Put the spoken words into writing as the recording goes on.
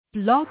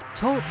Blog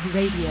Talk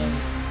Radio.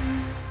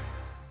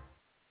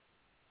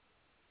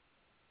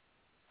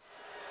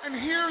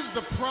 And here's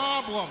the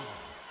problem.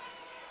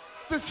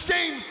 The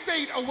same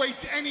fate awaits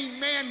any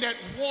man that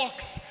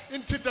walks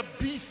into the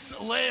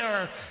beast's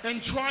lair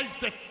and tries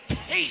to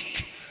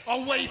take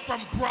away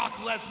from Brock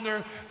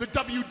Lesnar the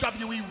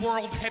WWE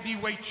World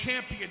Heavyweight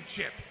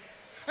Championship.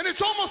 And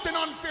it's almost an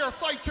unfair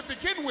fight to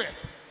begin with,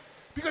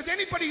 because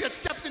anybody that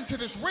steps into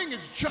this ring is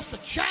just a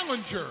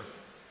challenger,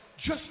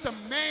 just a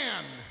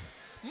man.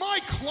 My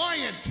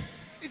client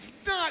is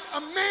not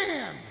a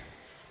man.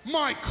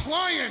 My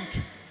client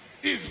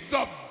is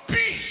the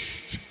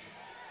beast.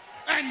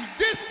 And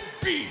this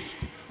beast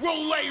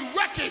will lay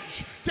wreckage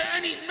to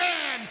any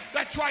man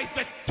that tries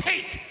to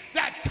take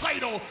that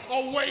title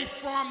away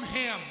from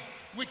him,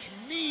 which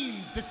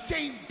means the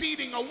same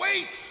beating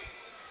awaits,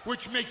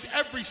 which makes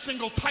every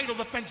single title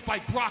defense by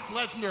Brock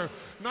Lesnar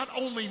not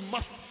only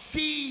must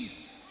see,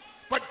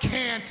 but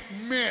can't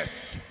miss.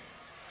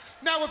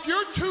 Now, if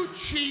you're too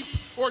cheap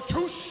or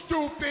too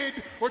stupid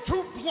or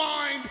too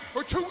blind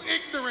or too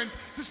ignorant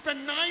to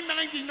spend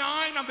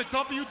 $9.99 on the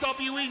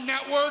WWE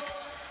Network,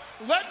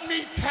 let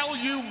me tell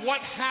you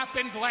what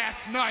happened last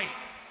night.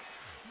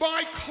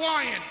 My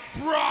client,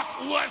 Brock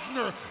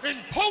Lesnar,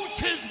 imposed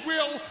his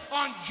will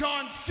on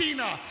John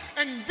Cena.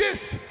 And this,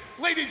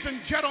 ladies and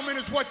gentlemen,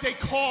 is what they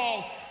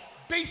call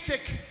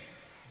basic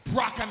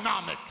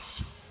Brockonomics.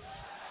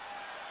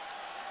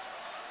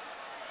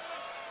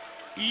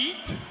 Eat,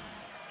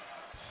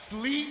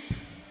 sleep,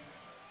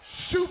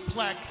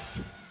 suplex,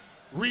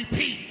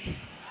 repeat.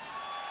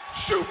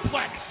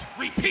 Suplex,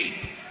 repeat.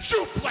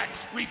 Suplex,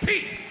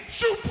 repeat.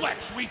 Suplex,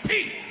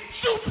 repeat.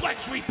 Suplex,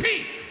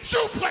 repeat.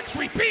 Suplex,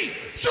 repeat.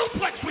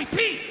 Suplex,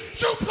 repeat.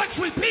 Suplex,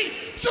 repeat.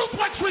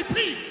 Suplex,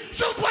 repeat.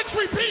 Suplex,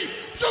 repeat.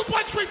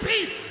 Suplex,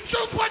 repeat.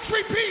 Suplex,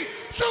 repeat.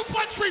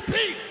 Suplex,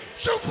 repeat.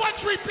 Suplex,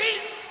 repeat.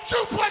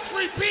 Suplex,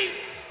 repeat.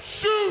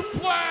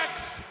 Suplex,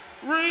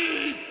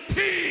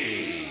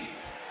 repeat.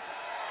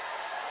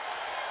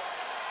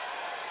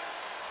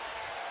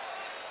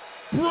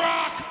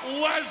 Brock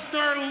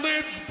Lesnar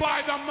lives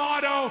by the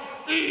motto,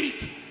 eat,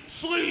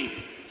 sleep,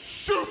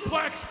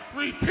 suplex,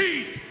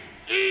 repeat.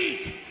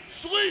 Eat,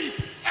 sleep,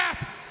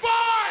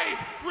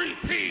 F5,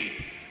 repeat.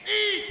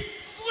 Eat,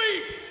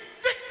 sleep,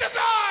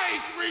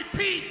 victimize,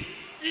 repeat.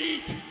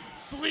 Eat,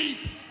 sleep,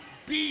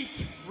 beat,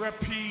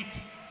 repeat.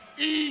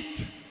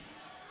 Eat,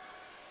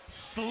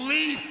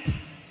 sleep,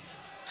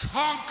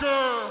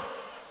 conquer,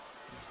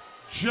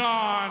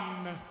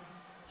 John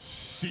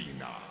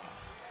Cena.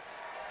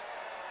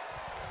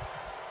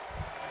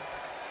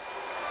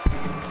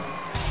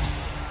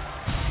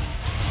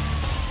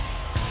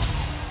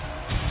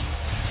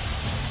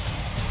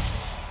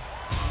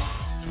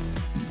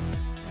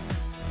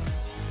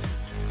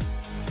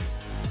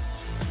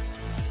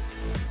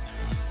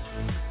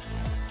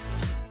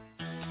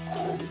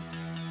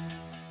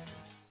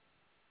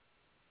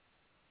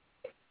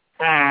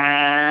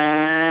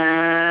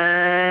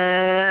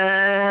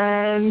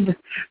 And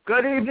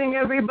good evening,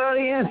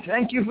 everybody, and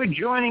thank you for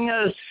joining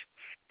us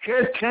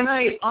here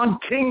tonight on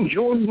King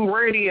Jordan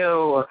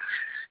Radio.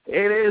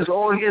 It is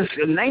August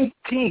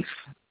 19th,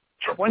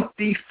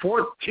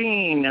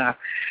 2014.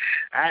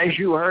 As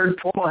you heard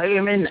Paul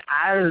Heyman,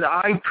 as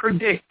I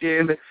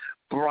predicted,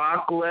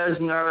 Brock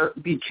Lesnar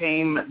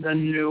became the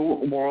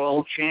new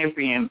world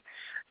champion.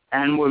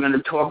 And we're going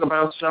to talk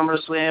about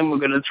SummerSlam. We're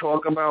going to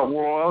talk about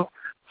Raw,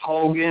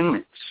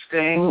 Hogan,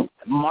 Sting,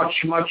 much,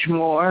 much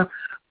more.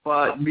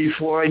 But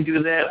before I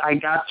do that, I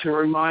got to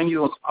remind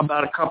you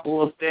about a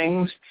couple of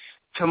things.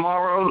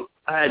 Tomorrow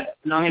at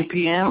 9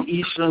 p.m.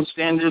 Eastern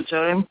Standard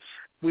Time,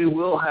 we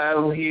will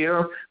have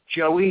here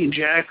Joey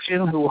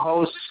Jackson, who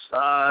hosts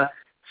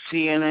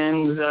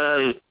CNN's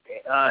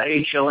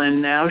HLN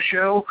Now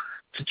show,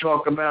 to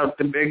talk about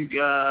the big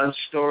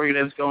story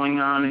that's going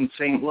on in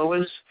St.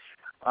 Louis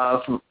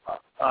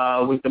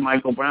with the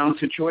Michael Brown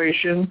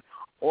situation.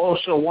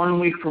 Also, 1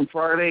 week from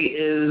Friday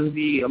is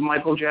the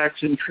Michael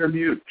Jackson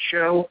tribute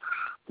show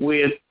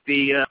with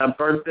the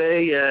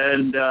birthday,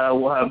 and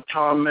we'll have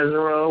Tom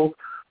Mesereau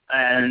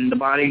and the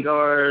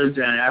Bodyguards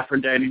and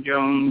Aphrodite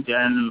Jones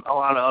and a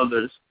lot of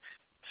others.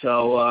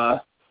 So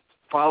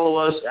follow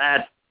us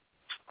at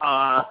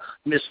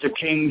Mr.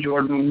 King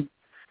Jordan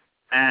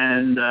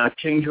and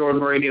King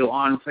Jordan Radio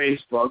on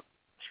Facebook.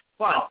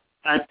 But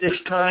at this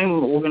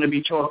time, we're going to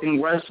be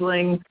talking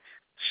wrestling.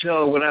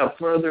 So without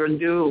further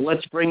ado,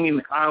 let's bring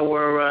in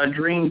our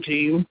dream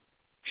team.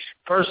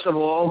 First of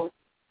all,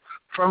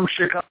 from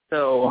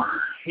Chicago,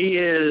 he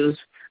is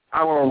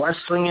our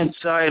wrestling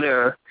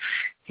insider.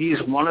 He's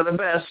one of the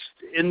best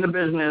in the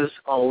business.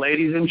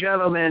 Ladies and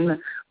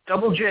gentlemen,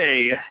 Double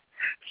J,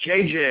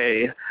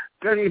 JJ.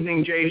 Good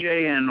evening,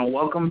 JJ, and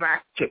welcome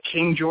back to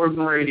King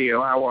Jordan Radio.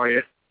 How are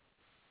you?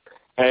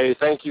 Hey,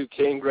 thank you,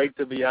 King. Great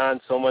to be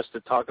on. So much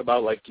to talk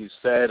about, like you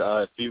said.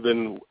 If you've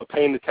been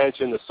paying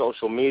attention to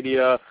social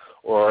media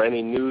or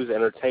any news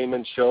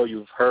entertainment show,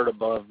 you've heard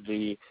above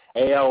the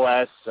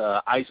ALS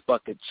Ice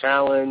Bucket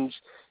Challenge.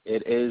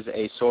 It is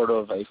a sort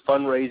of a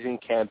fundraising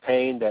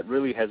campaign that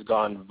really has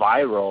gone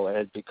viral and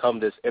has become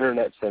this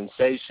internet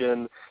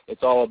sensation.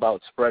 It's all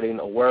about spreading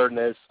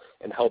awareness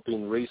and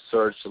helping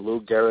research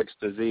Lou Gehrig's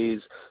disease.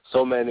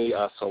 So many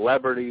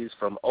celebrities,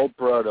 from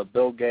Oprah to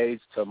Bill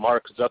Gates to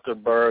Mark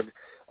Zuckerberg,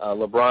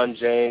 LeBron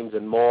James,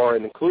 and more,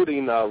 and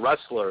including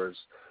wrestlers,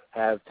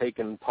 have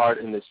taken part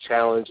in this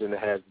challenge and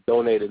have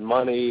donated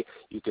money.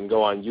 You can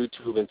go on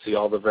YouTube and see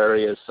all the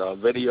various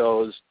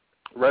videos.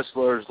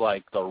 Wrestlers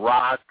like The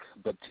Rock,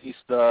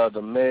 Batista,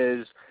 The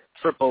Miz,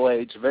 Triple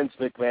H, Vince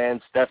McMahon,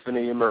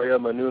 Stephanie, Maria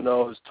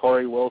Menounos,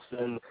 Tori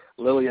Wilson,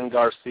 Lillian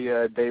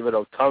Garcia, David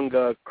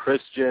Otunga,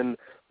 Christian,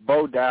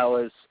 Bo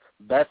Dallas,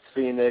 Beth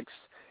Phoenix,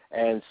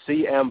 and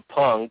CM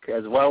Punk,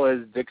 as well as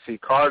Dixie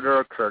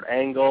Carter, Kurt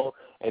Angle.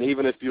 And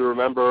even if you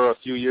remember a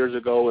few years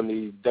ago when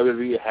the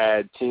WWE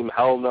had Team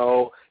Hell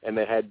No, and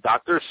they had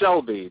Dr.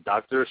 Shelby.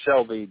 Dr.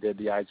 Shelby did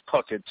the Ice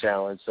Bucket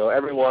Challenge. So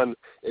everyone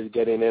is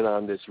getting in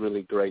on this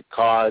really great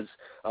cause.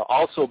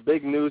 Also,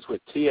 big news with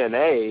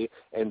TNA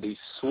and the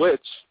switch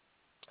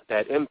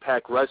that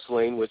Impact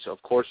Wrestling, which of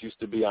course used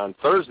to be on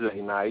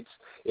Thursday nights,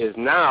 is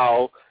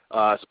now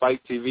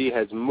Spike TV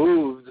has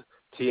moved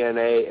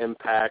TNA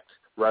Impact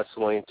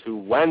Wrestling to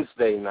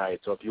Wednesday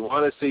night. So if you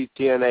want to see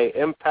TNA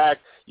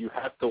Impact, you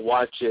have to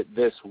watch it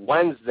this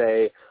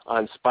Wednesday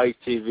on Spike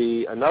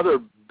TV. Another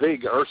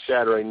big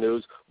earth-shattering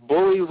news,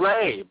 Bully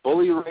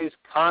Ray's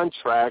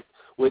contract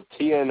with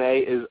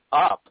TNA is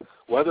up.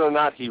 Whether or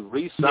not he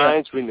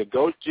re-signs,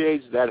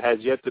 renegotiates, that has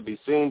yet to be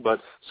seen, but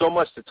so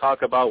much to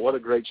talk about. What a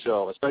great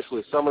show,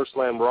 especially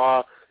SummerSlam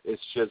Raw.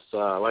 It's just,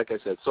 like I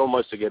said, so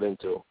much to get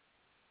into.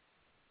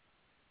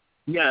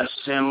 Yes,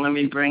 and let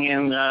me bring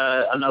in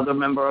another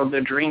member of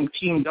the Dream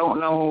Team. Don't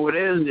know who it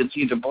is. It's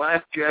either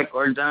Blackjack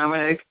or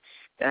Dominic.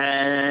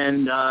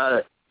 And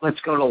let's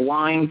go to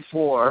line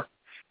 4.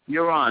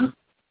 You're on.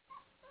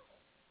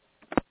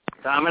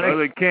 Dominic,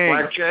 Brother King.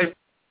 Blackjack.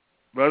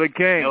 Brother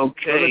King.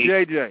 Okay.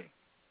 Brother JJ.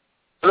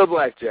 Hello,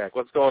 Blackjack.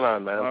 What's going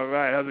on, man? All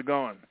right. How's it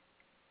going?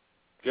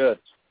 Good.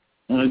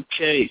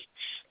 Okay.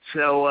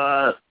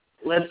 So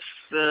let's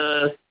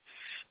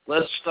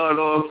start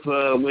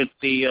off with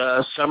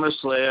the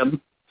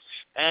SummerSlam.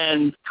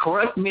 And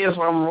correct me if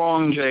I'm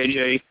wrong,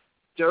 JJ.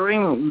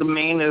 During the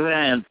main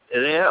event,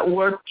 there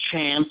were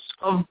chants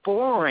of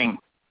boring.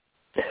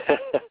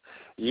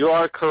 You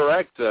are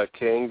correct,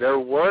 King. There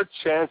were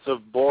chants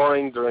of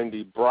boring during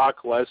the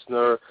Brock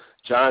Lesnar,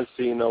 John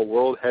Cena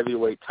World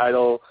Heavyweight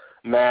title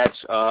match.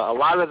 A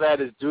lot of that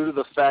is due to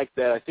the fact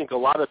that I think a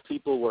lot of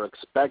people were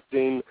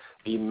expecting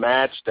the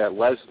match that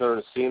Lesnar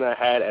and Cena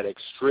had at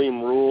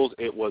Extreme Rules.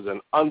 It was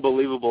an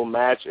unbelievable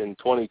match in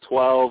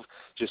 2012,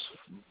 just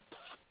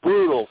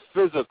brutal,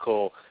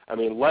 physical. I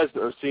mean,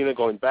 Lesnar and Cena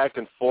going back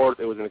and forth.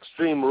 It was an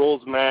Extreme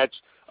Rules match.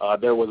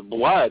 There was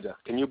blood.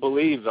 Can you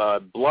believe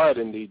blood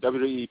in the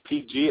WWE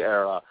PG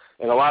era?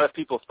 And a lot of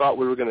people thought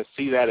we were going to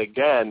see that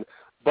again.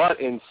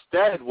 But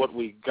instead, what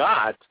we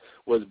got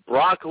was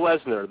Brock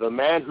Lesnar, the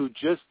man who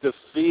just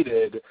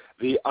defeated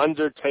The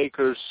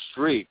Undertaker's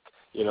streak.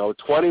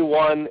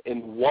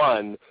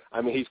 21-1.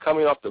 I mean, he's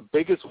coming off the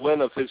biggest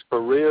win of his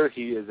career.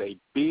 He is a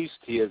beast.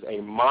 He is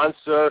a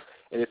monster.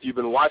 And if you've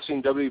been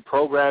watching WWE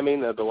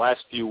programming the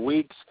last few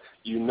weeks,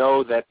 you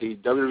know that the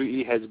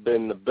WWE has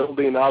been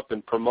building up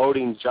and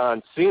promoting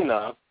John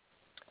Cena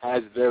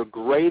as their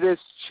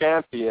greatest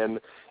champion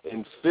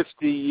in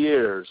 50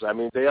 years. I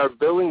mean, they are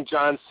billing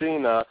John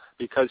Cena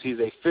because he's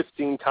a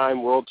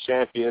 15-time world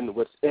champion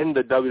within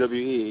the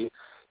WWE,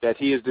 that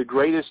he is the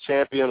greatest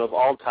champion of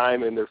all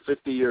time in their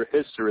 50-year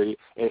history.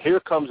 And here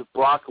comes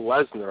Brock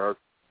Lesnar,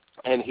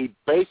 and he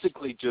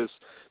basically just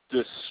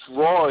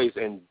destroys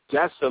and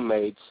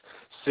decimates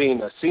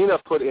Cena. Cena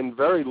put in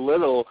very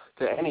little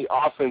to any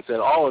offense at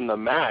all in the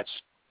match.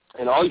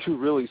 And all you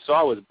really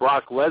saw was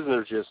Brock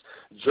Lesnar just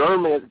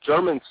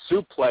German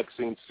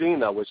suplexing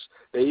Cena, which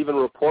they even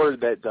reported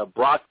that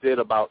Brock did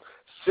about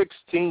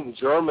 16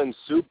 German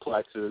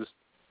suplexes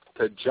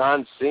to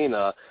John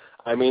Cena.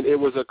 I mean, it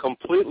was a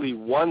completely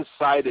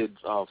one-sided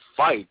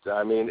fight.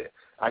 I mean,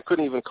 I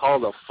couldn't even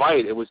call it a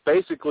fight. It was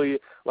basically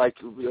like,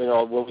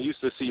 when we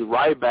used to see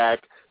Ryback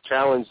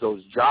challenge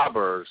those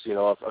jobbers,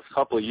 a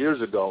couple of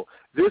years ago.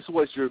 This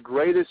was your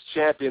greatest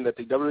champion that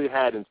the WWE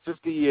had in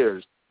 50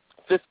 years.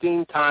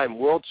 15-time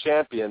world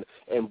champion,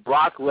 and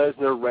Brock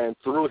Lesnar ran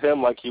through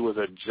him like he was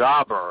a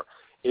jobber.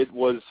 It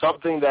was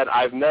something that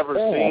I've never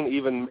seen.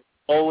 Even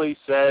Foley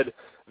said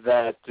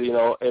that,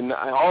 in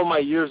all my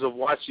years of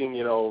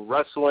watching,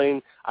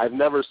 wrestling, I've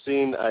never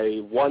seen a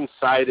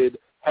one-sided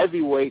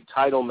heavyweight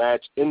title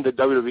match in the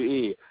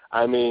WWE.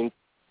 I mean,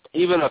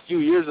 even a few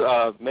years,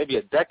 maybe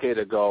a decade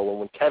ago,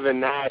 when Kevin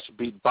Nash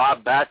beat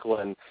Bob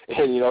Backlund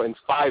in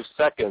 5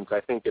 seconds,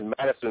 I think, in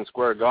Madison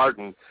Square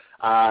Garden,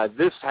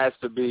 this has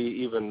to be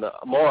even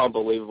more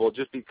unbelievable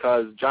just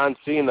because John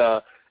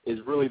Cena is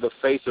really the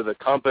face of the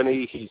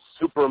company. He's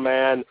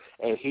Superman,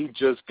 and he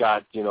just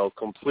got,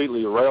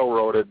 completely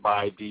railroaded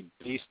by the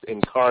beast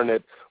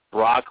incarnate,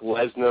 Brock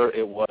Lesnar.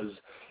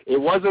 It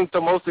wasn't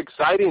the most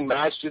exciting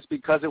match just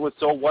because it was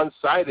so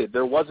one-sided.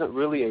 There wasn't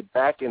really a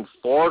back and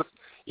forth.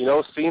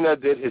 Cena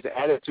did his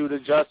attitude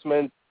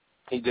adjustment.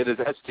 He did his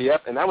STF,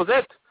 and that was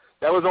it.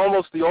 That was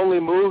almost the only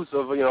moves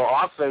of,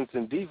 offense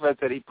and defense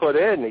that he put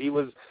in. He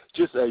was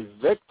just a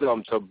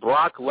victim to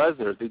Brock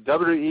Lesnar. The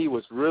WWE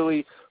was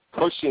really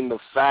pushing the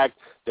fact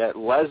that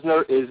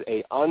Lesnar is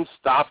a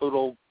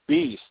unstoppable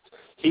beast.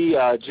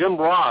 Jim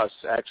Ross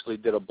actually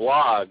did a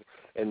blog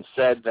and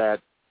said that,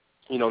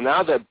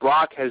 now that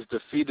Brock has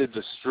defeated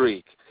the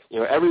streak,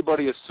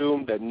 everybody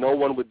assumed that no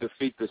one would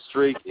defeat the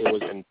streak. It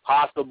was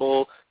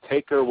impossible.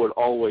 Taker would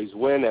always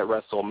win at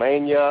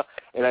WrestleMania.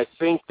 And I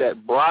think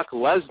that Brock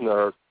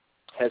Lesnar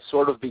has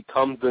sort of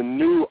become the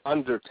new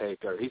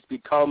Undertaker. He's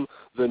become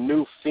the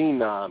new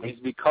Phenom. He's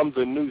become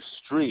the new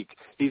Streak.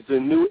 He's the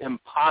new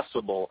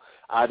Impossible.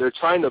 They're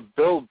trying to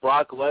build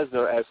Brock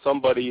Lesnar as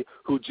somebody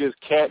who just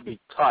can't be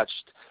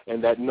touched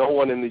and that no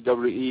one in the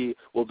WWE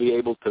will be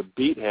able to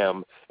beat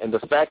him. And the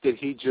fact that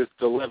he just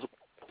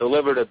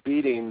delivered a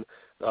beating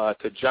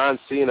to John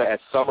Cena at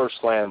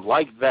SummerSlam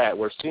like that,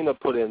 where Cena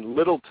put in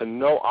little to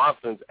no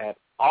offense at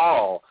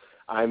all,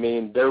 I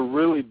mean, they're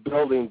really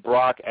building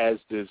Brock as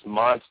this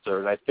monster,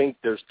 and I think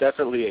there's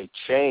definitely a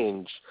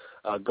change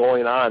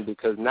going on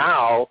because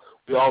now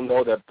we all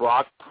know that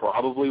Brock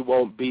probably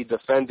won't be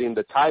defending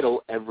the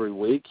title every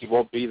week. He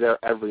won't be there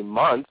every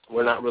month.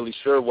 We're not really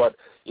sure what,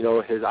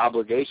 his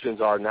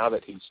obligations are now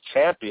that he's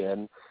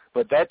champion,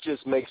 but that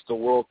just makes the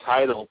world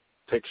title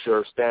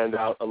picture stand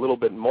out a little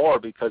bit more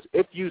because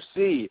if you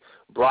see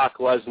Brock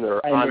Lesnar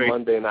on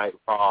Monday Night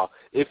Raw,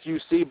 if you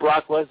see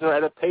Brock Lesnar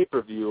at a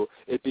pay-per-view,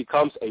 it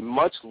becomes a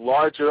much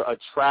larger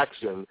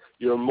attraction.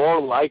 You're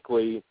more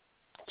likely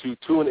to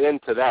tune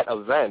into that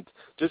event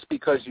just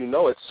because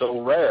it's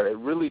so rare. It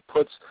really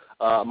puts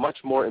much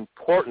more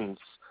importance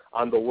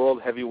on the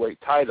World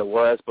Heavyweight title,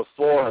 whereas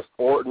before, if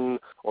Orton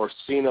or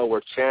Cena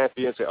were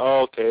champions, say,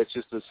 okay, it's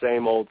just the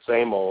same old,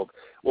 same old.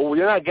 Well,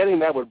 we're not getting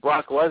that with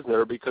Brock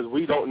Lesnar because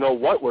we don't know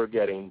what we're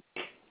getting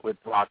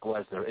with Brock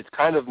Lesnar. It's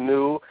kind of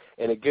new,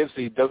 and it gives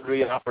the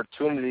WWE an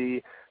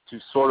opportunity to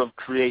sort of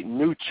create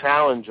new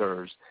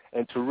challengers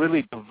and to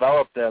really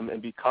develop them in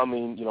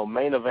becoming,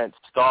 main event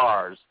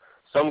stars.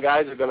 Some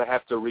guys are going to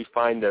have to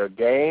refine their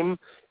game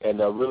and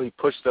really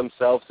push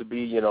themselves to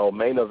be,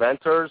 main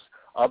eventers.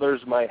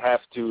 Others might have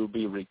to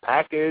be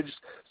repackaged.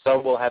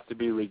 Some will have to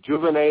be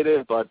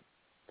rejuvenated, but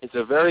it's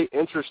a very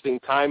interesting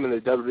time in the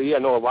WWE. I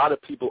know a lot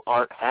of people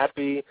aren't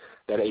happy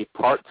that a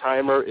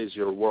part-timer is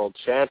your world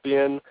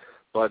champion,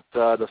 but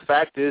the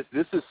fact is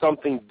this is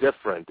something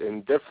different,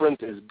 and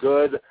different is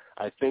good.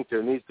 I think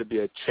there needs to be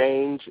a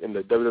change in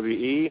the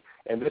WWE,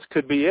 and this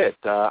could be it.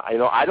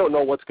 I don't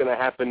know what's going to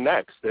happen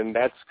next, and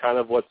that's kind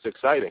of what's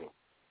exciting.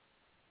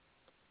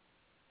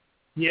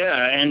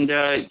 Yeah, and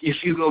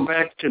if you go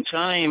back to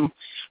time,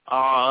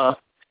 Hulk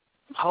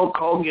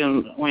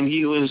Hogan, when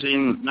he was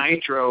in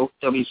Nitro,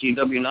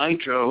 WCW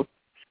Nitro,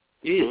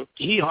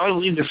 he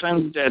hardly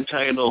defended that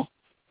title.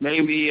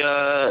 Maybe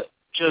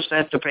just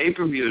at the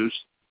pay-per-views,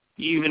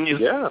 even if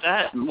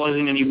that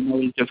wasn't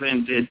anybody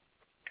defended.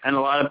 And a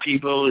lot of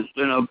people,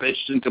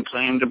 bitched and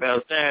complained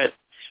about that.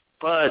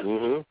 But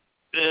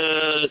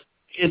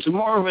it's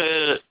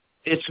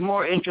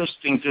more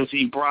interesting to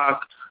see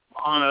Brock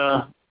on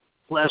a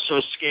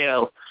lesser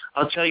scale.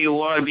 I'll tell you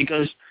why,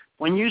 because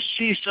when you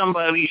see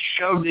somebody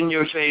shoved in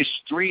your face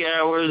 3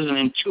 hours and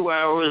then 2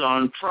 hours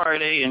on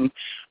Friday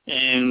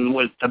and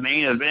with the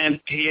main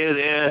event here,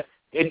 there,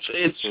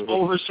 it's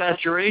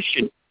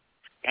oversaturation.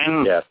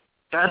 And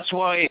that's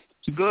why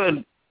it's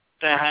good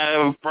to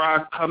have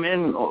Brock come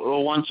in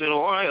once in a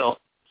while.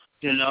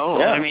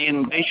 I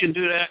mean, they should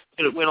do that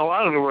with a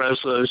lot of the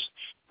wrestlers,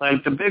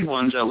 like the big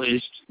ones at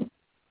least.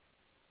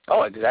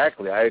 Oh,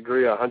 exactly. I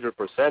agree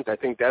 100%. I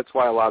think that's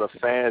why a lot of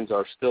fans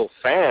are still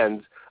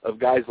fans of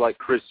guys like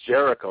Chris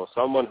Jericho,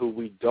 someone who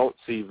we don't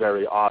see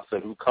very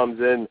often, who comes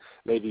in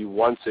maybe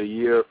once a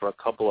year for a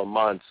couple of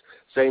months.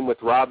 Same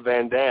with Rob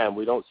Van Dam.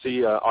 We don't see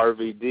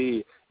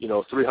RVD,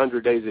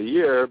 300 days a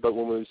year, but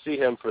when we see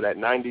him for that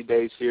 90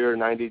 days here,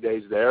 90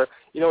 days there,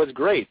 it's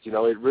great.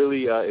 It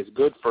really is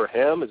good for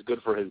him. It's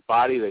good for his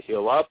body to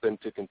heal up and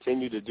to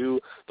continue to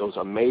do those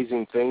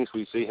amazing things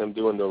we see him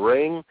do in the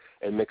ring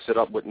and mix it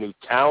up with new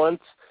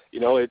talent.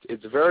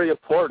 It's very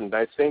important.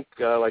 I think,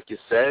 like you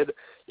said,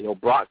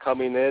 Brock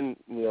coming in,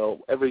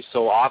 every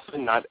so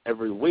often, not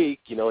every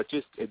week,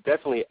 it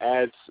definitely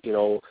adds,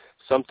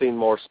 something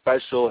more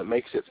special. It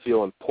makes it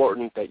feel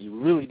important that you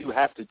really do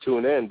have to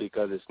tune in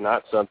because it's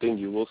not something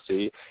you will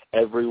see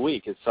every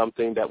week. It's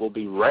something that will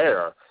be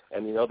rare,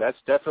 and, that's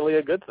definitely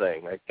a good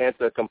thing. I can't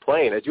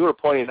complain. As you were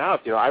pointing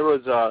out, I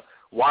was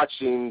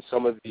watching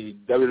some of the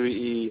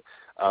WWE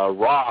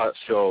Raw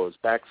shows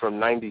back from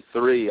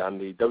 '93 on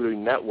the WWE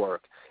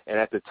Network, and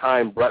at the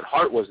time, Bret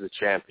Hart was the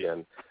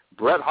champion.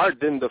 Bret Hart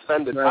didn't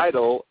defend the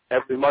title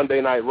every Monday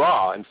Night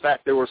Raw. In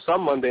fact, there were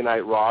some Monday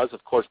Night Raws,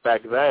 of course,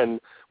 back then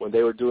when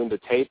they were doing the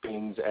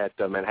tapings at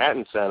the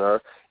Manhattan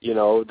Center.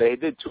 They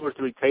did 2 or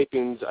 3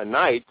 tapings a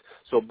night,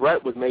 So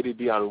Brett would maybe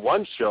be on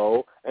one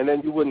show, and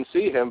then you wouldn't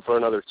see him for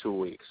another 2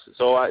 weeks.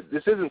 So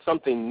this isn't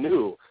something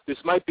new. This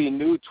might be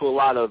new to a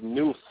lot of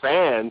new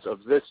fans of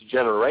this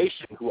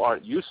generation who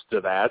aren't used to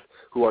that,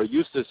 who are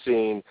used to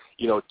seeing,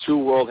 2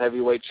 world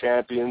heavyweight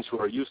champions, who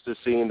are used to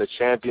seeing the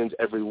champions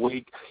every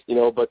week,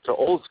 but to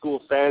old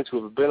school fans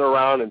who have been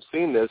around and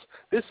seen this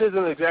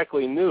isn't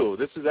exactly new.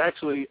 This is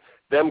actually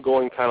them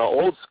going kind of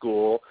old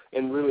school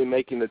and really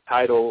making the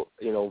title,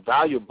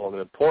 valuable and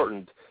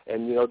important.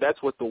 And,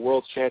 that's what the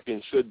world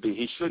champion should be.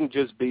 He shouldn't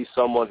just be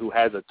someone who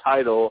has a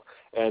title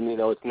and,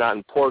 it's not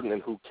important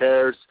and who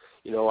cares.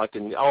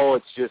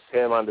 It's just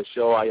him on the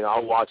show.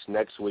 I'll watch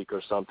next week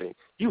or something.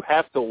 You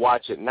have to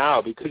watch it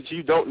now because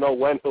you don't know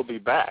when he'll be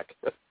back.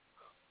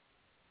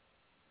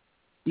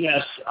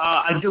 Yes,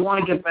 I do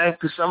want to get back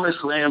to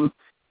SummerSlam,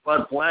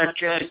 but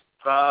Blackjack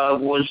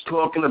was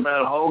talking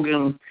about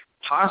Hogan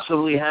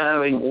possibly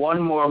having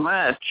one more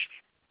match,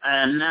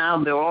 and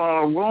now there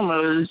are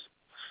rumors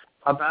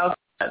about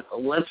that.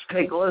 Let's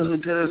take a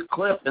listen to this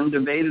clip and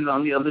debate it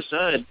on the other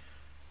side.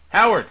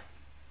 Howard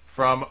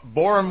from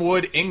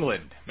Borehamwood,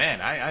 England.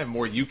 Man, I have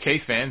more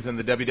UK fans than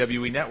the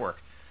WWE Network.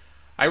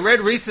 I read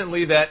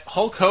recently that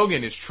Hulk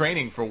Hogan is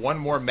training for one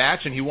more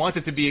match, and he wants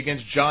it to be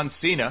against John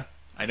Cena.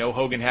 I know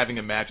Hogan having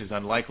a match is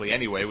unlikely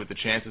anyway, with the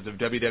chances of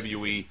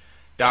WWE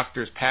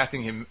doctors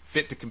passing him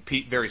fit to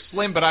compete very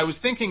slim, but I was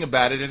thinking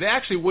about it, and it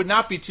actually would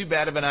not be too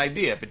bad of an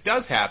idea. If it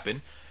does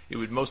happen, it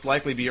would most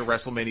likely be at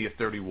WrestleMania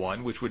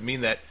 31, which would mean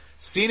that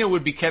Cena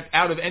would be kept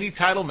out of any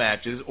title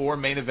matches or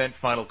main event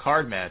final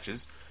card matches,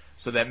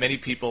 so that many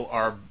people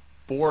are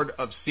bored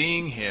of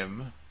seeing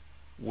him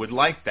would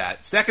like that.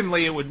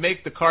 Secondly, it would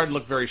make the card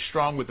look very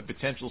strong with the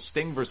potential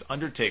Sting vs.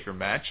 Undertaker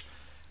match,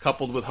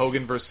 coupled with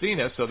Hogan vs.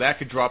 Cena, so that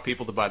could draw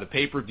people to buy the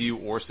pay-per-view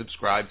or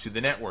subscribe to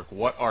the network.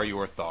 What are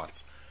your thoughts?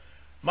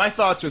 My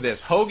thoughts are this.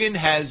 Hogan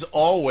has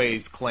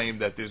always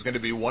claimed that there's going to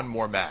be one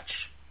more match.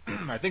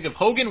 I think if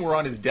Hogan were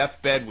on his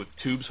deathbed with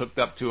tubes hooked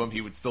up to him,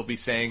 he would still be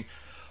saying,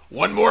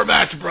 "One more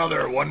match,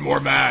 brother, one more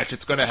match.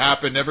 It's going to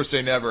happen, never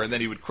say never," and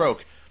then he would croak.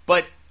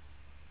 But,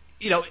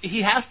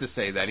 he has to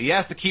say that. He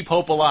has to keep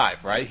hope alive,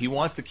 right? He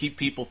wants to keep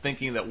people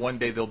thinking that one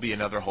day there'll be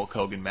another Hulk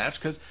Hogan match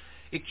because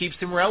it keeps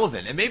him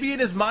relevant. And maybe in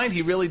his mind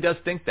he really does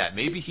think that.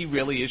 Maybe he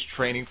really is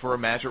training for a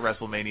match at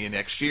WrestleMania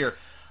next year.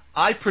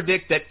 I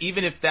predict that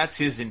even if that's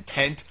his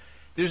intent,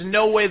 there's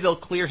no way they'll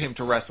clear him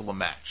to wrestle a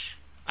match.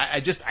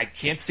 I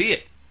can't see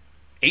it.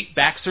 8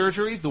 back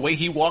surgeries, the way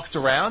he walks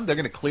around, they're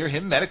going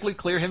to medically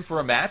clear him for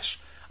a match?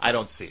 I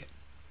don't see it.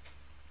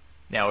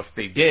 Now, if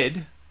they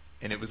did,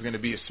 and it was going to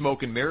be a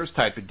smoke and mirrors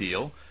type of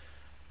deal,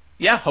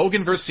 yeah,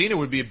 Hogan versus Cena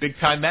would be a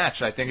big-time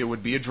match. I think it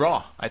would be a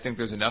draw. I think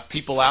there's enough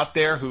people out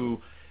there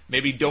who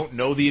maybe don't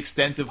know the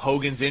extent of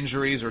Hogan's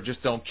injuries or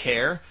just don't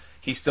care.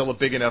 He's still a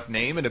big enough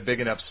name and a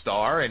big enough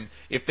star, and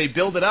if they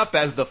build it up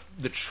as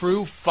the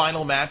true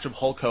final match of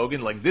Hulk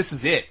Hogan, like this is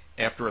it.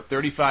 After a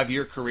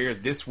 35-year career,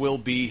 this will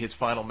be his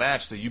final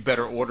match, so you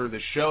better order the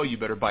show, you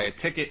better buy a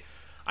ticket.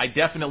 I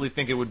definitely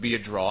think it would be a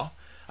draw.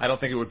 I don't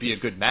think it would be a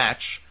good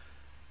match,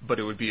 but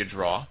it would be a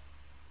draw.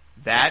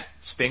 That,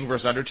 Sting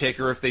versus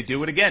Undertaker, if they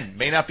do it again,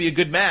 may not be a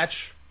good match,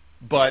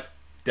 but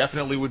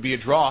definitely would be a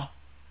draw.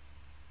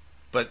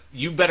 But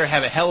you better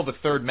have a hell of a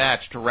third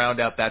match to round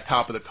out that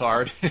top of the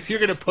card. If you're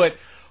going to put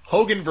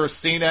Hogan versus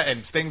Cena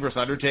and Sting versus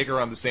Undertaker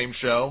on the same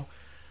show,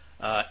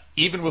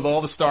 even with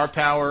all the star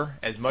power,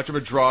 as much of a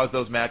draw as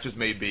those matches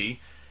may be,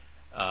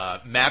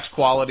 match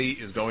quality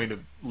is going to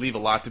leave a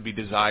lot to be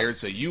desired.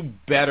 So you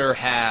better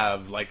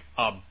have like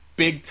a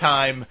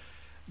big-time,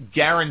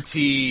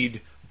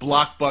 guaranteed,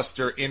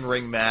 blockbuster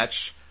in-ring match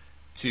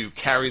to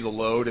carry the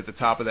load at the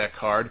top of that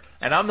card.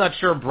 And I'm not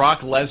sure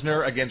Brock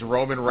Lesnar against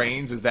Roman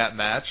Reigns is that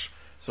match.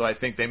 So I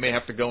think they may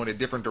have to go in a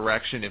different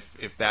direction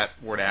if that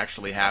were to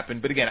actually happen.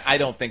 But again, I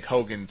don't think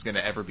Hogan's going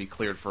to ever be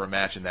cleared for a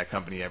match in that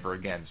company ever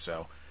again.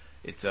 So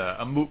it's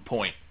a moot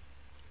point.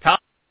 Tom?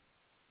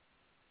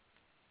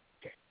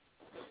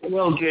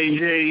 Well,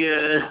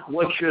 JJ,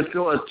 what's your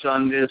thoughts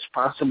on this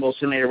possible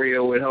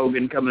scenario with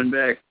Hogan coming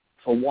back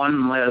for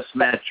one last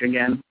match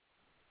again?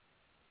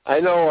 I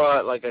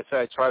know, like I said,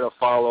 I try to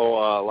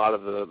follow a lot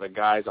of the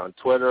guys on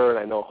Twitter, and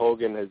I know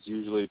Hogan is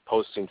usually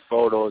posting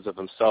photos of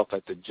himself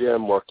at the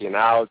gym working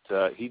out.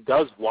 He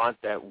does want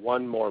that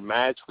one more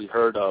match. We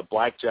heard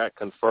Blackjack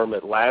confirm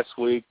it last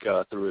week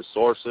through his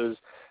sources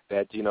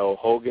that,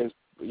 Hogan,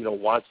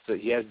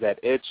 he has that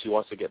itch. He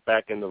wants to get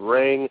back in the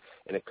ring,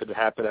 and it could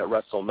happen at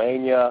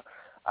WrestleMania.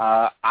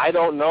 I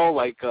don't know,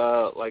 like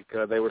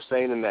they were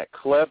saying in that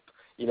clip,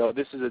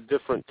 this is a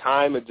different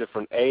time, a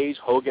different age.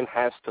 Hogan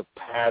has to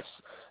pass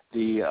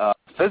the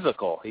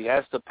physical. He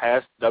has to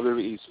pass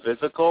WWE's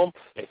physical.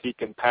 If he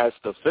can pass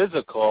the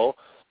physical,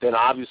 then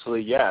obviously,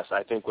 yes,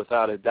 I think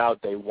without a doubt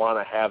they want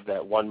to have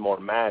that one more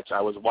match. I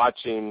was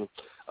watching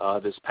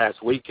this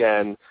past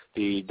weekend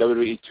the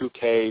WWE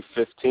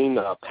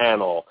 2K15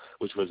 panel,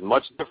 which was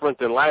much different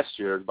than last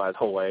year, by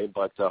the way,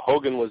 but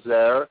Hogan was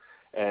there,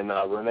 and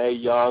Renee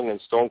Young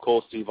and Stone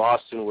Cold Steve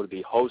Austin were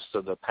the hosts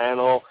of the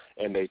panel,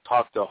 and they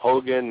talked to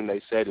Hogan, and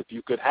they said, if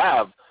you could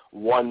have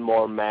one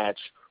more match,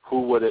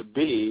 who would it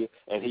be?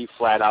 And he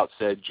flat out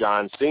said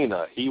John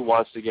Cena. He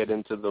wants to get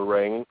into the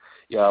ring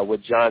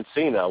with John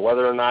Cena.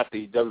 Whether or not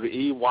the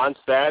WWE wants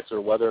that, or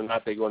whether or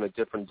not they go in a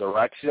different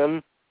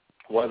direction,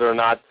 whether or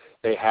not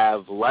they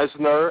have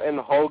Lesnar and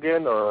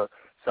Hogan or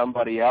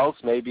somebody else,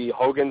 maybe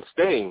Hogan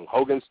Sting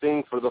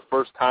for the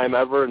first time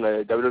ever in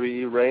the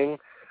WWE ring.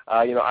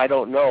 I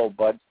don't know,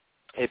 but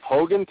if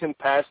Hogan can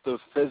pass the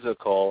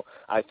physical,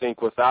 I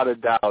think without a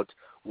doubt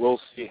we'll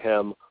see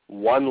him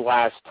one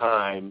last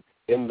time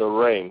in the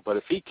ring. But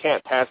if he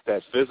can't pass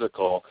that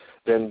physical,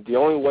 then the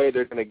only way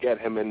they're going to get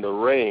him in the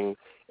ring,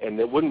 and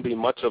it wouldn't be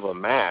much of a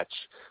match,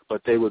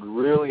 but they would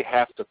really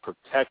have to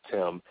protect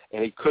him,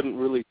 and he couldn't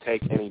really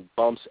take any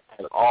bumps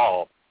at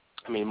all.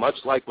 I mean, much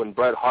like when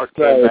Bret Hart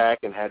came back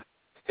and had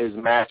his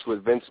match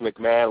with Vince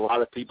McMahon, a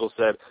lot of people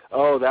said,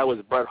 oh, that was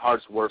Bret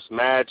Hart's worst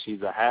match.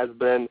 He's a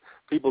has-been.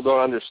 People don't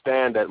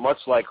understand that much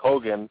like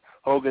Hogan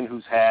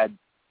who's had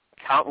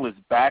countless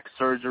back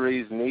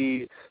surgeries,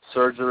 knee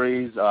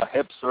surgeries,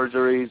 hip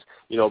surgeries.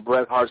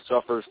 Bret Hart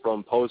suffers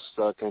from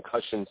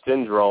post-concussion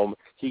syndrome.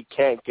 He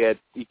can't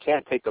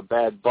take a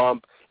bad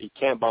bump. He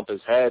can't bump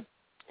his head.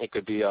 It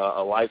could be a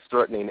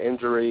life-threatening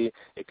injury.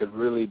 It could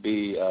really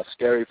be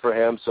scary for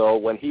him. So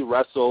when he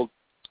wrestled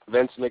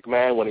Vince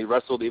McMahon, when he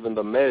wrestled even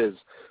The Miz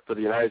for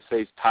the United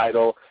States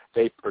title,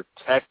 they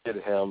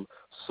protected him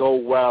so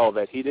well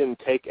that he didn't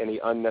take any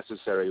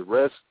unnecessary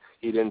risks.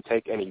 He didn't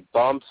take any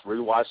bumps.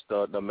 Rewatch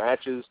the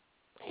matches.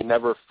 He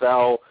never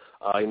fell.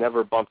 He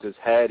never bumped his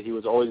head. He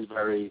was always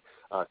very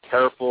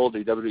careful.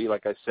 The WWE,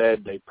 like I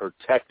said, they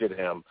protected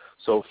him.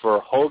 So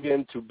for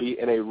Hogan to be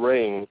in a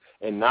ring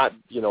and not,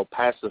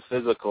 pass the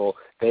physical,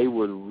 they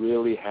would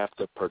really have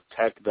to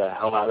protect the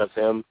hell out of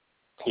him.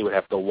 He would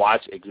have to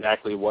watch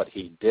exactly what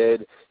he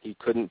did. He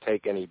couldn't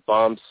take any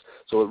bumps.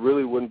 So it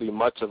really wouldn't be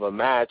much of a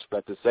match, but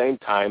at the same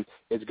time,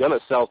 it's going to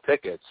sell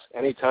tickets.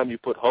 Anytime you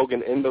put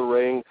Hogan in the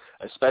ring,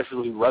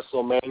 especially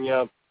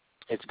WrestleMania,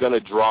 it's going to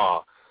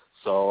draw.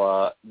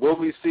 So will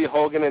we see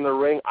Hogan in the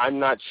ring? I'm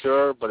not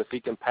sure, but if he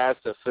can pass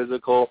the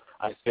physical,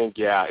 I think,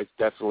 it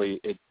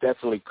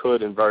definitely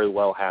could and very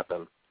well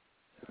happen.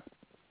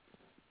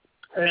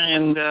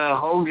 And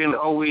Hogan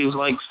always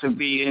likes to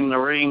be in the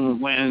ring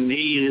when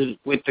he is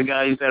with the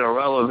guys that are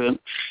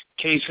relevant.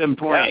 Case in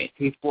point,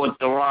 he fought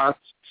The Rock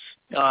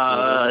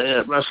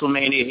at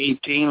WrestleMania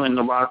 18 when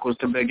The Rock was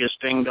the biggest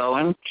thing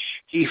going.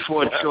 He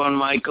fought Shawn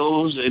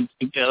Michaels in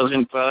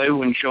 2005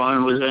 when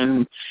Shawn was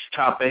in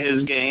top of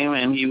his game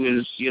and he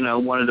was,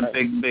 one of the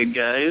big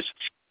guys.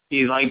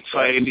 He liked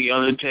fighting The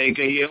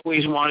Undertaker. He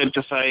always wanted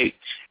to fight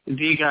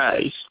the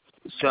guys.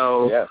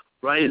 So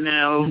right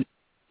now,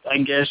 I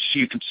guess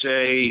you could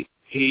say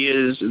he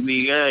is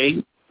the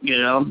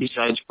guy,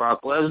 besides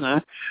Brock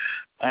Lesnar.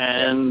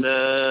 And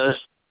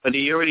but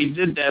he already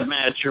did that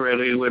match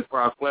already with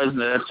Brock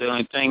Lesnar. That's the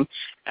only thing.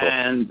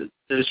 And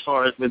as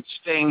far as with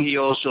Sting, he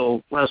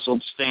also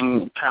wrestled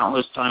Sting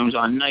countless times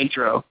on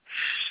Nitro.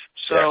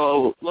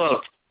 So,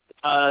 look,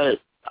 I'm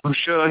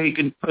sure he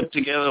could put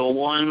together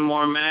one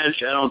more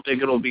match. I don't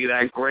think it'll be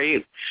that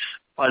great.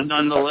 But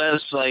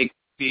nonetheless, like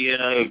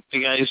the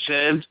guy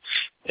said,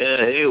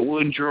 it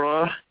would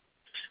draw.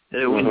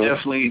 It would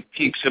definitely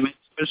pique some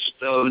interest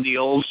of the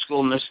old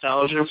school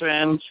nostalgia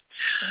fans.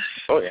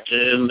 Oh, yeah.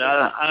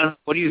 And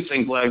what do you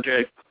think,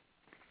 Blackjack?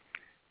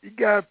 You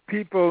got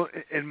people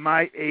in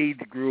my age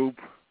group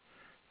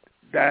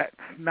that's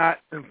not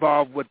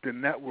involved with the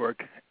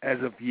network as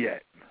of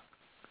yet.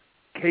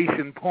 Case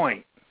in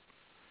point,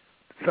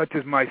 such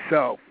as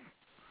myself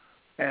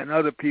and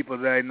other people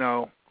that I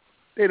know,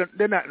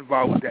 they're not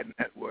involved with that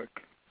network.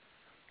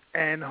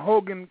 And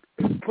Hogan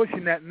is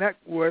pushing that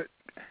network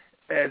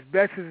as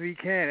best as he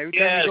can. Every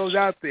time he goes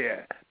out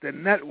there, the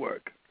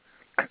network.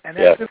 And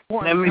at this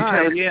point in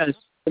time...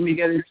 Let me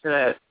get into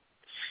that.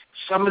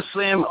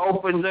 SummerSlam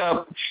opened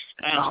up,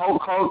 and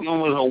Hulk Hogan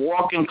was a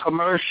walking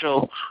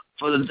commercial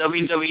for the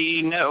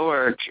WWE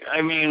network.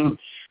 I mean,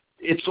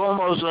 it's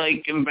almost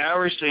like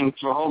embarrassing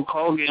for Hulk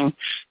Hogan,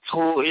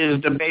 who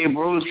is the Babe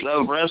Ruth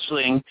of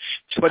wrestling,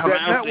 to come out there. But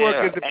that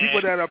network is the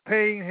people that are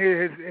paying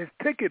his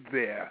ticket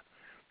there.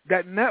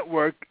 That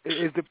network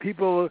is the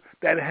people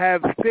that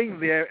have Sting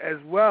there as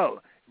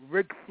well.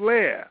 Ric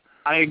Flair.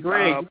 I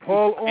agree.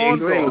 Paul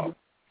Orndorff.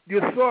 You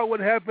saw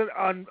what happened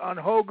on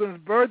Hogan's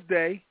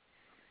birthday.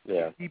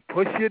 Yeah. He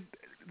pushed it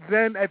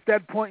then at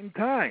that point in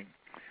time.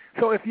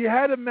 So if you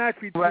had a match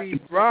between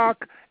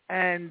Brock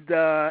and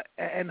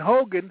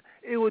Hogan,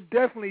 it would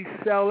definitely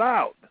sell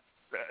out.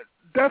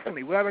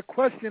 Definitely, without a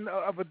question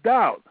of a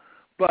doubt.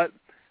 But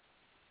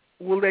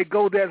will they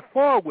go that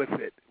far with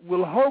it?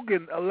 Will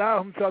Hogan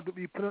allow himself to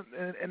be put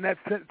in that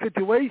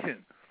situation?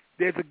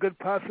 There's a good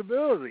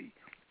possibility.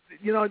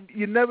 You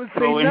never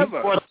say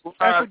never.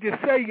 That's what you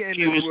say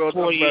in this world. He was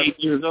 48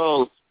 years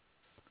old.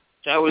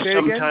 That was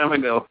some time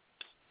ago.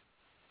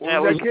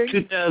 That was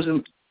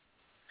 2000.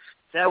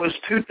 That was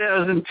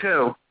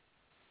 2002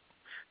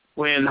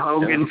 when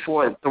Hogan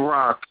fought The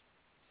Rock.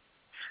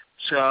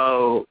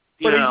 So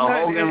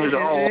Hogan was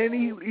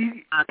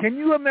old. Can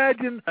you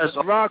imagine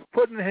Rock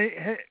putting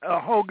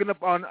Hogan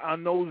up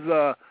on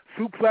those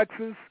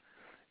suplexes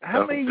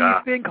How many do you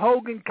think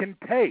Hogan can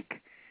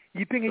take?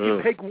 You think he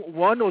can take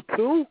one or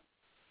two?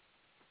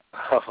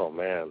 Oh,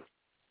 man.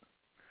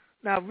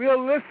 Now,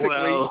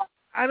 realistically,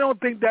 I don't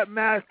think that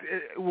match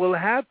will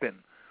happen.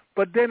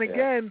 But then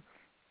again,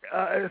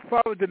 as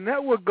far as the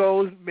network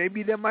goes,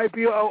 maybe there might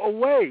be a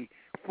way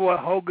for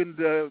Hogan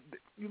to.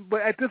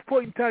 But at this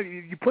point in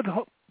time, you put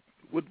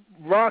with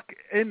Rock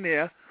in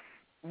there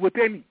with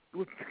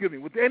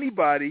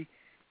anybody,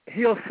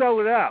 he'll sell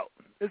it out.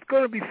 It's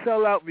going to be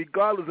sell out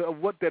regardless of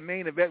what the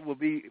main event will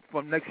be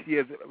from next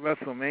year's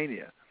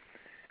WrestleMania.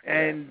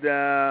 And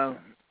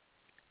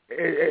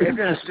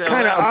it's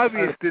kind of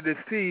obvious to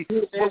see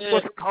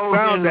what's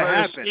bound to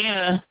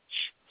happen.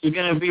 You're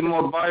going to be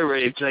more buy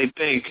rates, I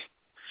think.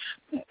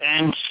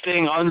 And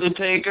Sting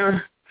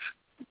Undertaker,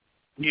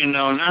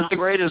 not the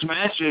greatest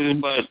matches,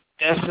 but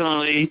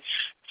definitely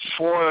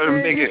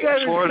four big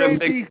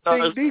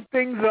stars. These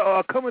things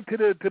are coming to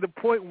the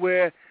point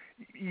where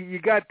you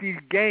got these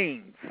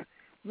games.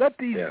 Let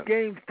these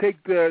games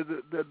take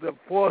the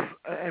force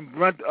and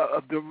brunt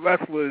of the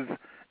wrestlers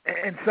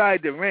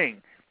inside the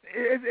ring.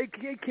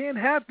 It can't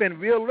happen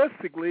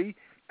realistically.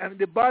 I mean,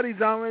 the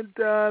bodies aren't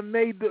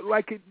made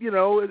like it.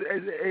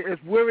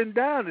 It's wearing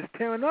down. It's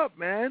tearing up,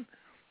 man.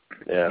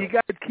 Yeah. You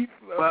got to keep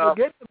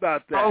forgetting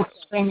about that. Both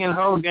Sting and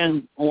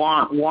Hogan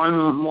want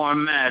one more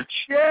match.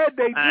 Yeah,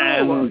 they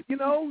do.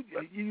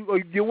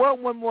 You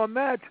want one more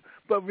match,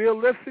 but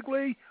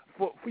realistically,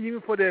 for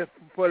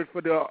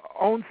their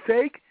own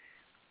sake,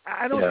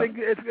 I don't think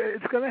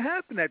it's going to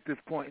happen at this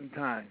point in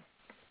time.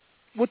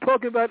 We're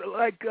talking about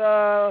like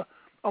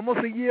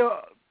almost a year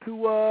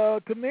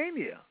to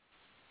Mania.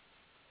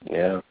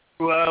 Yeah.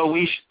 Well,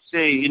 we should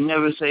see. You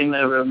never say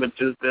never, but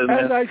just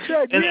as I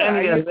said,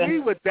 I agree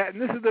with that.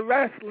 And this is the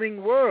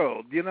wrestling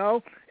world.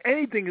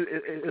 Anything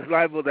is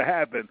liable to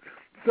happen.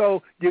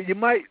 So you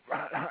might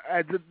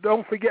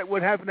don't forget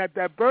what happened at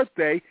that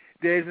birthday.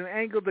 There's an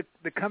angle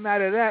to come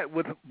out of that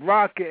with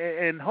Brock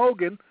and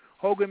Hogan.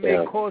 Hogan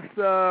may cause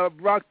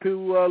Brock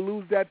to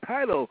lose that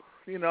title,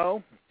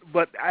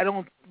 but I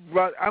don't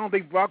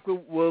think Brock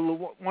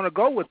will want to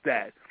go with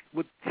that,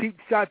 with cheap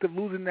shots of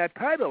losing that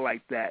title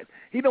like that.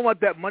 He don't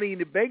want that Money in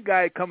the Bank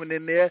guy coming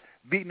in there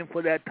beating him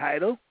for that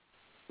title.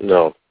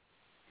 No.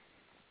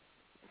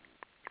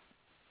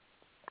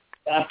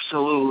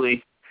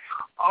 Absolutely.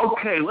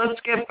 Okay,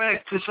 let's get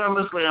back to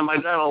SummerSlam. I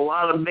got a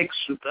lot of mixed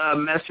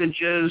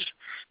messages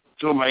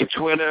through my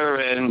Twitter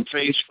and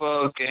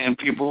Facebook and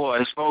people who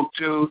I spoke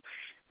to.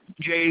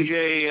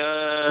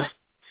 JJ,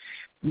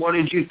 what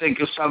did you think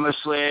of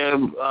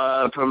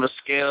SummerSlam from a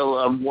scale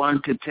of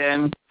 1 to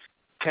 10?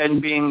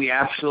 10 being the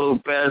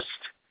absolute best.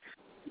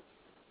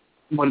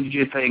 What did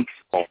you think?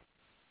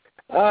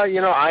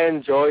 I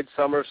enjoyed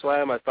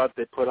SummerSlam. I thought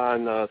they put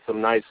on some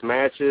nice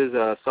matches.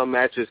 Some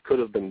matches could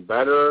have been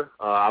better.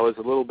 I was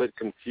a little bit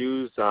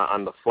confused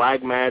on the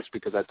flag match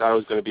because I thought it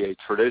was going to be a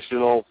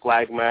traditional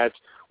flag match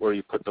where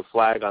you put the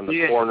flag on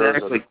the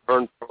corners of the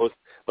turn post,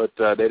 but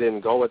they didn't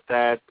go with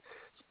that.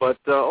 But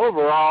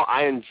overall,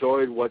 I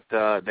enjoyed what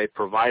they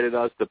provided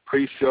us. The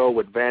pre-show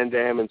with Van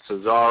Dam and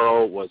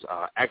Cesaro was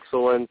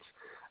excellent.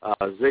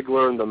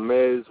 Ziggler and The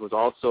Miz was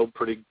also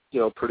pretty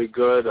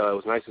good. It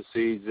was nice to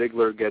see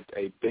Ziggler get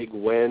a big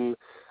win.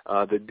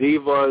 The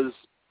Divas,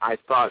 I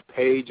thought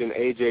Paige and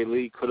AJ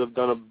Lee could have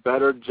done a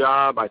better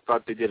job. I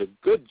thought they did a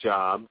good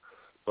job,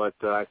 but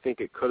I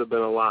think it could have been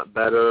a lot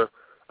better.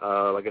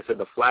 Like I said,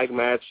 the flag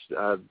match,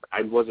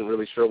 I wasn't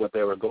really sure what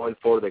they were going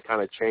for. They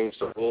kind of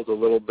changed the rules a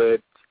little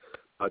bit.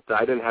 But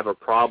I didn't have a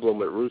problem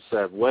with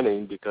Rusev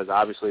winning because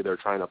obviously they're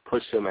trying to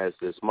push him as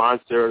this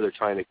monster. They're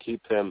trying to keep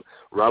him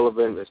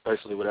relevant,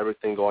 especially with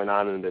everything going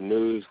on in the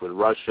news with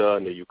Russia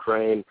and the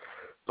Ukraine.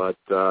 But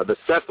the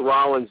Seth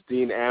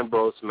Rollins-Dean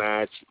Ambrose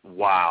match,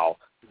 wow.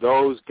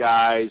 Those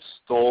guys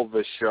stole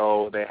the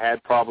show. They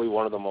had probably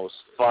one of the most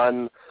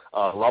fun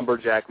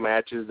lumberjack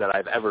matches that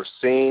I've ever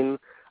seen.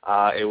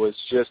 It was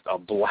just a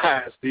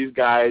blast. These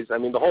guys, I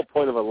mean, the whole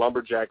point of a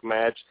lumberjack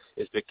match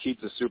is to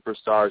keep the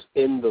superstars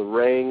in the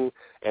ring,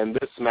 and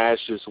this match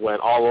just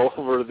went all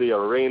over the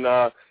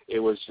arena. It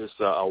was just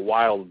a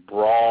wild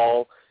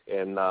brawl,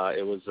 and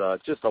it was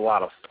just a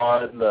lot of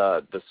fun.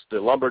 The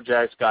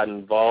lumberjacks got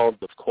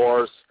involved, of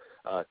course.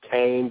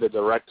 Kane, the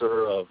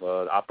director of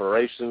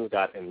operations,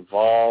 got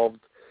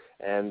involved.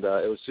 And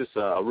it was just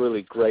a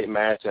really great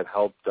match that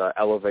helped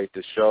elevate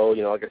the show.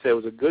 Like I said, it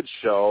was a good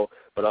show,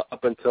 but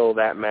up until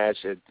that match,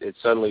 it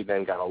suddenly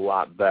then got a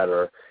lot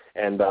better.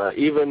 And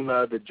even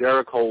the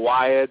Jericho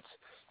Wyatt,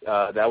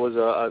 that was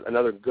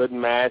another good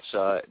match.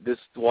 This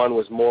one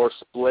was more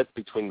split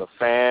between the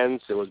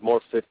fans. It was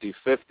more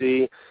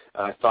 50-50.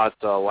 I thought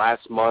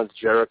last month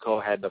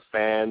Jericho had the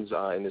fans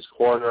in his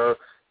corner.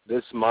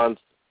 This month,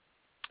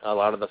 a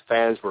lot of the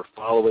fans were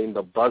following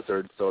the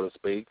buzzard, so to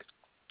speak.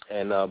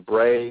 And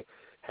Bray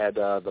had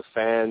the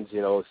fans,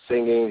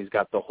 singing. He's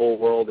got the whole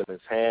world in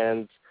his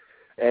hands.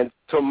 And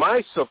to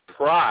my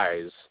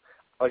surprise,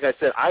 like I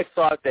said, I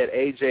thought that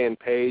AJ and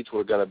Paige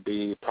were going to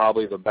be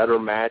probably the better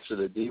match of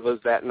the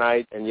Divas that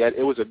night, and yet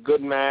it was a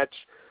good match.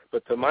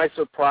 But to my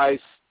surprise,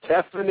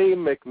 Stephanie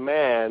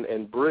McMahon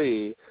and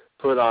Brie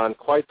put on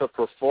quite the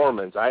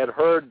performance. I had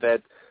heard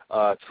that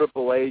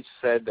Triple H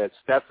said that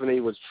Stephanie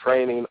was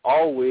training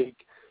all week.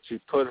 She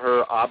put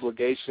her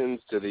obligations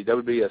to the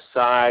WWE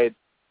aside,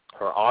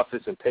 her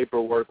office and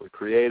paperwork with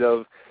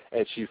creative,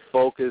 and she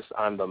focused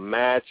on the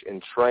match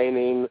and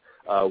training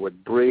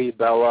with Brie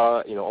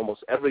Bella,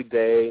 almost every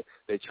day.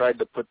 They tried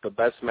to put the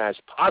best match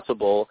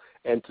possible,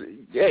 and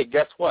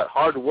guess what?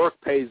 Hard work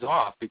pays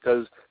off,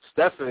 because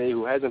Stephanie,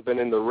 who hasn't been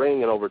in the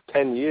ring in over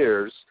 10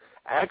 years,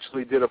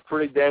 actually did a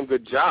pretty damn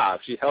good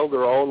job. She held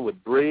her own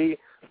with Brie,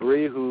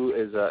 who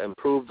is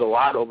improved a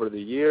lot over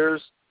the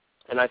years,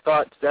 and I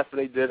thought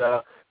Stephanie did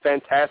a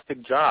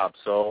fantastic job.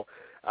 So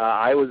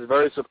I was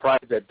very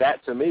surprised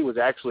that to me was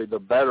actually the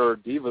better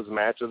Divas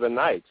match of the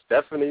night.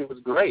 Stephanie was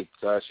great.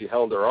 She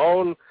held her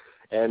own,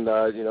 and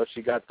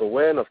she got the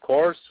win, of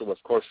course. So,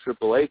 of course,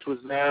 Triple H was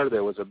there.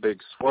 There was a big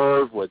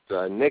swerve with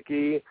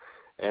Nikki,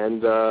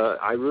 and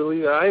I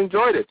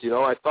enjoyed it.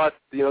 I thought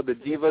the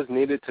Divas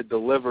needed to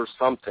deliver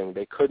something.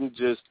 They couldn't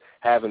just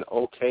have an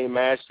okay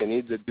match. They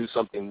needed to do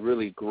something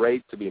really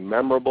great to be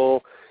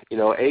memorable.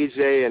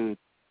 AJ and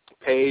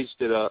Paige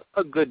did a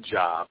good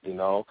job,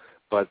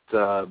 But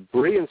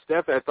Brie and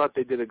Stephanie, I thought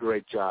they did a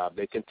great job.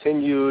 They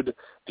continued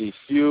the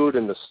feud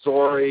and the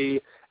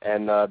story,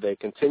 and they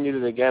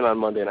continued it again on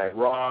Monday Night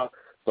Raw.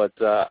 But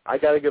I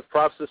got to give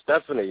props to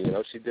Stephanie.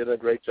 She did a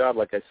great job,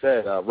 like I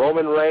said.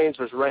 Roman Reigns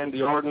versus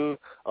Randy Orton.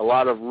 A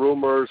lot of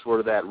rumors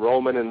were that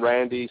Roman and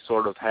Randy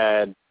sort of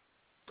had,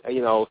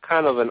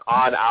 kind of an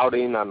odd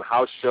outing on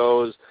house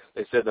shows.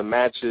 They said the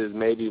matches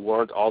maybe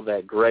weren't all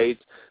that great.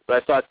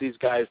 But I thought these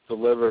guys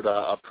delivered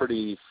a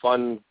pretty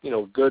fun,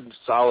 good,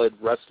 solid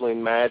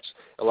wrestling match.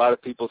 A lot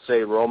of people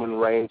say Roman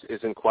Reigns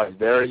isn't quite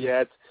there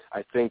yet.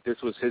 I think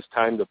this was his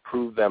time to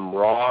prove them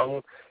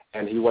wrong.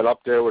 And he went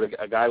up there with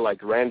a guy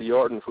like Randy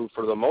Orton, who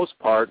for the most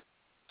part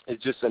is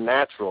just a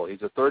natural.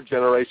 He's a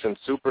third-generation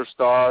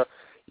superstar.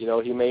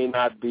 He may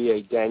not be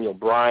a Daniel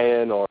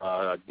Bryan or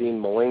a Dean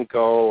Malenko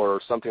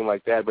or something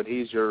like that, but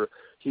he's your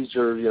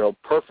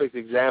perfect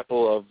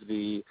example of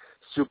the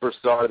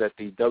superstar that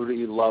the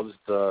WWE loves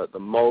the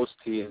most.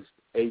 He is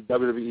a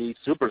WWE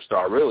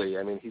superstar, really.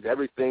 I mean, he's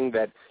everything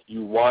that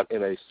you want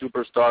in a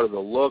superstar. The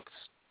looks,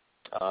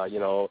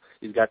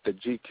 he's got the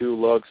GQ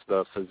looks,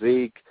 the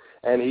physique,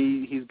 and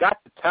he's got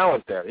the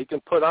talent there. He can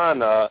put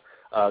on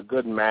a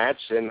good match,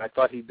 and I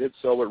thought he did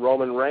so with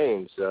Roman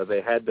Reigns.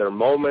 They had their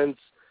moments.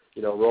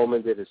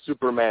 Roman did his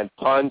Superman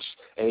punch,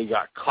 and he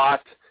got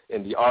caught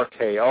in the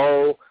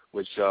RKO,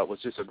 which was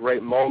just a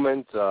great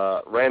moment.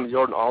 Randy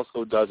Orton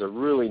also does a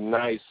really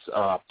nice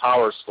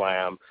power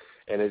slam,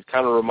 and it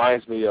kind of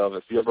reminds me of,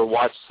 if you ever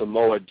watched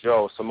Samoa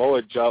Joe.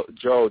 Samoa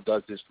Joe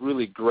does this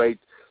really great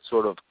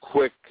sort of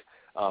quick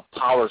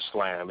power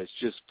slam. It's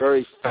just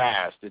very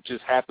fast. It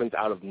just happens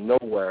out of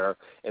nowhere,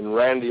 and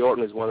Randy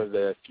Orton is one of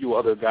the few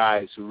other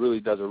guys who really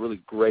does a really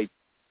great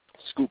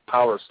scoop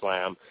power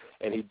slam,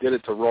 and he did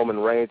it to Roman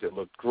Reigns. It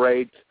looked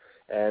great.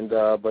 And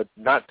but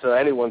not to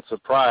anyone's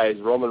surprise,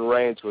 Roman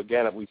Reigns, who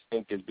again we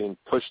think is being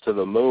pushed to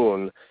the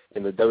moon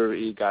in the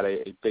WWE, got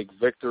a big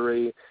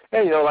victory.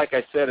 And like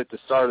I said at the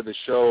start of the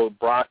show,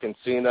 Brock and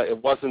Cena,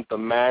 it wasn't the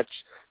match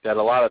that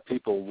a lot of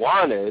people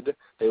wanted.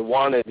 They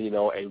wanted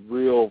a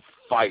real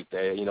fight.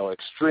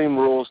 Extreme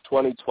Rules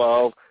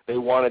 2012. They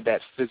wanted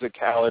that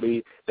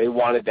physicality. They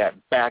wanted that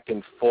back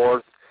and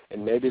forth.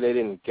 And maybe they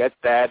didn't get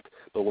that,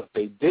 but what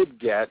they did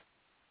get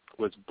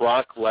was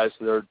Brock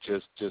Lesnar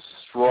just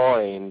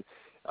destroying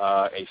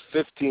a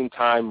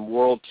 15-time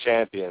world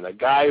champion, a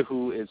guy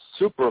who is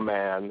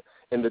Superman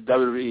in the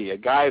WWE, a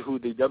guy who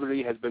the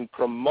WWE has been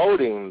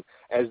promoting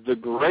as the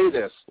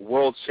greatest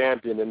world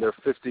champion in their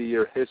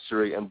 50-year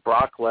history, and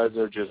Brock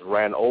Lesnar just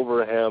ran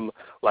over him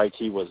like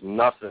he was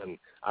nothing.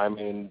 I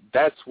mean,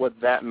 that's what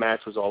that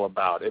match was all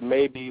about. It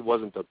maybe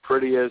wasn't the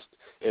prettiest,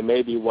 it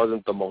maybe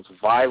wasn't the most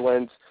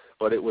violent,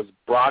 but it was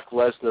Brock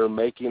Lesnar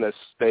making a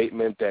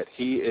statement that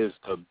he is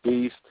the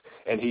beast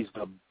and he's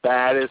the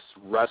baddest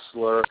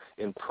wrestler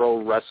in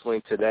pro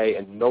wrestling today,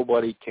 and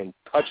nobody can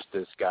touch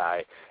this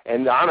guy.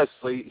 And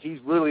honestly, he's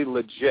really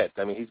legit.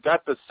 I mean, he's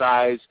got the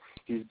size,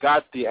 he's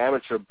got the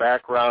amateur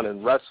background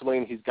in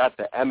wrestling, he's got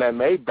the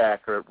MMA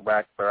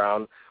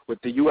background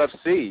with the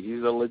UFC.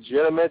 He's a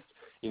legitimate,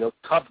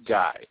 tough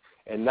guy.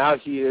 And now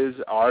he is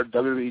our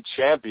WWE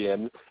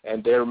champion,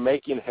 and they're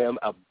making him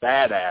a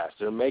badass.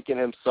 They're making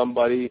him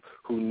somebody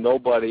who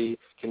nobody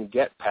can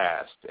get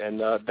past. And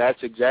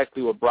that's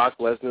exactly what Brock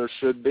Lesnar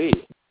should be.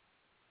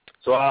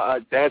 So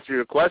to answer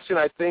your question,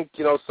 I think,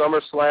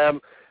 SummerSlam,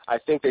 I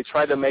think they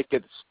tried to make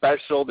it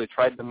special. They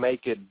tried to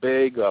make it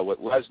big with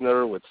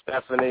Lesnar, with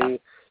Stephanie.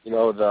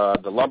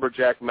 The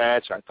lumberjack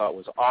match I thought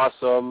was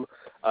awesome.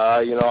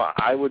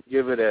 I would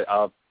give it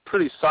a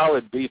pretty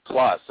solid B+.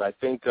 I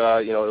think, it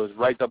was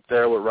right up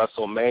there with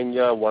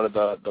WrestleMania, one of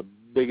the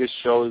biggest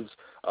shows,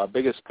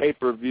 biggest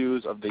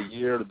pay-per-views of the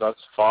year thus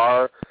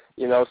far.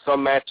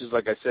 Some matches,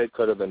 like I said,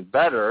 could have been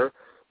better,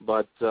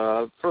 but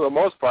for the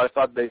most part, I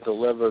thought they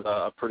delivered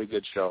a pretty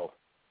good show.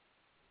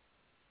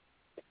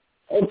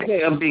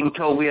 Okay, I'm being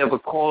told we have a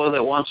caller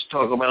that wants to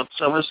talk about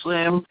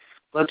SummerSlam.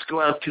 Let's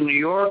go out to New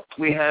York.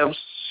 We have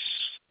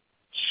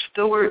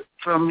Stuart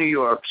from New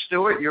York.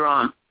 Stuart, you're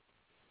on.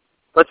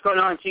 What's going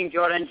on, Team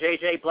Jordan,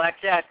 JJ,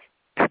 Blackjack?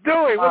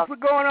 Stewie,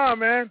 what's going on,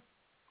 man?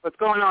 What's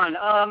going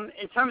on?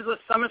 In terms of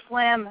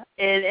SummerSlam,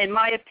 in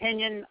my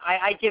opinion,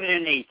 I give it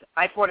an 8.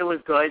 I thought it was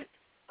good.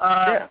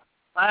 Yeah.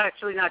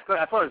 Actually, not good.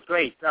 I thought it was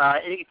great.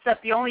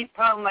 Except the only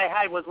problem I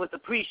had was with the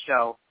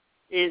pre-show.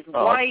 Is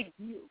why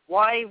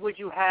would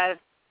you have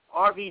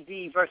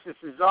RVD versus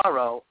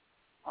Cesaro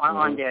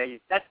on there?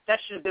 That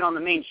should have been on the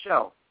main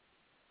show.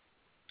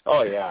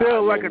 Oh yeah.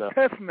 Still like a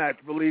test match,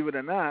 believe it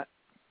or not.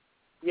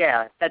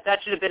 Yeah, that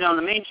should have been on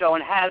the main show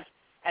and have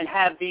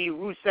the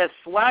Rusev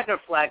Swagger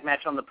flag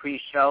match on the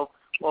pre-show,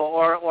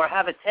 or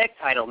have a tag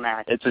title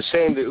match. It's a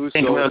shame the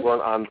Usos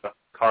weren't on the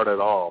card at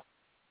all.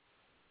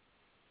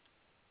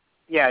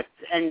 Yeah,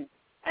 and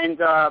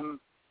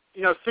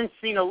since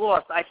Cena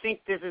lost, I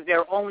think this is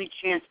their only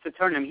chance to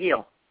turn him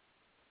heel.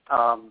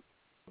 I'm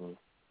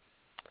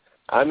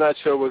not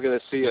sure we're going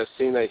to see a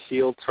Cena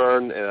heel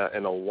turn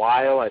in a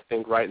while. I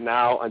think right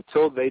now,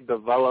 until they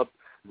develop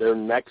their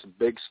next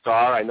big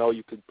star, I know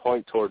you could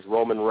point towards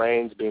Roman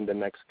Reigns being the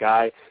next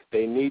guy.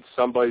 They need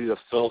somebody to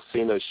fill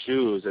Cena's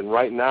shoes. And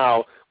right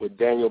now, with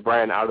Daniel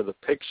Bryan out of the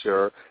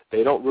picture,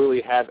 they don't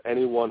really have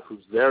anyone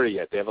who's there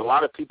yet. They have a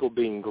lot of people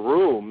being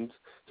groomed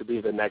to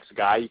be the next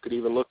guy. You could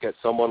even look at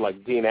someone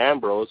like Dean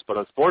Ambrose, but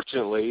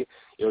unfortunately,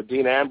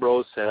 Dean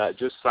Ambrose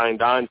just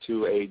signed on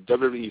to a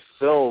WWE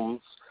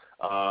Films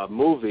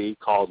movie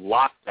called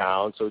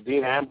Lockdown, so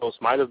Dean Ambrose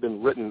might have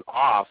been written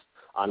off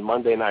on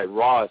Monday Night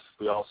Raw. If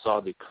we all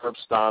saw the curb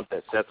stomp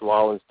that Seth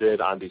Rollins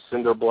did on the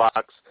cinder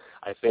blocks,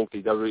 I think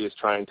the WWE is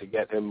trying to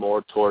get him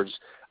more towards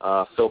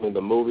filming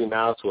the movie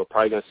now, so we're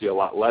probably going to see a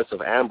lot less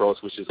of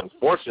Ambrose, which is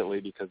unfortunately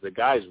because the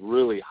guy's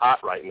really hot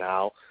right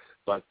now.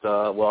 But,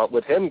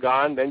 with him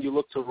gone, then you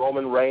look to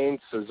Roman Reigns.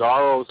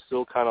 Cesaro's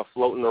still kind of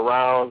floating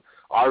around.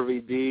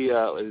 RVD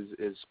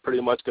is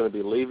pretty much going to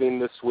be leaving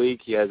this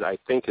week. He has, I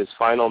think, his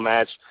final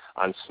match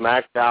on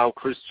SmackDown.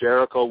 Chris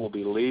Jericho will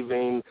be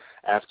leaving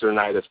after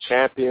Night of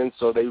Champions.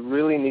 So they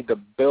really need to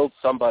build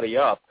somebody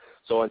up.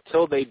 So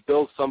until they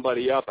build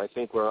somebody up, I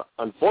think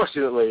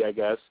unfortunately, I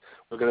guess,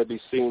 we're going to be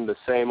seeing the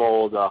same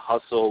old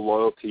hustle,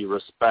 loyalty,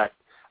 respect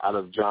out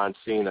of John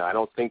Cena. I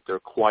don't think they're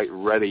quite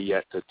ready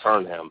yet to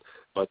turn him.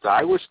 But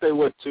I wish they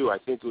would, too. I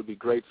think it would be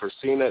great for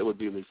Cena. It would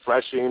be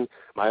refreshing.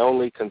 My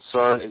only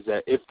concern is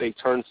that if they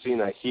turn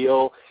Cena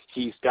heel,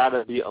 he's got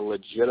to be a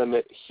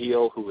legitimate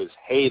heel who is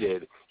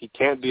hated. He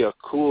can't be a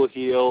cool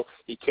heel.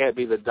 He can't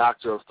be the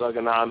doctor of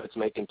thugonomics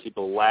making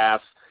people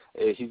laugh.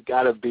 He's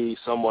got to be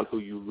someone who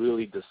you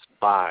really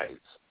despise.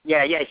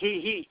 Yeah,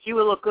 he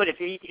would look good.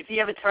 If he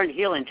ever turned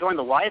heel and joined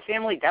the Wyatt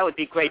family, that would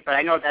be great, but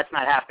I know that's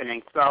not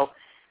happening. So,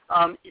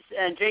 and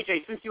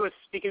JJ, since you were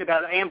speaking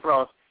about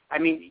Ambrose, I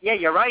mean, yeah,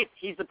 you're right.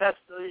 He's the best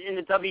in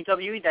the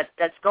WWE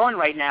that's going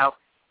right now.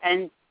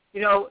 And,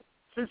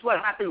 since what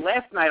happened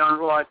last night on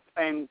Raw,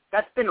 and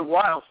that's been a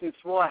while since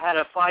Raw had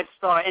a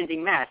 5-star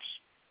ending match.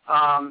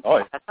 I'll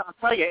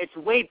tell you, it's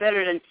way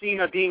better than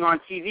Cena being on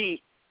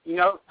TV.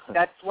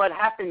 That's what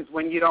happens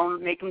when you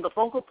don't make him the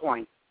focal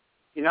point,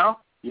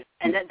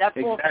 And that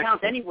false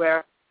count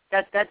anywhere,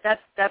 that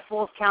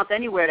false count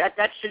anywhere,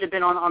 that should have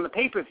been on the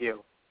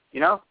pay-per-view,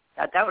 That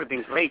would have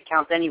been great,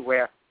 count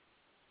anywhere.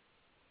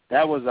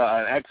 That was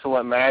an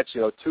excellent match.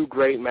 Two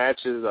great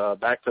matches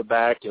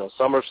back-to-back.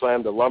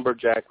 SummerSlam, the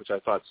Lumberjack, which I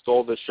thought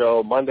stole the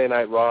show. Monday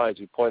Night Raw, as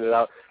you pointed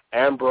out,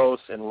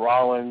 Ambrose and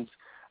Rollins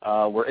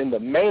were in the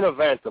main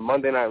event, the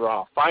Monday Night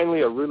Raw.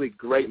 Finally, a really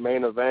great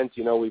main event.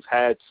 We've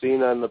had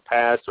Cena in the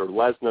past, or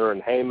Lesnar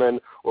and Heyman,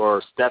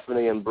 or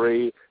Stephanie and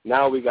Brie.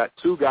 Now we got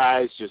two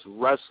guys just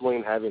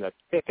wrestling, having a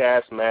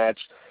kick-ass match,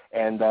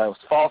 and it was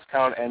false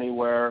count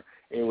anywhere.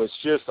 It was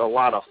just a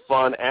lot of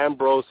fun.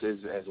 Ambrose is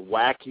as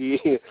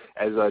wacky,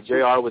 as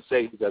JR would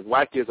say, he's as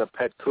wacky as a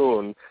pet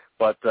coon,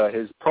 but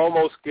his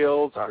promo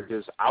skills are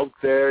just out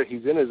there.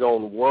 He's in his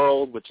own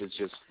world, which is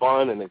just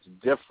fun and it's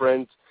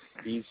different.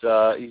 He's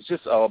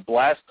just a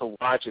blast to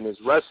watch, and his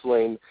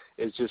wrestling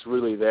is just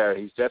really there.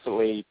 He's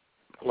definitely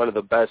one of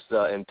the best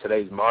in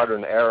today's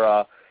modern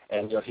era.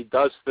 And, he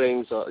does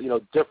things,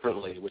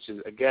 differently, which is,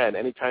 again,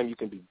 anytime you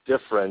can be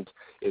different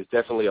is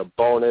definitely a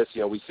bonus.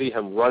 We see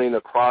him running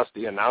across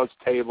the announce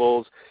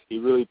tables. He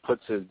really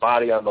puts his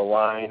body on the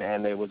line,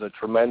 and it was a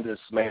tremendous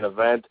main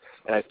event.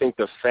 And I think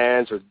the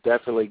fans are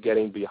definitely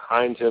getting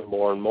behind him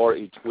more and more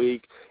each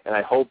week. And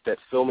I hope that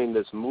filming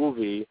this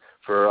movie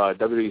for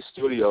WWE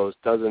Studios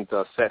doesn't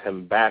set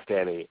him back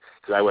any,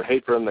 because I would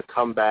hate for him to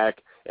come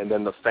back and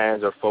then the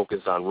fans are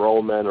focused on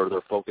Roman or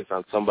they're focused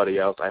on somebody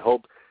else. I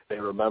hope they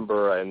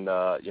remember and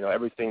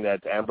everything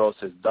that Ambrose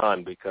has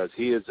done, because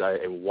he is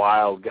a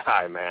wild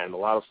guy, man. A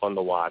lot of fun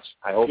to watch.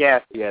 I hope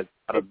he has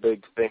a lot of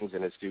big things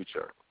in his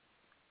future.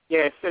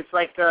 Yeah, it's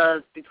like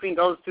between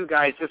those two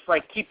guys, just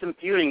like keep them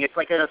feuding. It's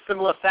like in a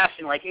similar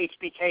fashion, like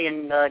HBK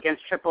and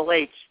against Triple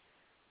H.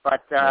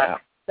 But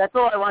that's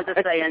all I wanted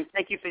to say, and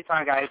thank you for your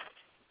time, guys.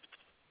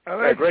 All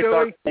right, great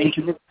Joey. talk. Thank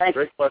you. Thanks.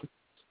 Great question.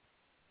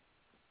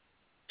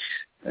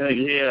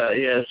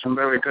 Yeah, some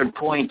very good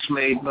points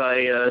made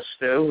by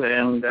Stu.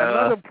 And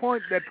another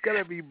point that's got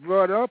to be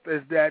brought up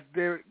is that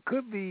there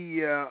could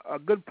be a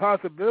good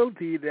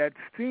possibility that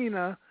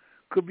Cena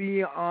could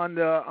be on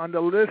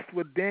the list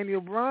with Daniel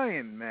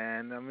Bryan.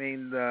 Man, I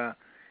mean,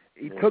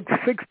 he took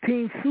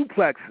 16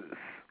 suplexes,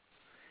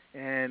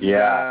 and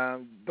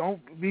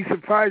don't be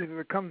surprised if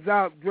it comes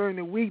out during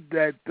the week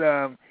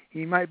that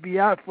he might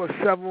be out for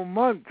several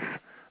months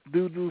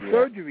due to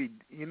surgery.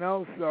 You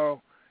know,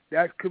 so.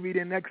 That could be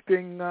the next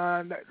thing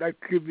that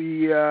could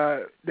be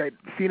that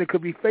Cena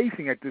could be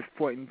facing at this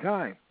point in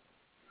time.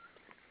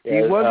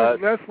 Yeah, he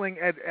wasn't wrestling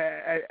at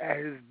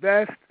his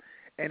best,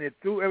 and it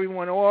threw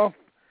everyone off.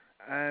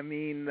 I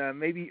mean,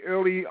 maybe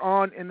early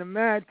on in the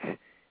match,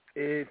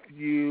 if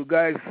you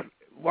guys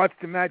watch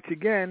the match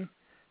again,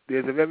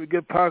 there's a very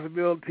good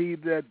possibility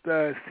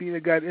that Cena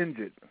got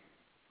injured.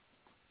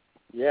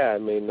 Yeah, I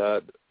mean,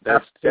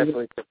 that's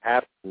definitely could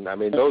happen. I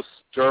mean, those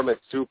German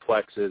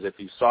suplexes, if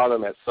you saw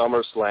them at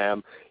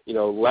SummerSlam, you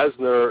know,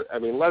 Lesnar,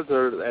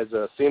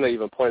 as Cena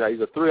even pointed out,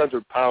 he's a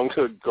 300-pound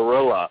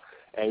gorilla.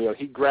 And, you know,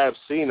 he grabs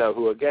Cena,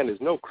 who, again, is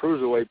no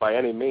cruiserweight by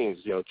any means.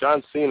 You know,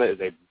 John Cena is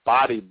a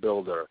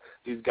bodybuilder.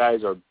 These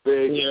guys are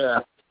big,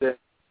 thick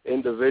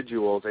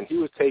individuals. And he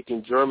was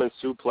taking German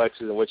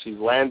suplexes in which he's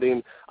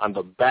landing on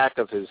the back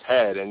of his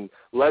head. And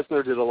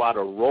Lesnar did a lot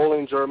of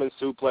rolling German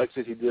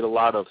suplexes. He did a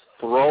lot of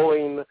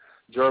throwing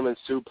German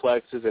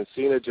suplexes, and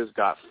Cena just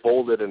got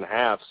folded in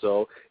half.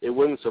 So it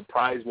wouldn't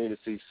surprise me to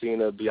see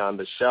Cena be on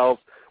the shelf,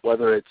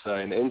 whether it's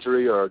an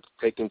injury or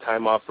taking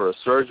time off for a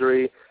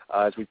surgery.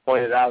 As we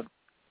pointed out,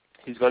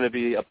 he's going to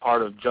be a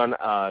part of Judd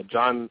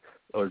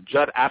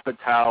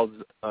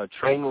Apatow's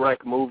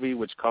Trainwreck movie,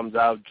 which comes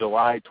out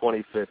July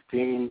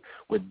 2015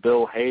 with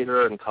Bill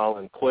Hader and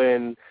Colin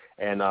Quinn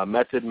and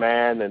Method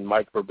Man and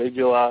Mike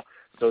Birbiglia.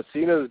 So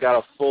Cena's got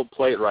a full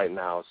plate right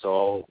now.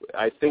 So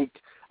I think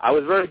I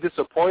was very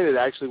disappointed,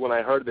 actually, when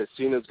I heard that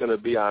Cena's going to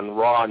be on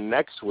Raw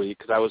next week,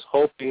 because I was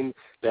hoping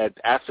that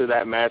after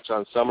that match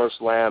on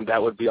SummerSlam,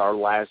 that would be our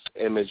last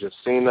image of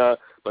Cena.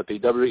 But the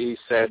WWE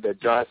said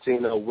that John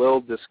Cena will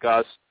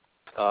discuss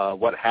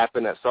what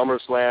happened at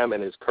SummerSlam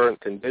and his current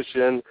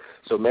condition.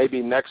 So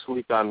maybe next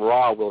week on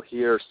Raw we'll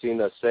hear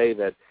Cena say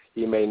that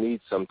he may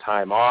need some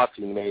time off,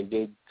 he may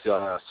need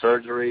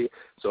surgery.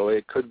 So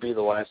it could be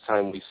the last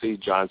time we see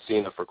John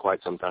Cena for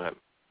quite some time.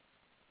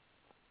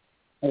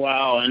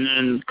 Wow, and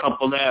then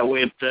couple that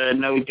with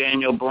no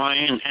Daniel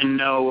Bryan and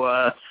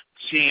no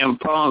CM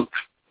Punk,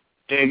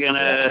 they're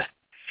gonna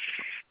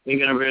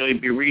really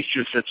be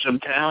reaching for some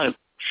talent.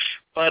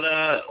 But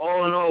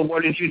all in all,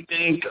 what did you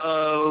think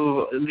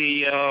of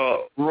the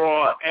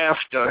Raw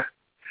after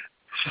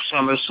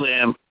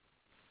SummerSlam?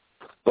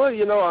 Well,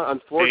 you know,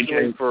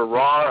 unfortunately for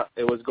Raw,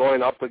 it was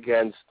going up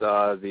against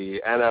the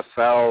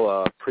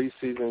NFL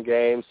preseason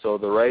game, so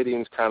the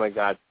ratings kind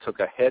of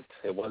took a hit.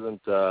 It wasn't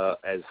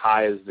as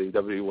high as the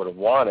WWE would have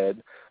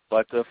wanted.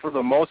 But for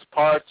the most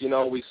part, you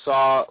know, we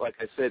saw, like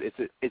I said,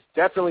 it's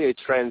definitely a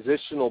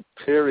transitional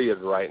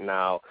period right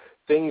now.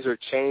 Things are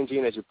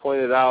changing, as you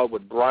pointed out,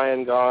 with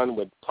Bryan gone,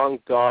 with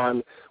Punk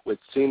gone, with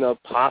Cena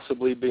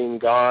possibly being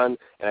gone.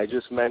 And I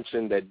just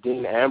mentioned that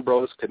Dean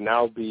Ambrose could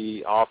now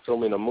be off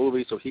filming a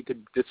movie, so he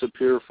could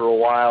disappear for a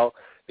while.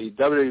 The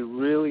WWE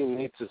really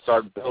needs to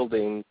start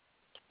building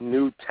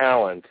new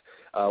talent,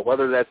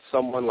 whether that's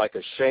someone like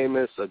a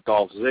Sheamus, a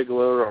Dolph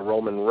Ziggler, a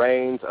Roman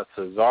Reigns, a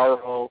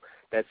Cesaro.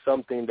 That's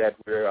something that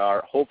we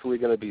are hopefully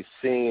going to be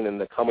seeing in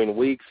the coming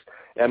weeks.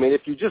 I mean,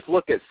 if you just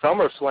look at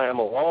SummerSlam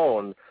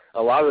alone,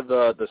 a lot of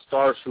the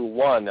stars who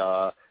won,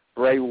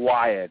 Bray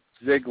Wyatt,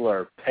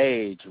 Ziggler,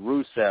 Page,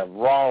 Rusev,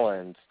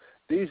 Rollins,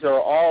 these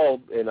are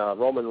all in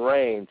Roman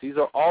Reigns. These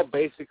are all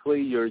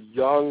basically your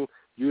young,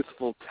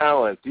 youthful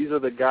talent. These are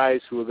the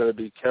guys who are going to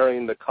be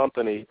carrying the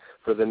company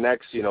for the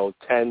next,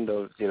 10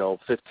 to,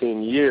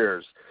 15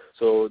 years.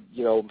 So,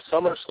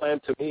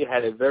 SummerSlam to me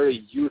had a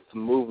very youth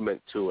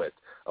movement to it.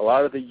 A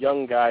lot of the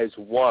young guys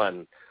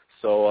won.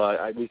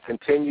 So we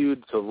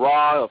continued to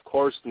Raw. Of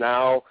course,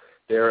 now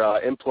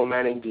they're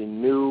implementing the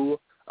new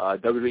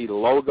WWE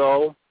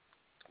logo.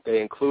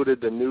 They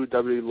included the new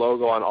WWE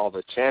logo on all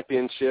the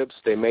championships.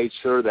 They made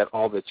sure that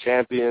all the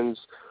champions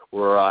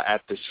were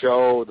at the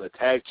show, the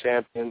tag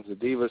champions, the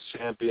Divas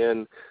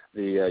champion,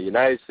 the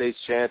United States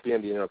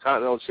champion, the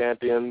Intercontinental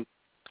champion.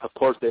 Of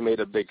course, they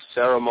made a big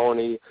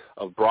ceremony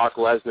of Brock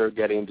Lesnar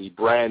getting the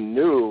brand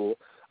new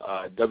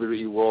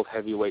WWE World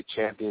Heavyweight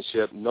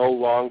Championship. No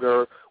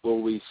longer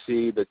will we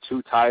see the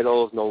two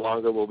titles. No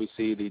longer will we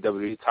see the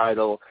WWE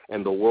title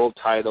and the World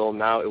title.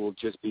 Now it will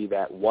just be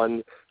that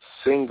one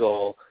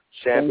single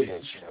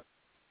championship.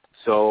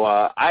 So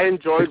I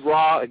enjoyed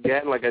Raw.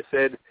 Again, like I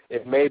said,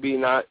 it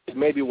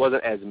maybe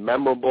wasn't as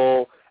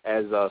memorable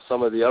as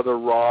some of the other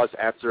Raws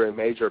after a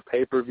major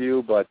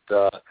pay-per-view, but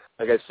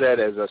like I said,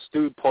 as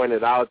Stu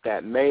pointed out,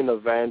 that main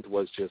event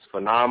was just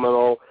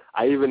phenomenal.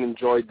 I even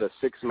enjoyed the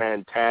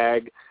six-man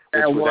tag,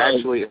 which was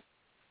actually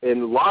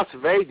in Las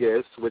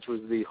Vegas, which was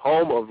the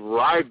home of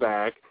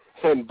Ryback,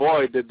 and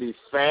boy, did the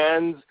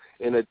fans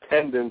in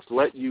attendance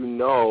let you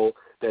know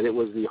that it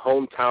was the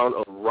hometown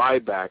of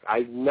Ryback.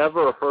 I've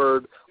never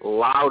heard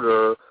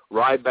louder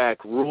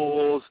Ryback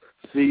rules,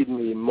 feed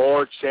me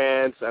more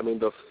chants. I mean,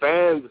 the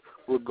fans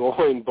were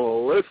going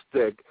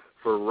ballistic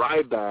for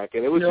Ryback,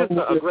 and it was just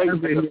a great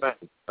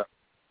event.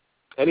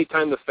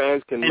 Anytime the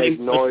fans can make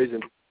noise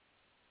and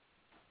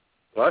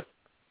what?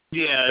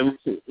 Yeah,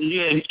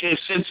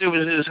 since it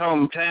was his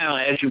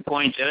hometown, as you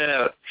pointed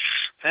out,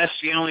 that's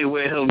the only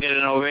way he'll get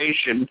an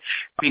ovation,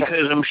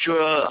 because I'm sure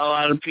a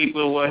lot of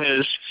people were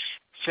his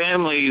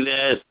family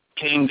that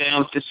came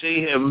down to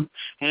see him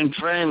and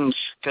friends,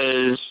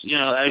 because, you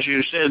know, as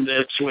you said,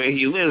 that's where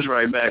he lives,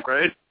 Ryback,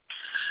 right?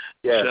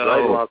 Yeah,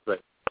 right in Las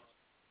Vegas.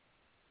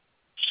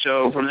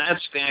 So from that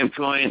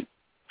standpoint,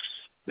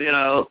 you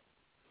know,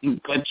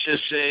 let's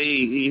just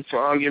say, for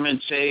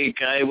argument's sake,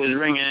 I was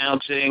ring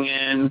announcing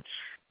and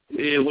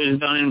it was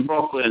done in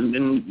Brooklyn,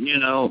 and, you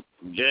know,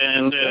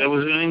 and it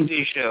was an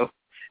indie show.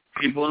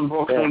 People in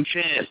Brooklyn would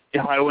chant.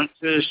 If I went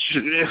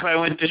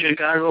to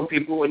Chicago,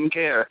 people wouldn't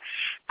care.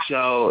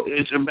 So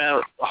it's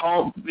about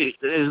home.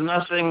 There's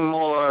nothing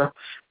more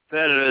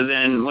better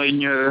than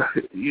when you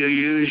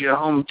use your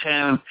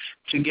hometown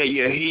to get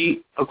your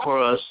heat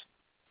across.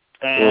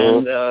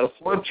 And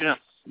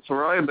fortunately for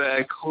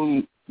Ryback,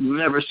 who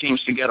never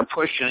seems to get a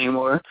push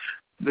anymore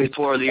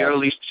before the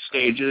early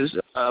stages,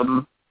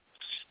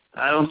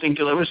 I don't think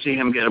you'll ever see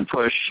him get a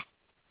push.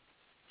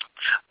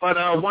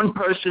 But one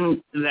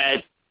person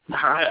that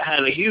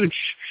had a huge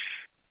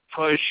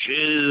push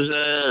is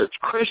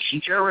Chris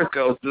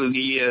Jericho through the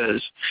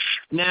years.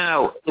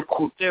 Now,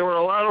 there were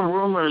a lot of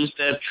rumors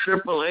that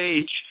Triple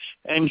H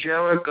and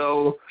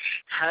Jericho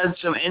had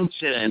some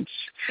incidents,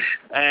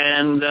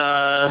 and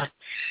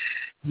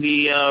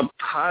the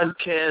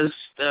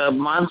podcast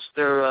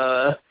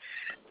monster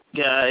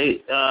guy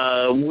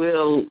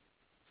will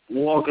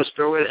walk us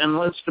through it, and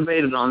let's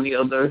debate it on the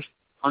other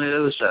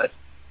side.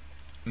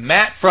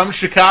 Matt from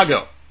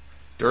Chicago.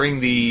 During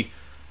the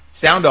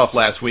sound-off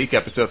last week,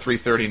 episode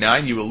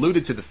 339, you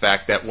alluded to the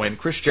fact that when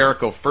Chris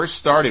Jericho first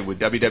started with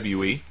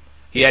WWE,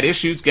 he had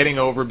issues getting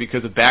over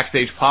because of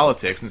backstage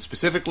politics, and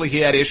specifically he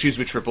had issues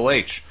with Triple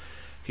H.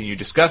 Can you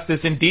discuss this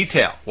in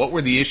detail? What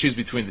were the issues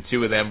between the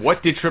two of them?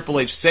 What did Triple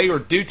H say or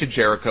do to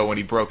Jericho when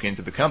he broke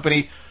into the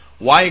company?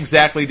 Why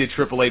exactly did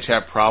Triple H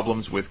have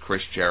problems with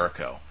Chris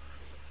Jericho?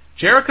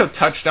 Jericho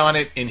touched on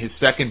it in his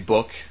second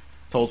book,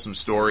 told some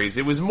stories.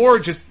 It was more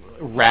just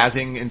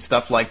razzing and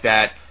stuff like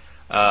that.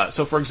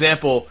 So, for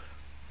example,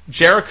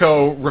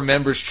 Jericho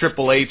remembers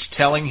Triple H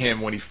telling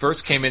him when he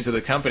first came into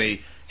the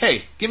company,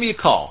 hey, give me a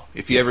call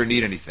if you ever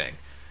need anything,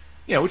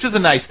 you know, which is a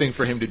nice thing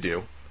for him to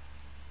do.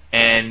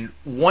 And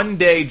one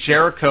day,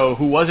 Jericho,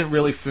 who wasn't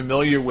really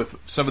familiar with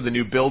some of the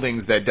new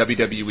buildings that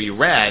WWE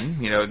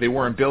ran, you know, they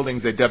weren't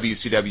buildings that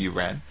WCW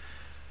ran.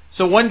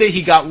 So one day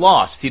he got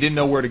lost. He didn't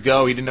know where to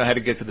go. He didn't know how to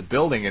get to the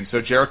building. And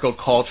so Jericho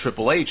called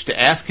Triple H to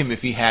ask him if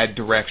he had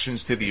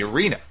directions to the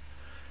arena.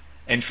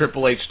 And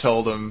Triple H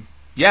told him,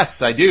 yes,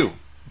 I do.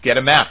 Get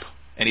a map.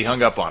 And he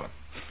hung up on him.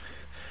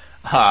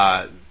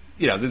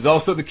 You know, there's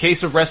also the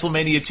case of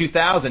WrestleMania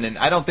 2000, and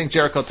I don't think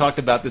Jericho talked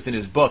about this in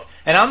his book.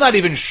 And I'm not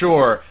even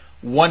sure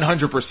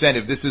 100%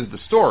 if this is the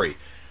story.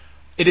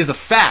 It is a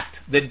fact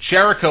that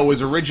Jericho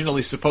was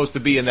originally supposed to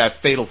be in that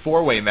fatal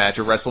four-way match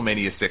at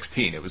WrestleMania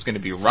 16. It was going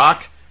to be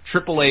Rock,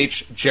 Triple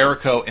H,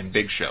 Jericho, and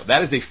Big Show.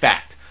 That is a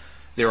fact.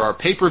 There are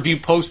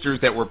pay-per-view posters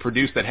that were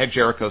produced that had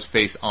Jericho's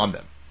face on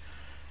them.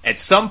 At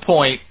some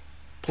point,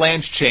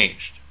 plans changed.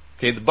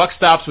 Okay, the buck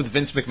stops with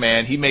Vince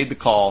McMahon. He made the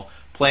call.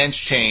 Plans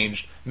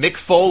changed. Mick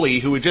Foley,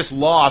 who had just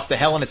lost a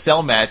Hell in a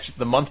Cell match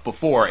the month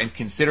before and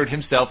considered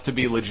himself to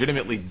be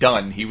legitimately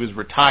done, he was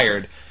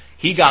retired,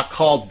 he got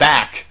called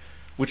back,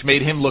 which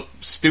made him look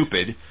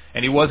stupid,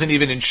 and he wasn't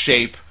even in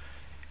shape.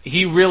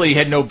 He really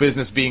had no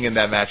business being in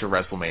that match at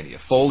WrestleMania.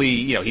 Foley,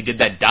 you know, he did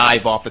that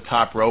dive off the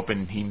top rope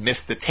and he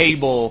missed the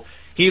table.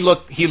 He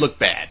looked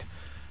bad.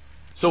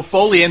 So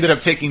Foley ended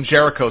up taking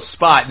Jericho's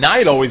spot, and I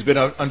had always been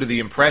under the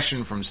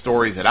impression from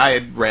stories that I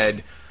had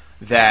read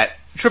that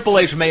Triple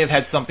H may have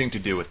had something to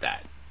do with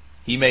that.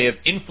 He may have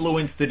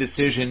influenced the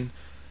decision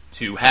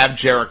to have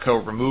Jericho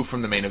removed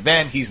from the main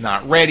event. He's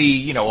not ready,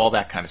 you know, all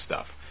that kind of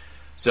stuff.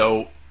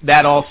 So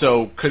that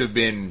also could have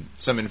been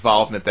some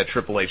involvement that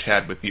Triple H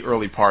had with the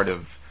early part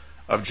of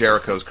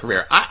Jericho's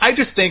career. I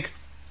just think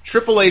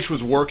Triple H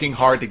was working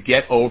hard to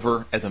get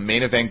over as a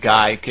main event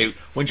guy. Okay,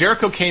 when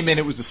Jericho came in,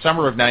 it was the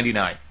summer of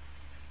 '99.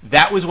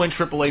 That was when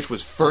Triple H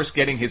was first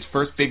getting his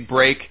first big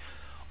break.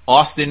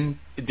 Austin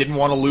didn't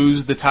want to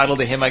lose the title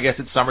to him, I guess,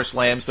 at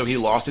SummerSlam, so he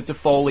lost it to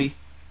Foley.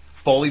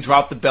 Foley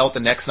dropped the belt the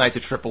next night to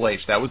Triple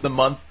H. That was the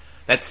month,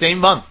 that same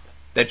month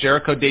that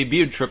Jericho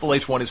debuted, Triple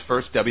H won his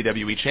first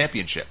WWE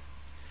Championship.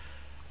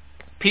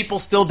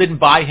 People still didn't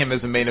buy him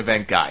as a main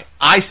event guy.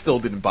 I still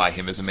didn't buy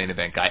him as a main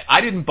event guy. I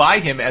didn't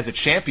buy him as a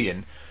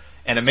champion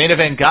and a main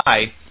event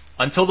guy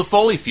until the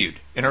Foley feud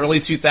in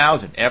early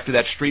 2000. After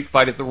that street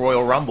fight at the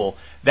Royal Rumble,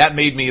 that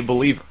made me a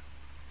believer.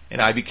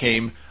 And I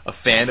became a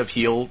fan of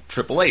heel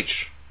Triple H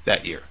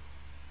that year.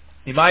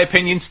 In my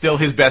opinion, still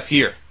his best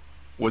year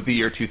was the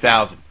year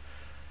 2000.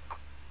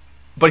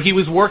 But he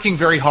was working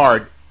very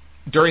hard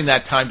during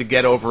that time to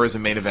get over as a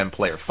main event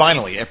player.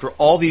 Finally, after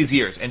all these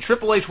years. And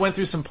Triple H went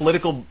through some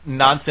political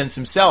nonsense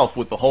himself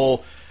with the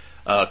whole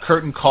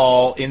curtain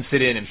call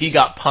incident, and he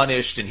got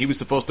punished, and he was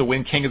supposed to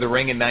win King of the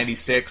Ring in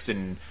 96,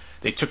 and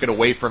they took it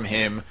away from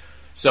him.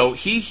 So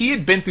he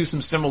had been through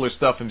some similar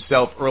stuff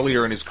himself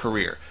earlier in his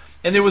career.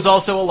 And there was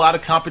also a lot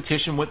of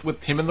competition with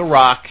him and The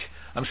Rock.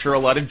 I'm sure a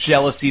lot of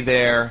jealousy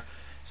there.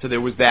 So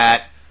there was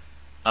that.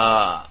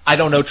 I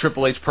don't know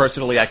Triple H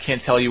personally. I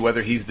can't tell you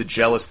whether he's the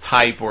jealous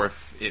type or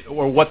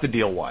what the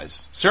deal was.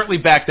 Certainly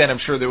back then, I'm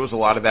sure there was a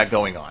lot of that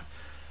going on.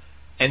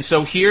 And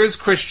so here's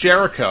Chris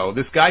Jericho,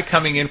 this guy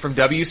coming in from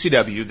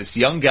WCW, this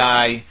young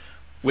guy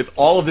with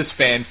all of this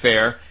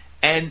fanfare,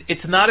 and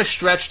it's not a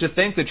stretch to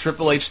think that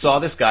Triple H saw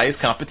this guy as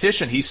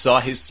competition. He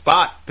saw his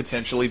spot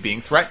potentially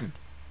being threatened.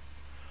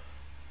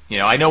 You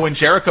know, I know when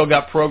Jericho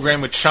got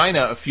programmed with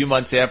Chyna a few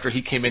months after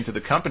he came into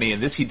the company,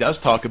 and this he does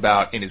talk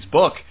about in his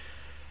book,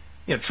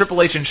 you know,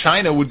 Triple H and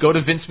Chyna would go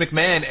to Vince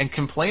McMahon and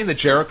complain that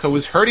Jericho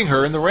was hurting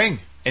her in the ring,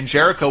 and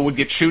Jericho would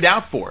get chewed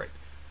out for it.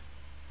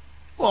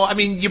 Well, I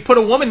mean, you put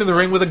a woman in the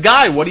ring with a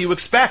guy, what do you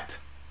expect?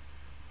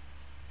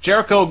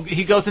 Jericho,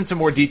 he goes into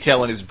more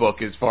detail in his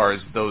book as far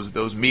as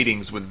those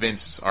meetings with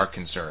Vince are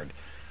concerned.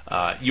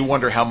 You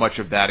wonder how much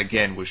of that,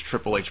 again, was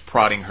Triple H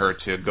prodding her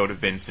to go to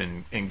Vince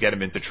and get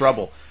him into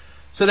trouble.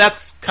 So that's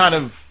kind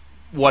of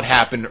what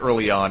happened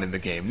early on in the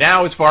game.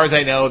 Now, as far as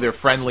I know, they're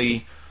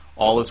friendly,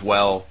 all is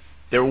well.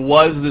 There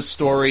was this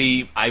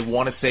story, I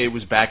want to say it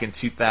was back in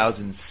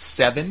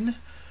 2007,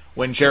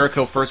 when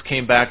Jericho first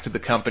came back to the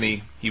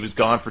company. He was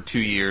gone for 2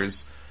 years.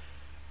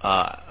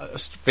 A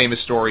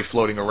famous story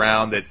floating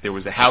around that there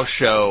was a house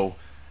show,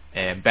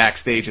 and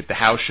backstage at the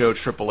house show,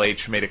 Triple H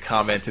made a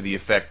comment to the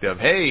effect of,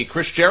 "Hey,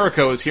 Chris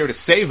Jericho is here to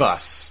save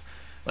us,"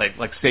 like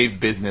save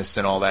business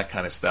and all that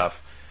kind of stuff.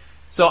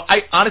 So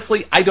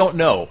I don't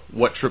know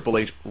what Triple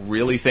H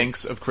really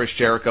thinks of Chris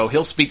Jericho.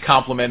 He'll speak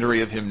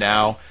complimentary of him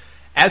now,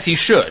 as he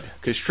should,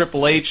 because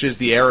Triple H is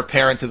the heir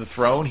apparent to the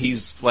throne.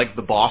 He's like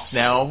the boss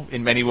now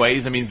in many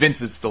ways. I mean, Vince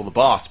is still the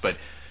boss, but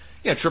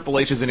you know, Triple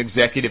H is an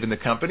executive in the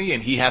company,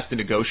 and he has to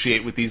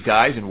negotiate with these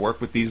guys and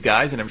work with these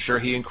guys, and I'm sure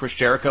he and Chris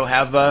Jericho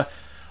have a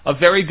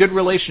very good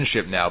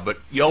relationship now, but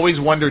you always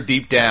wonder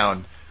deep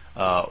down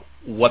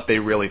what they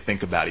really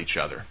think about each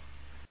other.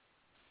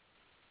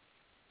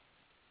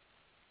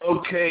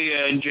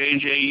 Okay,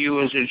 JJ,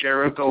 you as a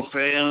Jericho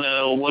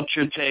fan, what's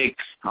your take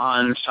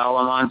on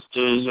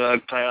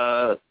Salamonster's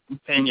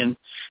opinion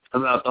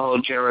about the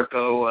whole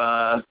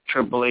Jericho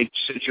Triple H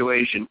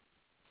situation?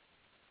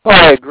 Well,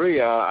 I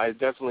agree. I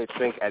definitely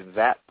think at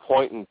that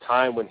point in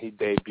time when he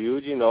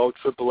debuted, you know,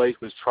 Triple H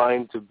was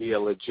trying to be a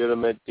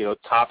legitimate, you know,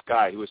 top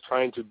guy. He was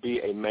trying to be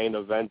a main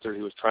eventer.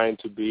 He was trying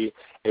to be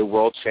a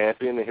world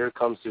champion. And here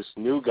comes this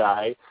new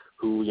guy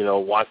who, you know,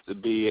 wants to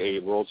be a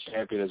world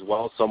champion as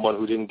well, someone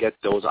who didn't get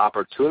those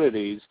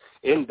opportunities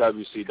in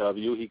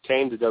WCW. He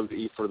came to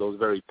WWE for those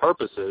very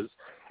purposes.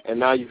 And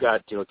now you've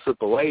got, you know,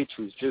 Triple H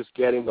who's just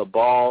getting the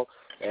ball.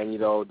 And, you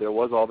know, there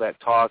was all that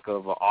talk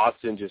of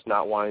Austin just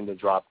not wanting to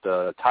drop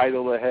the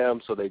title to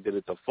him, so they did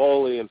it to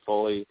Foley, and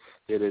Foley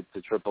did it to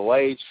Triple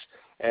H.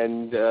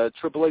 And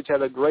Triple H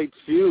had a great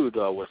feud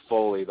with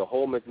Foley. The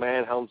whole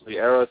McMahon-Helmsley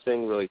era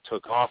thing really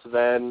took off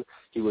then.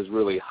 He was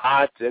really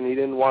hot, and he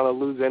didn't want to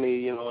lose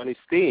any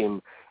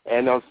steam.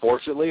 And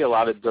unfortunately, a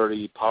lot of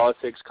dirty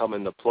politics come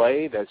into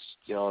play. That's,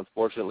 you know,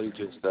 unfortunately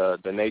just the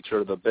nature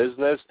of the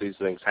business. These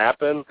things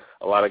happen.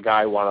 A lot of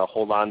guys want to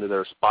hold on to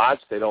their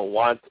spots. They don't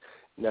want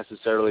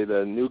necessarily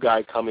the new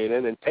guy coming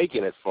in and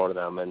taking it for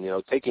them and, you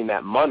know, taking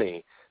that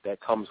money that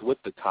comes with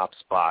the top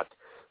spot.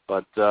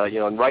 But, you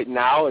know, and right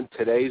now in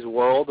today's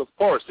world, of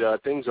course,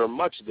 things are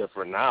much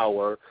different now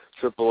where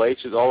Triple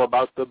H is all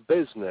about the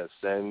business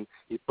and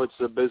he puts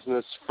the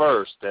business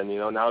first. And, you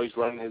know, now he's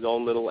running his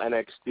own little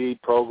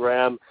NXT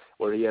program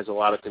where he has a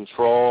lot of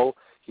control.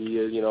 He,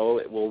 you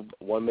know,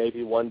 will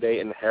maybe one day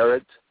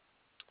inherit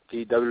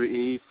the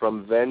WWE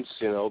from Vince,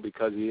 you know,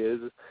 because he is,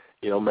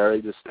 you know,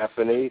 married to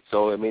Stephanie.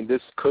 So, I mean,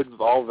 this could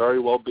all very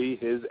well be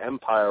his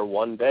empire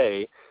one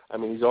day. I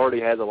mean, he's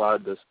already has a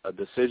lot of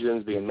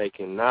decisions being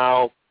making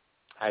now.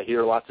 I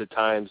hear lots of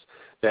times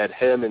that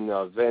him and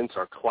Vince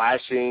are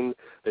clashing.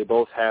 They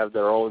both have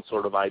their own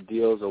sort of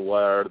ideals of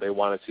where they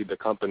want to see the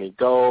company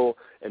go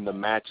and the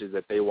matches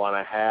that they want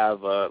to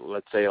have,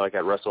 let's say like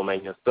at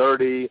WrestleMania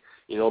 30.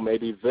 You know,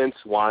 maybe Vince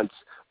wants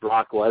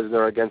Brock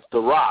Lesnar against The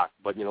Rock,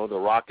 but, you know, The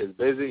Rock is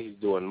busy. He's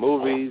doing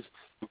movies.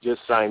 He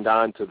just signed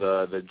on to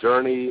the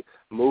Journey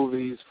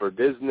movies for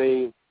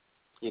Disney.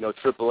 You know,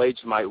 Triple H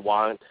might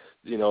want,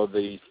 you know,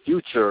 the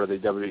future of the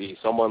WWE,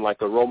 someone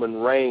like a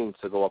Roman Reigns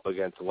to go up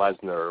against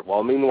Lesnar.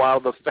 While meanwhile,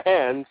 the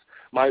fans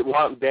might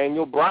want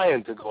Daniel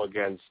Bryan to go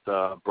against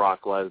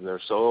Brock Lesnar.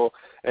 So,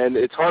 and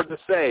it's hard to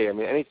say. I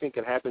mean, anything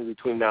can happen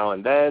between now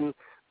and then.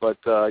 But,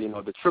 you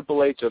know, the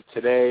Triple H of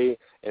today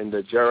and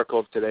the Jericho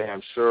of today,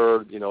 I'm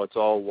sure, you know, it's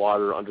all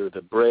water under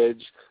the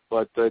bridge.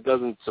 But it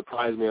doesn't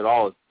surprise me at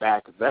all.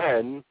 Back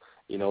then,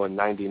 in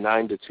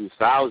 99 to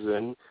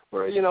 2000,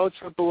 where,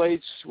 Triple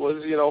H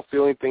was,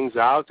 feeling things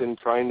out and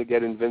trying to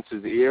get in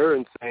Vince's ear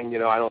and saying,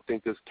 I don't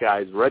think this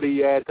guy's ready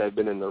yet. I've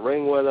been in the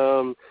ring with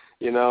him,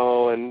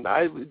 and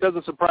it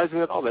doesn't surprise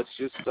me at all. That's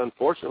just,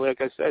 unfortunately,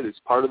 like I said, it's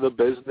part of the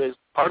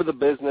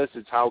business.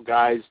 It's how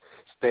guys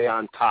stay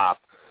on top.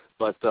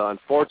 But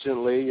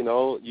unfortunately,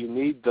 you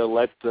need to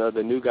let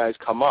the new guys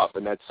come up,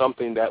 and that's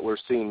something that we're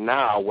seeing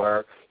now,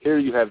 where here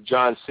you have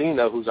John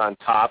Cena, who's on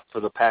top for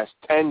the past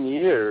 10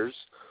 years.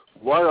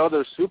 What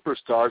other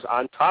superstars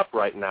on top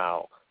right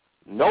now?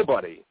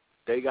 Nobody.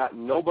 They got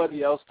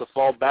nobody else to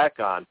fall back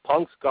on.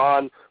 Punk's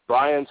gone.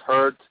 Bryan's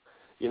hurt.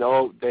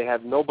 They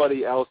have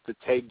nobody else to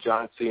take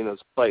John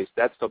Cena's place.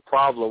 That's the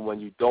problem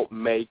when you don't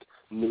make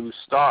new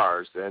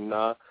stars. And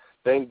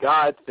thank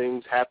God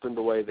things happened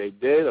the way they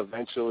did.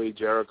 Eventually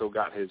Jericho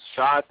got his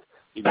shot.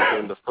 He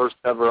became the first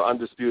ever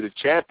undisputed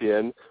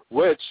champion,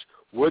 which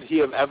would he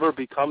have ever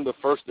become the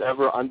first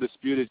ever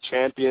undisputed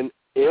champion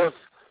if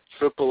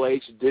Triple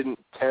H didn't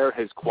tear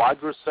his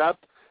quadricep?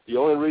 The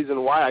only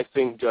reason why I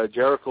think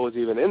Jericho was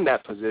even in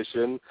that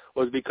position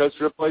was because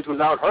Triple H was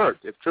out hurt.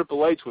 If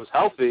Triple H was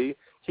healthy,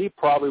 he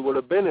probably would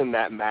have been in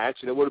that match,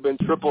 and it would have been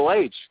Triple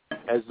H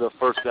as the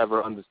first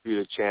ever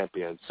undisputed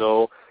champion.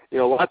 So,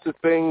 lots of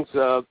things.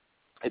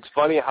 It's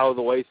funny how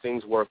the way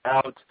things work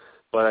out,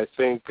 but I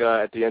think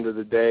at the end of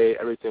the day,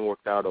 everything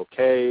worked out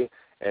okay.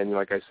 And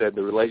like I said,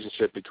 the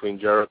relationship between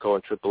Jericho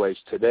and Triple H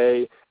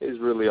today is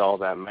really all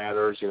that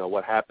matters.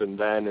 What happened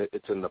then,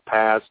 it's in the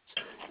past,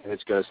 and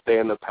it's going to stay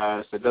in the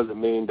past. It doesn't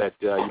mean that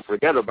you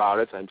forget about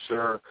it. I'm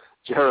sure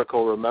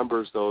Jericho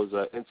remembers those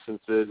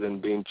instances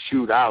and being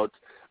chewed out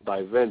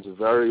by Vince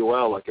very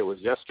well, like it was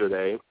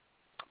yesterday.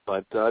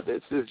 But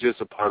this is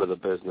just a part of the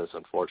business,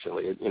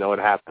 unfortunately. It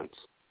happens.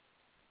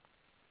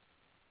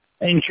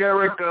 And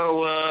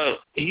Jericho,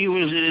 he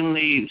was in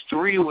the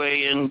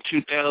three-way in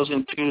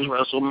 2002's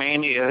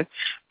WrestleMania,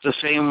 the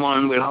same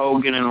one with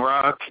Hogan and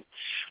Rock.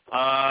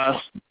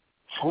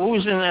 Who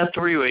was in that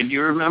three-way? Do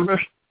you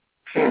remember?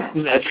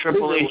 Was that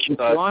Triple H and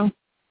Shawn?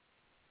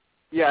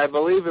 Yeah, I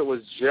believe it was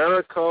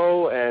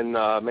Jericho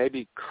and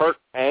maybe Kurt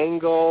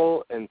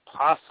Angle and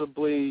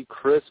possibly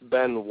Chris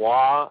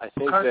Benoit. I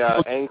think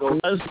Angle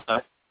was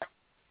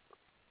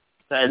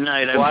that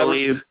night, I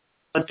believe.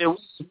 But there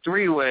was a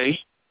three-way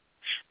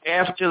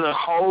after the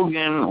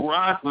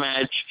Hogan-Rock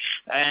match,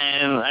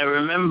 and I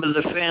remember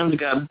the fans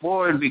got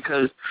bored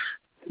because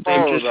they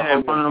just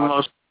had one of the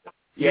most...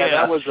 Yeah,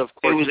 that was, of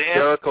course,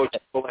 Jericho and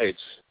Triple H.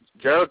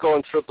 Jericho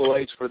and Triple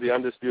H for the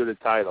undisputed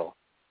title.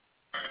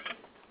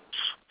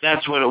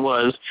 That's what it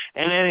was.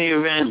 In any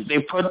event, they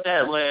put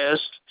that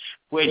last,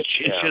 which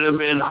it should have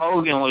been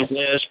Hogan was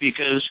last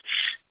because,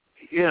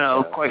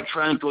 quite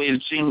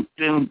frankly, they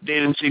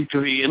didn't seem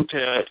to be into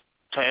a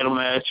title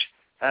match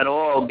at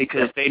all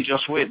because they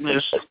just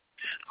witnessed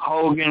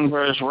Hogan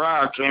versus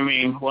Rock. I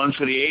mean, one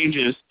for the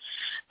ages.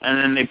 And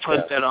then they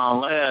put that on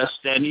last.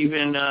 And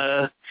even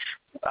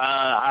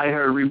I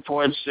heard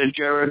reports that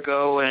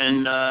Jericho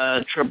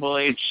and Triple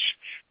H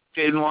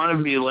didn't want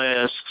to be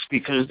last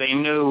because they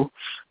knew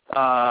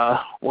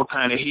what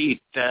kind of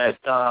heat that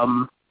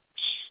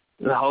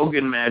the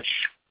Hogan match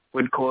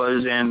would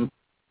cause, and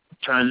it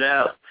turned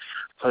out.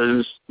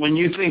 Because when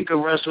you think of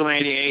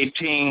WrestleMania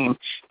 18,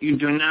 you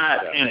do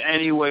not in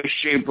any way,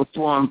 shape, or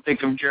form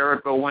think of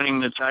Jericho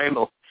winning the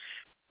title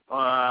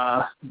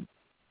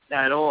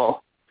at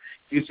all.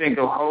 You think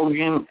of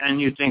Hogan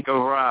and you think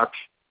of Rock.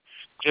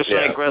 Just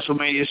like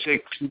WrestleMania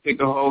 6, you think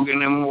of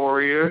Hogan and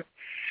Warrior.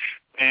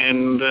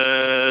 And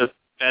that's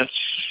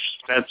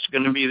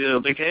going to be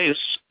the case.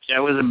 That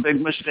was a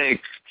big mistake.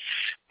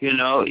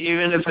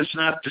 Even if it's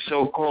not the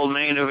so-called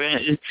main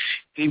event,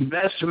 the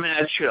best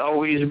match should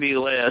always be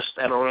last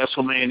at a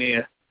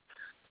WrestleMania.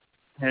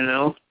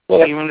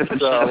 Well, even if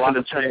it's not for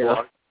the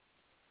title.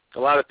 A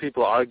lot of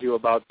people argue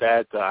about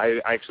that. I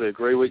actually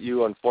agree with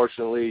you.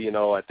 Unfortunately,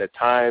 at the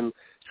time,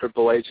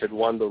 Triple H had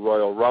won the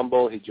Royal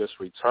Rumble. He just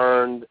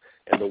returned,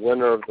 and the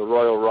winner of the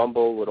Royal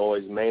Rumble would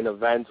always main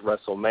event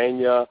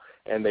WrestleMania.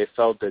 And they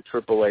felt that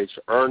Triple H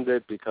earned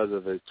it because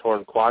of his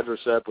torn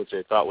quadricep, which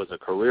they thought was a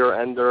career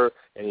ender,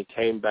 and he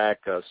came back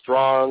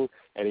strong,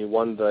 and he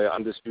won the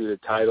undisputed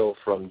title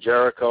from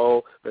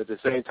Jericho. But at the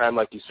same time,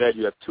 like you said,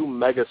 you have two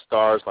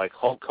megastars like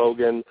Hulk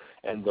Hogan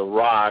and The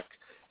Rock,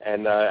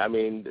 and,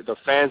 the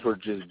fans were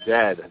just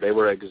dead. They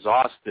were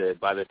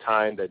exhausted by the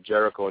time that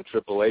Jericho and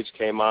Triple H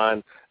came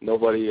on.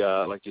 Nobody,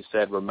 like you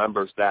said,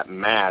 remembers that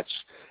match.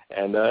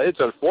 And it's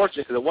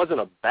unfortunate because it wasn't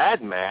a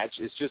bad match.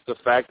 It's just the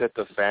fact that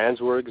the fans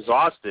were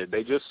exhausted.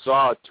 They just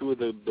saw two of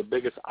the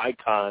biggest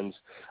icons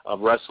of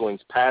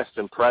wrestling's past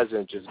and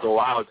present just go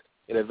out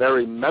in a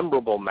very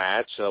memorable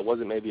match. It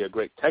wasn't maybe a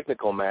great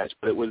technical match,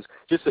 but it was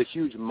just a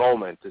huge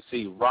moment to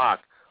see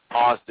Rock,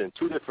 Austin,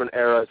 two different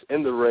eras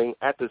in the ring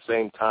at the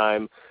same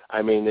time.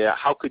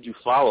 How could you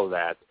follow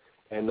that?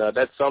 And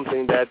that's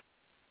something that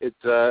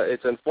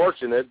it's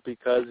unfortunate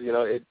because,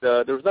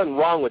 there was nothing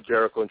wrong with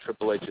Jericho and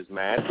Triple H's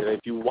match. And if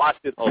you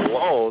watched it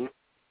alone,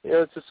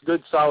 it's just a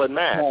good, solid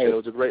match. Right. And it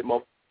was a great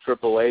moment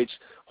Triple H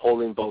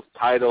holding both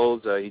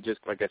titles. He just,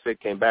 like I said,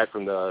 came back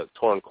from the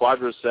torn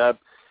quadricep.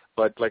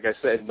 But like I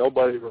said,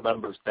 nobody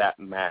remembers that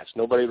match.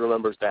 Nobody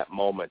remembers that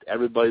moment.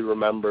 Everybody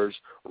remembers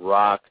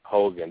Rock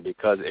Hogan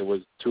because it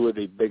was two of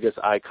the biggest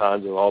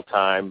icons of all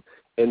time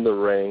in the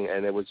ring,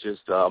 and it was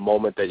just a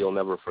moment that you'll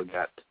never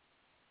forget.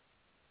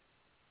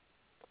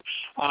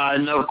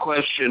 No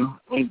question.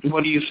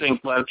 What do you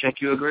think,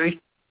 Blackjack? You agree?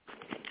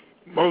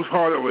 Most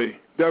heartily,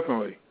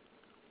 definitely.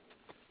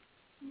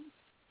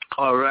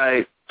 All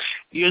right.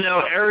 You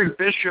know, Eric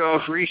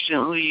Bischoff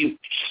recently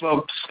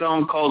spoke to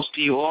Stone Cold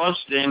Steve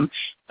Austin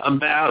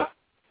about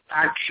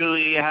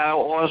actually how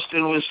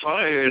Austin was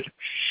fired.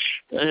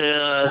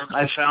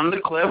 I found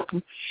the clip,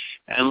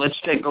 and let's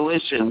take a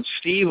listen.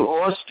 Steve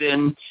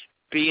Austin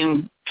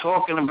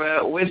talking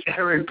about with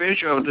Eric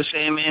Bischoff, the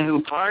same man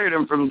who fired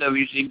him from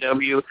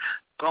WCW,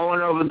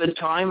 going over the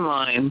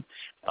timeline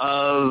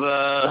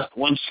of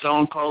when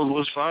Stone Cold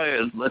was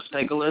fired. Let's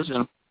take a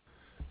listen.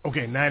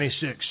 Okay,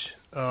 96.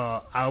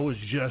 I was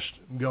just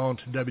going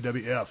to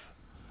WWF,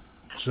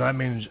 so that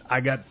means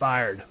I got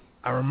fired.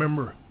 I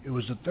remember it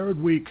was the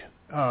third week.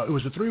 It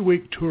was a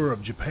 3-week tour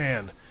of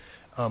Japan.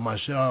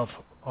 Myself,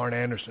 Arn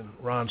Anderson,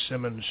 Ron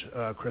Simmons,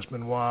 Chris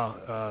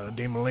Benoit,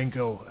 Dean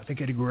Malenko. I think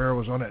Eddie Guerrero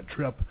was on that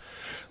trip.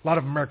 A lot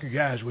of American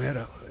guys.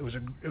 It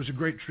was a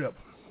great trip,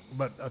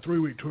 but a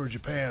 3-week tour of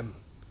Japan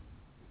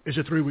is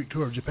a 3-week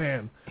tour of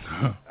Japan.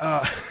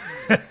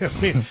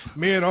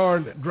 Me and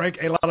Arn drank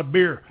a lot of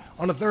beer.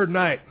 On the third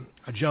night,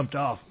 I jumped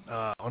off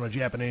on a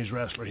Japanese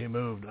wrestler. He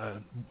moved. I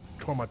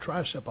tore my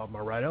tricep off my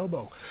right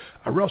elbow.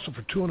 I wrestled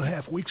for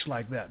 2.5 weeks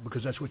like that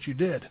because that's what you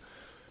did.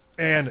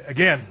 And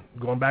again,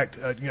 going back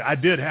to, I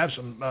did have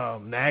some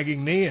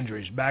nagging knee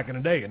injuries back in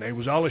the day, and they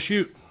was all a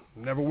shoot.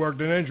 Never worked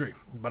an injury,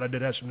 but I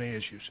did have some knee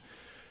issues.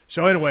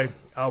 So anyway,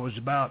 I was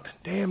about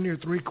damn near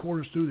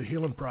 3/4 through the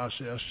healing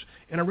process,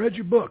 and I read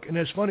your book. And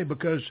it's funny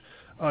because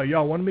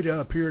y'all wanted me to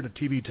appear at a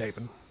TV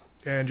taping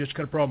and just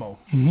cut a promo.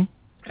 Mm-hmm.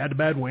 Had the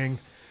bad wing,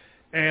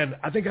 and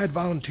I think I'd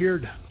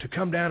volunteered to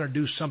come down or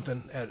do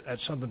something at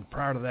something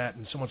prior to that,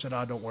 and someone said,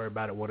 "Oh, don't worry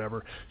about it,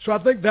 whatever." So I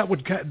think that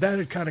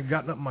had kind of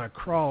gotten up my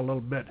craw a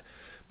little bit.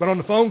 But on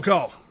the phone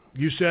call,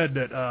 you said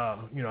that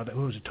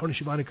who was it? Tony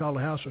Schiavone called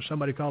the house, or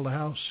somebody called the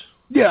house?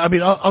 Yeah, I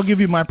mean, I'll give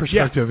you my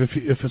perspective if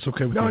it's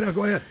okay with you. No,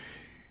 go ahead.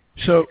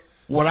 So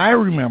what I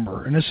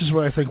remember, and this is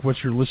what I think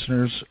what your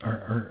listeners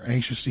are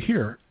anxious to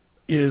hear,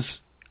 is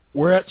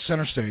we're at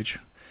center stage.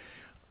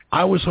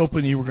 I was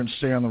hoping you were going to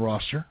stay on the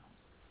roster.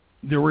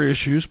 There were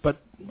issues,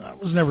 but I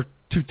was never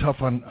too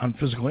tough on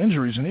physical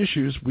injuries and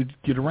issues. We'd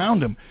get around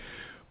them.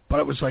 But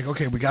it was like,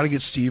 okay, we got to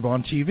get Steve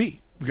on TV.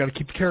 We got to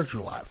keep the character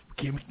alive.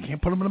 We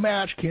can't put him in a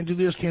match. Can't do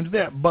this. Can't do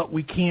that. But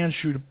we can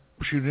shoot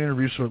an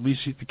interview so at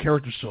least the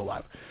character's still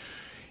alive.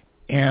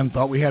 And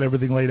thought we had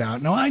everything laid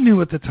out. Now, I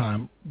knew at the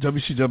time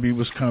WCW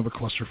was kind of a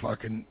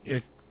clusterfuck, and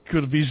it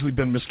could have easily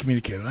been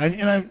miscommunicated.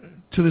 I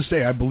to this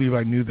day, I believe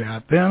I knew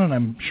that then, and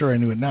I'm sure I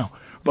knew it now.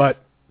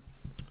 But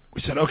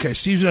we said, okay,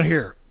 Steve's not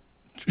here.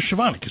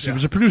 Schiavone, because he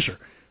was a producer.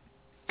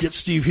 Get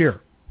Steve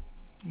here.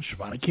 And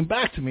Schiavone came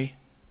back to me,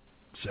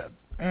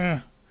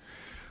 said,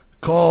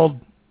 called,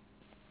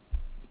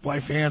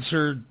 wife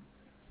answered,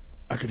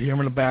 I could hear him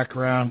in the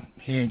background,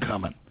 he ain't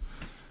coming.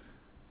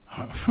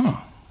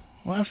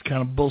 Well, that's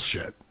kind of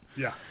bullshit.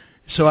 Yeah.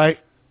 So I,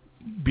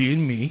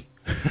 being me,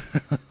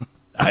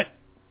 I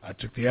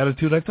took the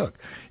attitude I took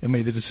and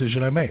made the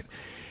decision I made.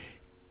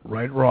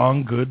 Right,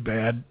 wrong, good,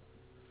 bad.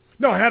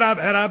 No, had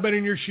I been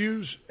in your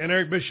shoes and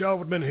Eric Bischoff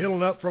would have been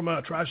healing up from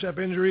a tricep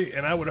injury,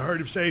 and I would have heard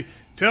him say,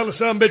 "Tell the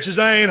son bitches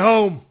I ain't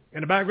home"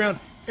 in the background,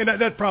 and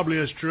that probably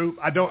is true.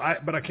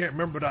 But I can't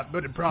remember,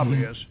 but it probably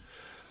is.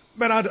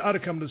 But I'd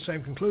have come to the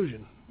same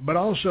conclusion. But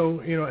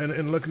also,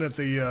 and looking at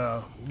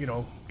the,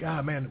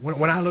 God, man,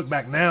 when I look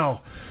back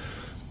now,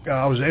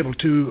 I was able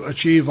to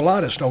achieve a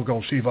lot of Stone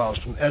Cold Steve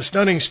Austin. As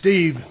Stunning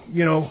Steve,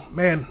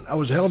 man, I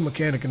was a hell of a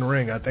mechanic in the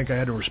ring. I think I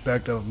had the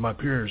respect of my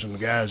peers and the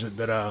guys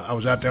that I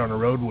was out there on the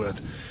road with.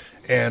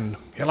 And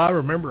hell, I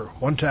remember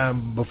one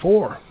time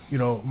before,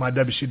 my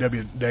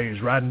WCW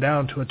days, riding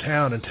down to a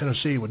town in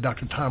Tennessee with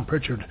Dr. Tom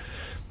Pritchard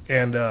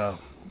and,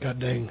 God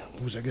dang,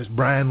 it was, I guess,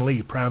 Brian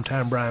Lee,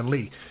 primetime Brian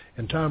Lee.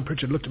 And Tom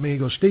Pritchard looked at me, he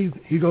goes, "Steve,"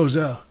 he goes,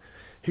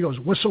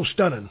 "what's so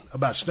stunning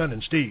about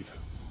Stunning Steve?"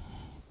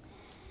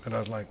 And I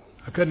was like,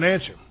 I couldn't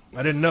answer.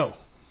 I didn't know.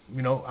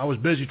 I was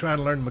busy trying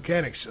to learn the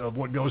mechanics of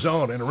what goes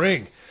on in a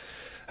ring.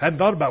 I hadn't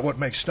thought about what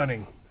makes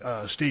Stunning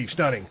Steve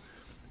stunning.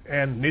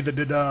 And neither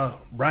did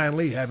Brian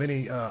Lee have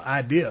any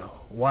idea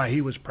why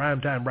he was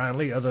primetime Brian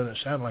Lee, other than it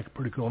sounded like a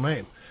pretty cool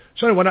name.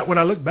 So anyway, when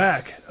I look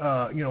back,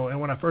 and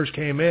when I first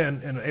came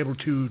in and able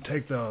to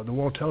take the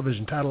World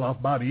Television title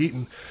off Bobby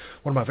Eaton,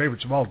 one of my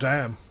favorites of all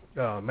time,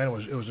 man,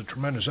 it was a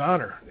tremendous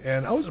honor.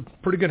 And I was a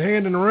pretty good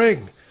hand in the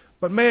ring.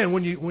 But man,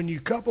 when you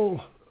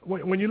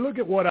look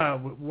at what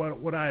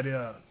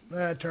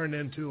I turned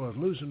into, I was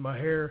losing my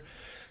hair,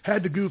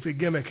 had the goofy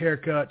gimmick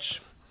haircuts,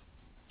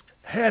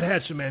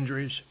 had some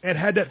injuries, and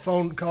had that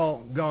phone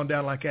call gone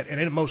down like that, and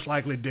it most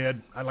likely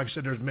did. Like I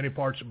said, there's many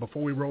parts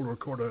before we rolled the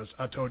recorder.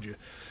 I told you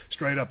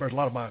straight up, there's a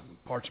lot of my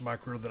parts of my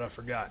career that I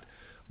forgot.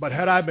 But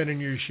had I been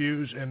in your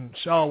shoes and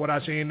saw what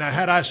I seen, now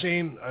had I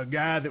seen a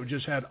guy that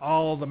just had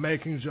all the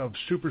makings of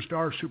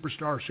superstar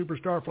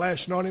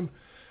flashing on him,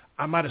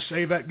 I might have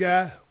saved that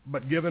guy.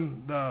 But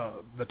given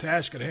the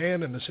task at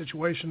hand and the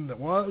situation that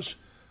was,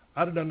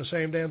 I'd have done the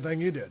same damn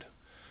thing you did.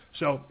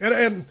 So,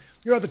 and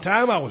you know, at the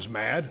time I was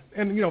mad,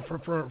 and you know,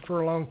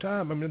 for a long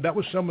time, I mean, that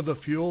was some of the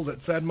fuel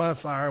that fed my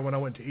fire when I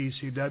went to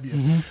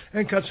ECW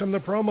and cut some of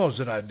the promos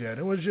that I did.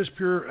 It was just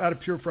out of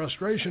pure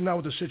frustration, not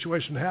with the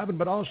situation that happened,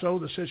 but also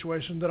the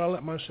situation that I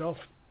let myself,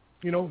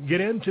 you know,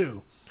 get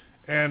into,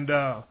 and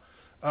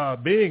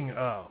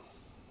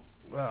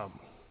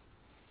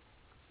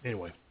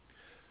anyway.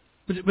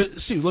 But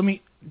Steve, let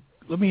me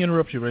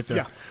interrupt you right there.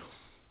 Yeah.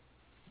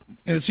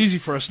 And it's easy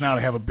for us now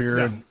to have a beer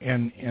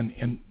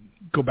and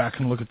go back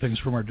and look at things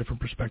from our different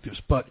perspectives.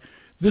 But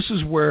this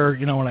is where,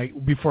 you know,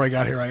 before I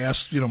got here, I asked,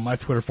 you know, my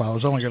Twitter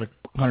followers, I only got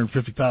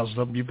 150,000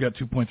 of them. You've got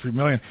 2.3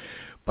 million.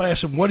 But I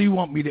asked them, what do you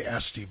want me to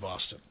ask Steve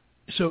Austin?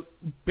 So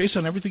based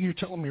on everything you're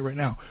telling me right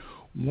now,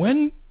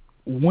 when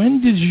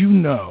did you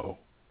know,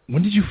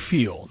 when did you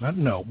feel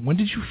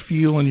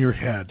in your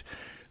head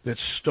that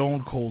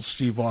Stone Cold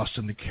Steve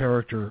Austin, the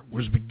character,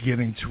 was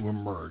beginning to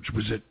emerge?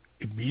 Was it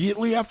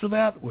immediately after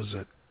that? Was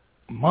it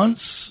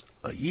months,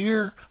 a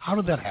year? How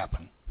did that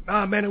happen?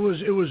 Man, it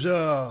was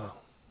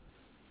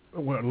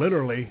well,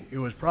 literally, it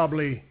was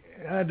probably,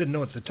 I didn't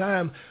know at the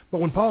time, but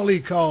when Paul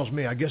Lee calls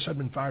me, I guess I'd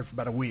been fired for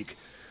about a week,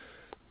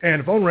 and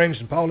the phone rings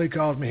and Paul Lee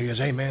calls me. He goes,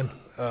 "Hey man,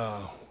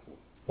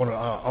 want to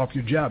offer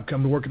you a job,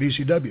 come to work at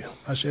ECW."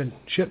 I said,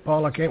 "Shit,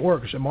 Paul, I can't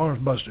work." I said, "My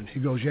arm's busted." He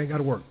goes, "You ain't got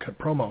to work, cut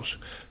promos."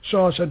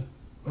 So I said,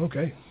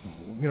 okay.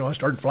 You know, I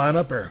started flying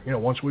up there. You know,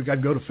 once a week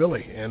I'd go to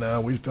Philly,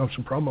 and we filmed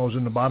some promos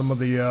in the bottom of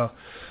the,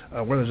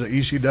 where there's the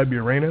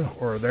ECW arena,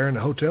 or there in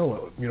the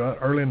hotel, you know,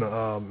 early in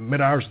the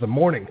mid-hours of the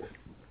morning.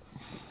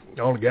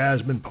 All the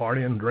guys been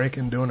partying,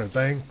 drinking, doing their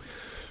thing.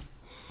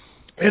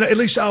 And at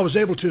least I was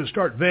able to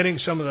start venting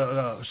some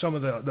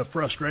of the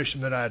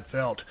frustration that I had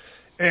felt.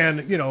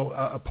 And, you know,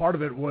 a part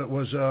of it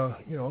was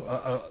you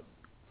know,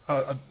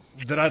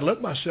 that I'd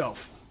let myself,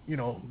 you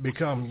know,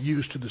 become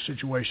used to the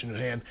situation at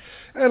hand.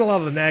 And a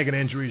lot of the nagging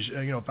injuries,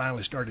 you know,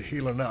 finally started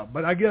healing up.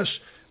 But I guess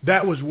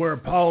that was where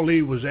Paul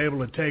Lee was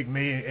able to take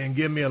me and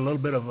give me a little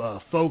bit of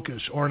a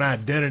focus or an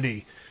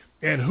identity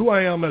and who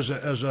I am as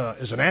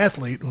an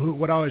athlete,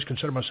 what I always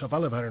consider myself. I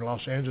live here in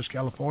Los Angeles,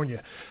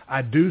 California.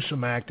 I do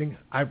some acting.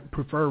 I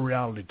prefer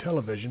reality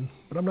television,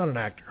 but I'm not an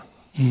actor.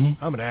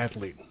 Mm-hmm. I'm an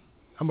athlete.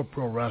 I'm a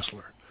pro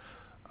wrestler.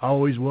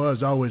 Always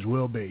was, always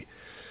will be.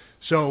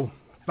 So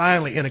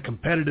finally, in a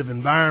competitive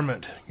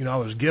environment, you know, I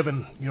was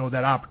given, you know,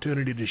 that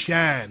opportunity to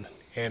shine.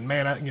 And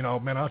man,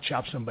 I'll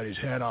chop somebody's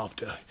head off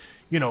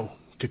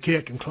to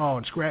kick and claw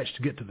and scratch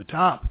to get to the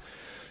top.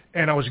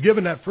 And I was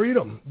given that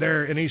freedom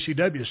there in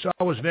ECW. So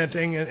I was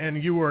venting,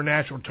 and you were a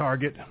natural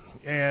target.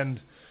 And,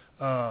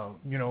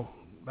 you know,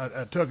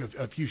 I took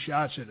a few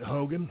shots at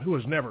Hogan, who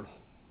was never,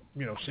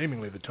 you know,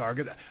 seemingly the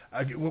target.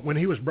 When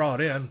he was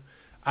brought in,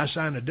 I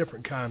signed a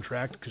different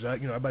contract because,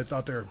 you know, everybody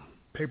thought their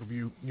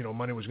pay-per-view, you know,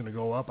 money was going to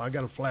go up. I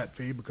got a flat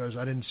fee because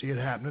I didn't see it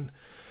happening.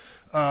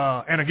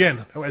 And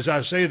again, as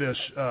I say this,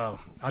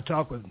 I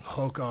talked with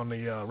Hulk on the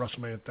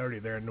WrestleMania 30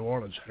 there in New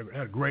Orleans.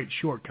 Had a great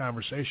short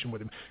conversation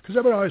with him because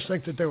everybody always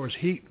thinks that there was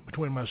heat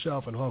between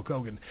myself and Hulk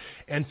Hogan,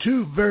 and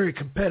two very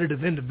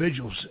competitive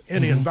individuals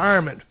in the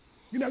environment.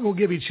 You're not going to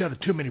give each other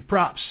too many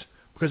props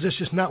because it's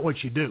just not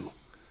what you do.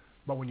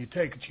 But when you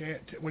take a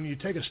chance, when you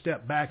take a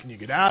step back and you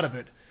get out of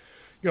it,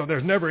 you know,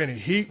 there's never any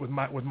heat with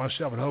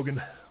myself and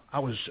Hogan. I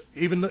was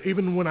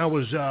even when I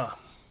was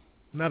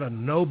not a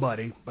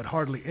nobody, but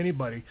hardly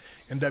anybody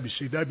in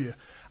WCW,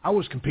 I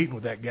was competing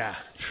with that guy.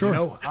 Sure. You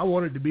know, I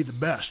wanted to be the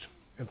best.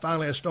 And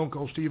finally, as Stone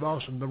Cold Steve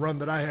Austin, the run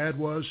that I had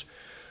was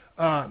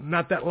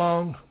not that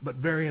long, but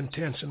very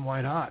intense and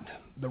white hot.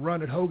 The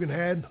run that Hogan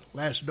had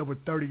lasted over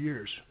 30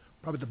 years,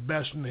 probably the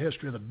best in the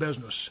history of the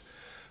business,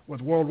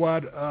 with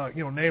worldwide,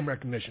 you know, name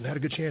recognition. Had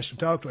a good chance to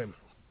talk to him.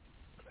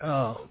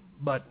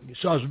 But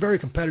so I was very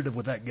competitive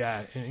with that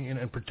guy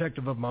and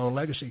protective of my own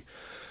legacy.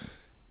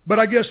 But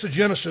I guess the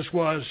genesis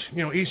was,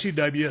 you know,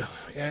 ECW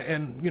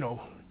and you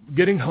know,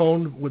 getting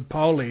honed with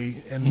Paul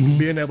Lee and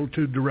being able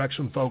to direct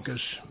some focus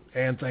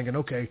and thinking,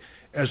 okay,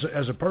 as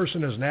a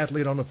person, as an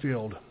athlete on the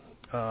field,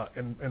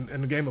 in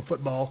the game of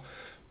football,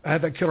 I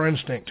had that killer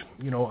instinct.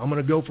 You know, I'm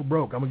going to go for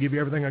broke. I'm going to give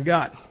you everything I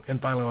got.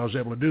 And finally I was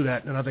able to do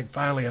that. And I think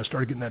finally I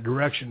started getting that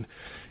direction.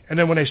 And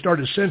then when they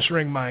started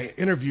censoring my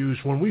interviews,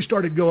 when we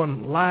started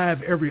going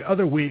live every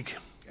other week,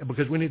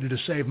 because we needed to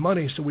save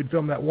money, so we'd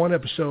film that one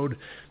episode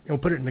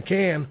and put it in the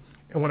can.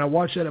 And when I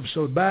watched that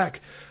episode back,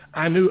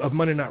 I knew of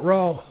Monday Night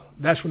Raw.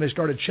 That's when they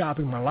started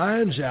chopping my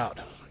lines out.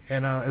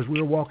 And as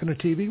we were walking to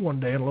TV one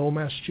day in Lowell,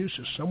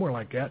 Massachusetts, somewhere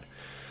like that,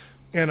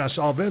 and I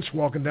saw Vince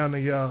walking down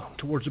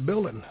towards the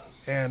building,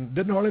 and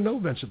didn't hardly know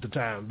Vince at the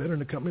time. Been in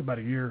the company about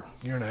a year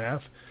and a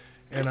half.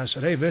 And I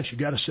said, "Hey, Vince, you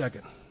got a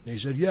second?" And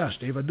he said, "Yeah,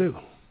 Steve, I do."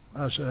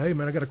 I said, hey,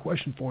 man, I got a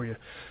question for you.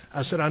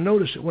 I said, I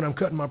noticed that when I'm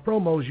cutting my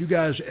promos, you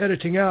guys are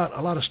editing out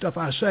a lot of stuff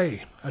I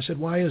say. I said,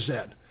 why is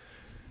that?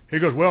 He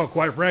goes, well,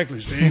 quite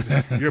frankly, Steve,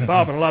 you're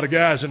popping a lot of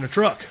guys in the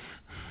truck.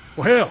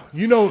 Well, hell,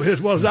 you know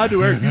as well as I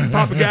do, Eric, you can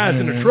pop guys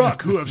in the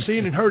truck who have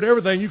seen and heard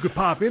everything. You could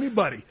pop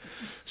anybody.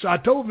 So I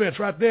told Vince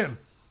right then,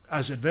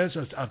 I said, Vince,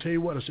 I'll tell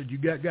you what. I said, you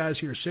got guys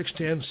here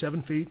 6'10",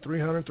 7 feet,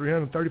 300,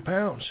 330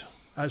 pounds.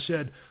 I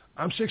said,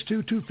 I'm 6'2",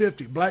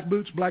 250, black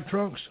boots, black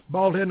trunks,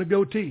 bald head and a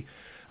goatee.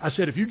 I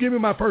said, if you give me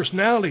my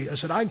personality, I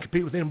said, I can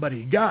compete with anybody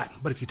you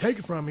got. But if you take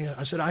it from me,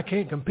 I said, I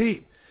can't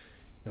compete.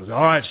 He goes,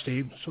 all right,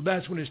 Steve. So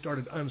that's when he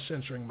started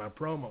uncensoring my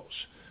promos.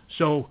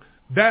 So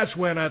that's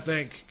when I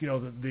think,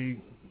 the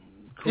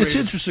creative... It's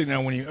interesting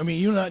now when you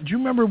and I, do you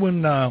remember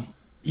when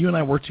you and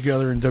I worked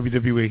together in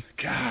WWE?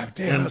 God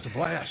damn, that was a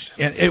blast.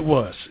 And it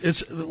was. It's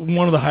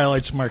one of the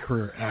highlights of my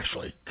career,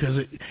 actually.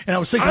 And I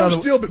was thinking...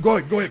 Go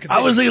ahead. Continue. I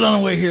was thinking on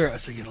the way here, I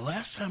was thinking, the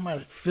last time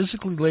I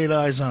physically laid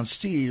eyes on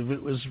Steve,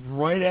 it was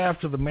right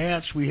after the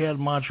match we had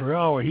in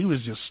Montreal where he was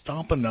just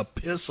stomping the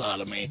piss out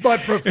of me.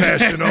 But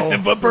professional.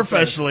 But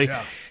professionally.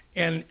 Yeah.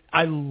 And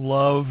I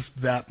loved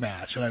that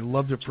match. And I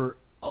loved it for...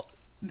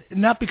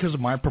 Not because of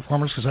my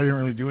performance, because I didn't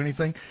really do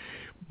anything,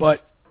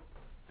 but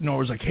nor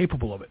was I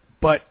capable of it.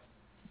 But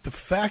the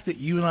fact that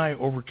you and I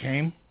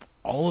overcame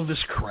all of this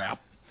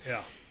crap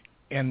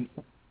and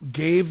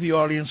gave the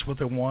audience what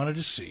they wanted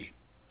to see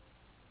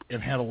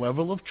and had a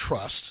level of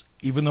trust,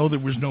 even though there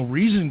was no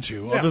reason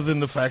to, other than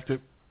the fact that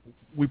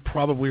we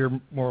probably are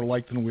more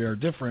alike than we are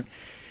different,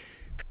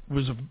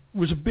 was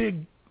a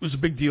big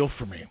deal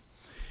for me.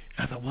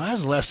 I thought, well, that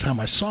was the last time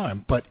I saw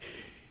him, but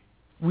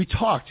we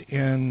talked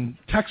in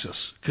Texas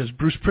because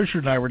Bruce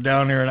Pritchard and I were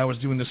down there, and I was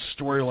doing this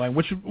storyline,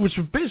 which was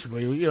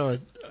basically,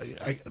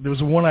 there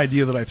was one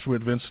idea that I threw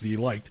at Vince that he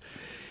liked,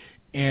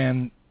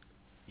 and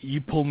you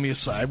pulled me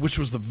aside, which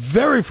was the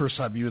very first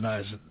time you and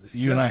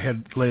I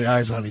had laid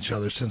eyes on each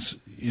other since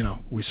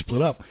we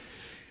split up.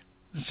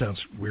 It sounds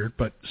weird,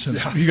 but since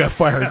you got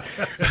fired,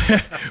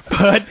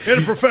 but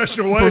in a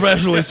professional way,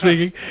 professionally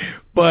speaking,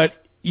 but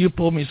you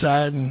pulled me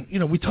aside,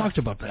 and we talked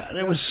about that.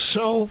 It was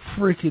so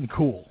freaking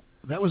cool.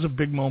 That was a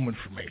big moment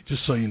for me,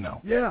 just so you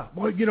know. Yeah,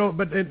 well,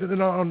 but then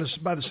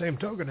by the same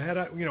token,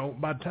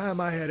 by the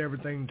time I had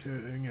everything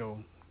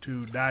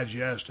to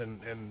digest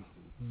and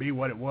be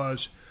what it was,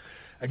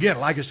 again,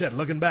 like I said,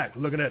 looking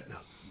at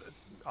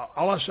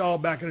all I saw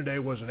back in the day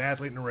was an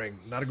athlete in the ring,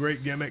 not a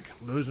great gimmick,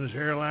 losing his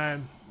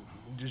hairline.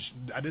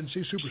 I didn't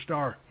see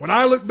superstar. When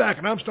I look back,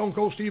 and I'm Stone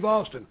Cold Steve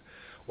Austin,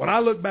 when I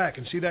look back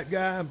and see that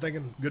guy, I'm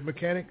thinking, good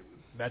mechanic,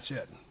 that's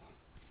it.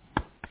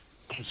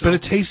 But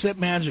it tastes that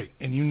magic,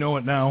 and you know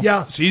it now.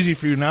 Yeah. It's easy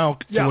for you now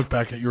to look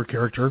back at your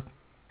character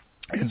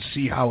and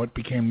see how it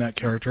became that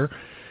character.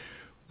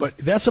 But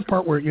that's the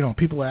part where,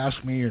 people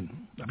ask me,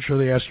 and I'm sure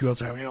they ask you all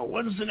the time,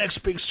 what is the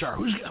next big star?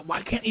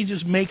 Why can't you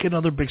just make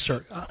another big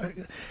star?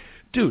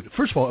 Dude,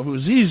 first of all, if it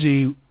was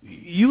easy,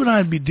 you and I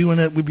would be doing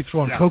it. We'd be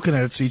throwing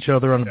coconuts at each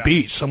other on a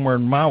beach somewhere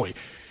in Maui.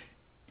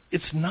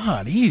 It's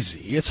not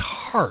easy. It's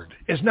hard.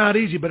 It's not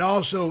easy, but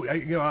also,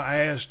 I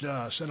asked,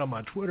 sent on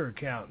my Twitter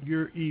account,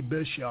 you're E.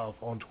 Bischoff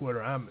on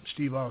Twitter. I'm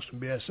Steve Austin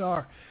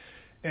BSR.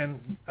 And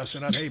I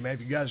said, hey, man,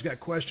 if you guys got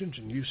questions,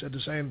 and you said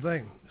the same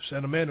thing,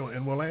 send them in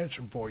and we'll answer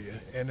them for you.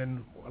 And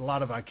then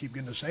I keep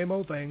getting the same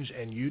old things,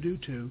 and you do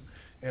too.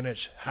 And it's,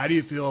 how do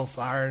you feel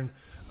firing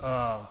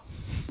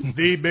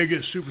the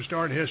biggest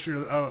superstar in the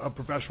history of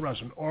professional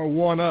wrestling, or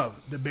one of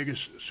the biggest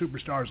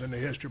superstars in the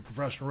history of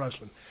professional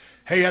wrestling?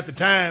 Hey, at the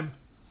time,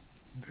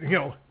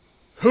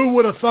 who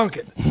would have thunk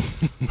it?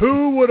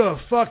 Who would have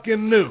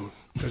fucking knew?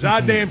 Because I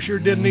damn sure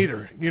didn't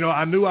either.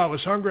 I knew I was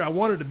hungry. I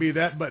wanted to be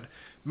that. But,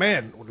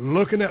 man,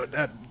 looking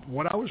at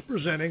what I was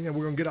presenting, and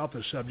we're going to get off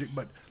this subject,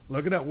 but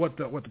looking at what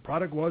the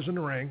product was in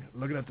the ring,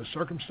 looking at the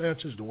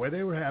circumstances, the way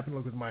they were happening,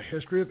 looking at my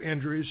history of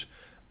injuries,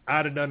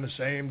 I'd have done the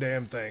same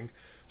damn thing.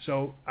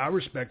 So I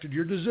respected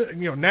your decision.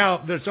 Now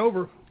that it's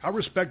over, I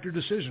respect your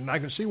decision. I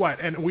can see why.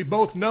 And we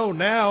both know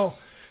now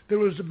that it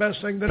was the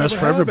best thing that ever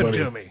happened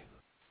to me.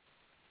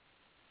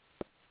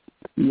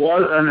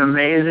 What an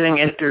amazing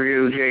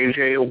interview,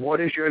 JJ. What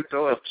is your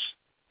thoughts?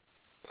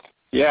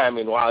 Yeah,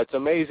 wow, it's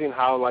amazing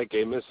how,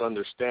 a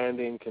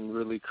misunderstanding can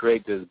really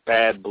create this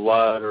bad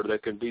blood, or there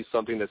can be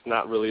something that's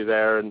not really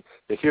there. And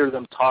to hear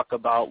them talk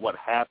about what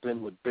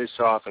happened with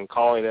Bischoff and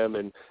calling him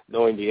and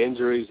knowing the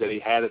injuries that he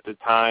had at the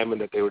time,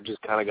 and that they were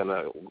just kind of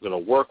gonna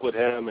work with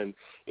him, and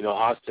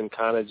Austin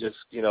kind of just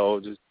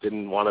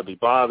didn't want to be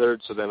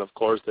bothered. So then, of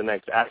course, the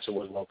next action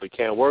was, well, if we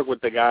can't work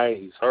with the guy,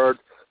 he's hurt.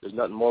 There's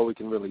nothing more we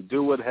can really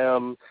do with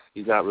him.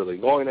 He's not really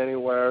going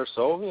anywhere.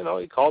 So,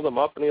 he called him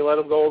up and he let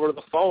him go over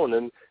the phone.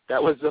 And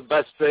that was the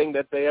best thing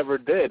that they ever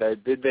did.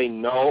 Did they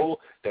know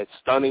that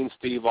Stunning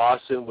Steve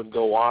Austin would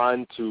go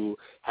on to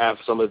have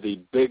some of the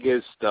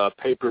biggest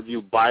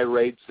pay-per-view buy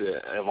rates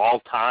of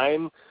all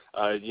time?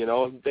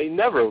 They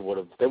never would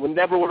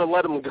have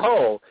let him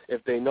go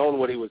if they'd known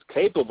what he was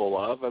capable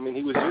of.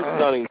 He was just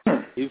Stunning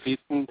He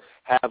didn't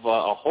have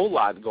a whole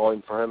lot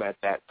going for him at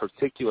that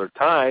particular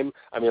time.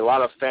 I mean, a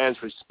lot of fans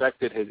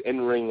respected his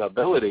in-ring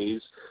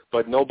abilities,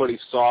 but nobody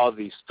saw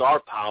the star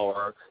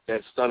power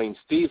that Stunning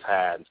Steve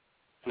had.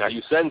 Now,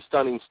 you send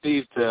Stunning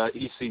Steve to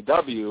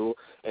ECW,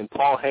 and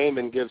Paul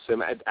Heyman gives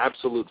him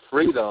absolute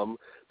freedom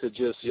to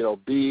just,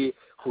 be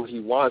who he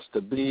wants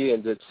to be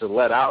and to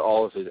let out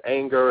all of his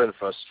anger and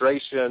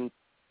frustration.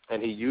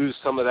 And he used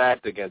some of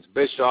that against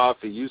Bischoff.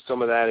 He used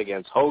some of that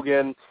against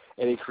Hogan.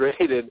 And he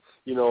created,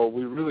 we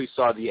really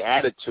saw the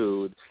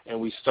attitude, and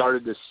we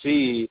started to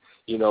see,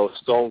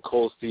 Stone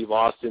Cold Steve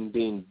Austin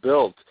being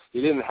built.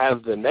 He didn't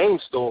have the name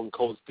Stone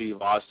Cold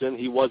Steve Austin.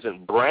 He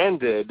wasn't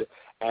branded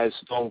as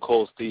Stone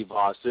Cold Steve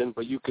Austin,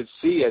 but you could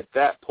see at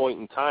that point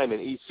in time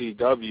in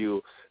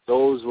ECW,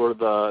 those were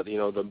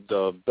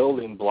the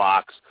building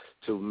blocks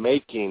to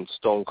making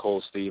Stone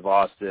Cold Steve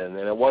Austin.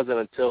 And it wasn't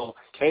until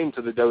he came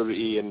to the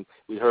WWE, and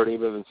we heard him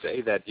even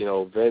say that,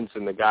 Vince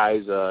and the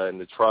guys in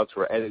the trucks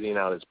were editing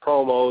out his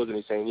promos, and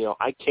he's saying,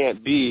 I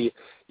can't be,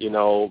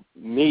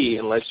 me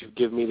unless you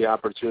give me the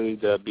opportunity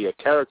to be a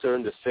character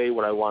and to say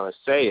what I want to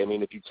say. I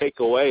mean, if you take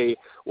away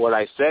what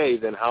I say,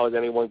 then how is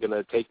anyone going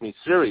to take me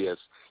serious?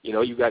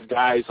 You got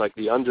guys like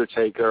The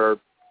Undertaker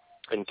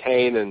and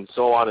Kane and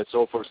so on and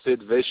so forth,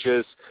 Sid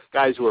Vicious,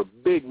 guys who are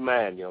big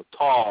men,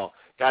 tall,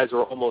 guys who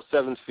are almost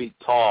 7 feet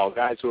tall,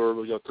 guys who are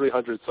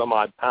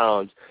 300-some-odd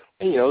pounds.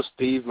 And,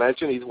 Steve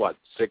mentioned he's,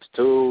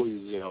 6'2",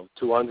 he's,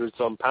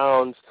 200-some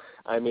pounds.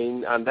 I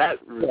mean, on that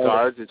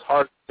regard, it's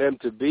hard for him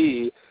to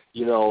be,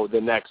 the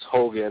next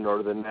Hogan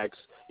or the next,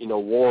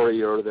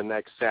 Warrior or the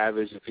next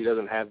Savage if he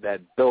doesn't have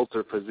that built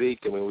or physique.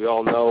 I mean, we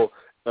all know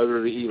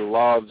WWE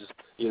loves,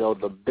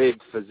 the big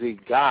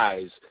physique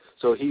guys.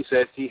 So he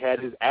said he had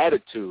his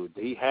attitude.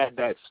 He had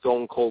that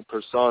Stone Cold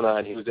persona,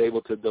 and he was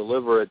able to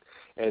deliver it.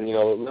 And,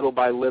 little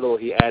by little,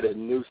 he added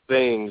new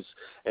things,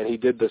 and he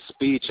did the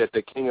speech at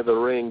the King of the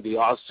Ring, the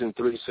Austin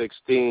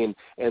 316,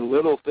 and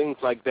little things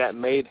like that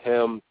made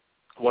him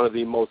one of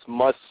the most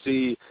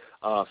must-see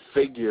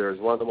figures,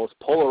 one of the most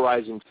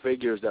polarizing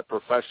figures that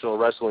professional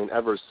wrestling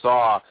ever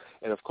saw.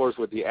 And, of course,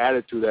 with the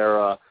Attitude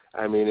Era,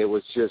 I mean, it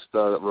was just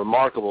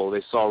remarkable.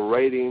 They saw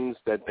ratings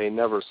that they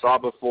never saw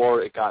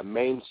before. It got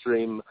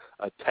mainstream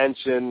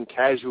attention.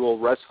 Casual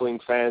wrestling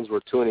fans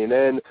were tuning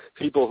in.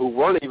 People who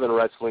weren't even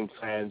wrestling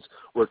fans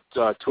were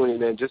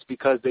tuning in just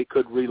because they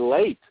could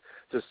relate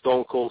to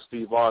Stone Cold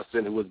Steve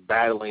Austin, who was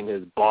battling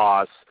his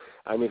boss.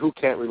 I mean, who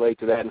can't relate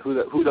to that? And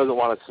who doesn't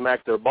want to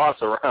smack their boss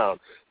around,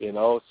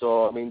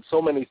 So, I mean,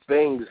 so many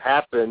things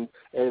happened,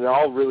 and it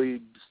all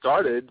really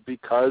started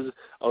because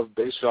of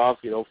Bischoff,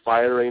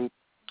 firing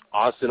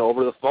Austin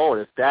over the phone.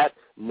 If that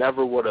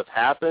never would have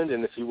happened,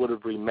 and if he would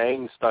have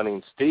remained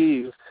Stunning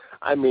Steve,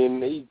 I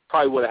mean, he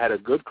probably would have had a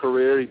good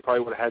career. He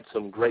probably would have had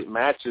some great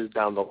matches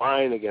down the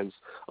line against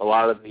a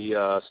lot of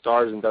the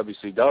stars in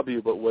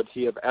WCW, but would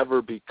he have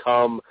ever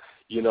become,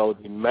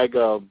 the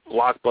mega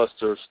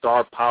blockbuster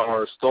star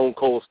power Stone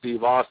Cold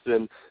Steve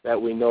Austin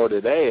that we know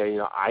today?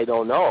 I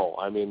don't know.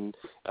 I mean,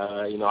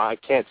 I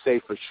can't say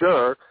for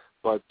sure,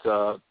 but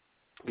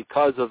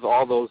because of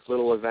all those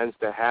little events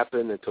that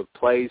happened and took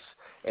place,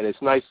 and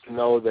it's nice to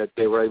know that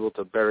they were able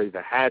to bury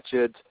the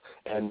hatchet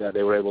and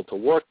they were able to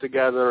work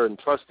together and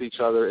trust each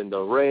other in the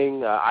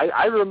ring.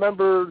 I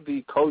remember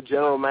the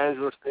co-general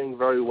manager thing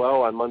very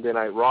well on Monday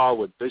Night Raw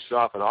with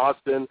Bischoff and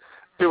Austin.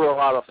 They were a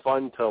lot of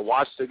fun to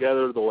watch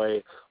together, the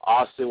way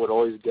Austin would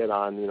always get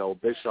on,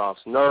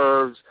 Bischoff's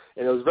nerves,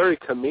 and it was very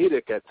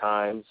comedic at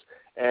times.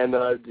 And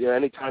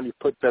anytime you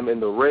put them in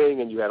the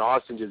ring and you had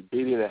Austin just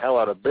beating the hell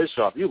out of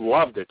Bischoff, you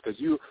loved it because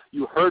you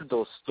heard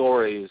those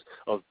stories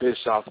of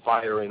Bischoff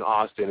firing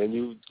Austin, and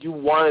you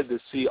wanted to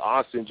see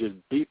Austin just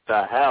beat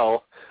the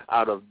hell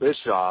out of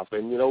Bischoff.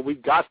 And, we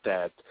got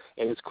that.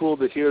 And it's cool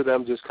to hear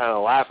them just kind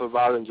of laugh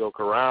about it and joke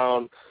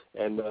around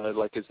and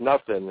like it's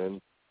nothing.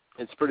 And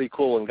it's pretty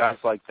cool when guys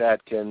like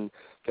that can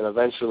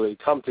eventually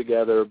come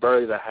together,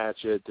 bury the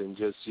hatchet, and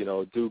just,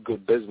 do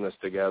good business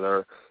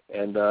together.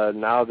 And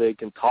now they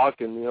can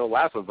talk and,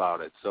 laugh about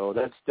it. So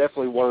that's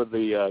definitely one of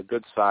the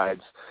good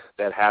sides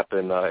that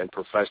happen in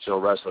professional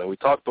wrestling. We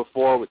talked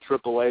before with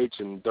Triple H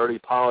and dirty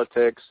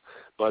politics,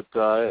 but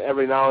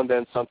every now and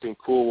then something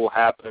cool will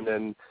happen,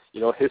 and,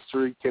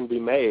 history can be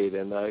made,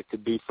 and it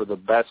could be for the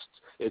best.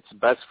 It's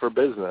best for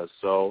business.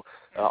 So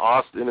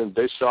Austin and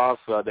Bischoff,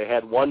 they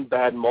had one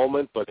bad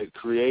moment, but it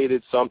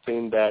created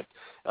something that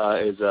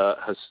is a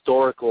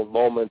historical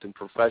moment in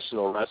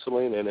professional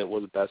wrestling, and it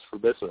was best for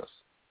business.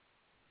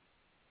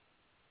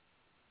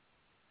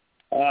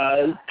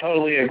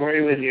 Totally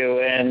agree with you.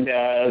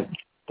 And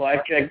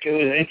Blackjack, it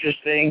was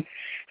interesting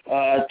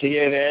to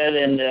hear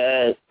that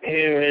and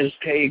hear his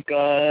take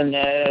on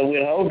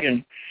with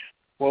Hogan.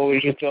 What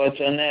was your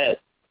thoughts on that?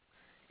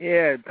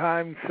 Yeah,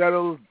 time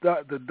settles,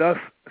 the dust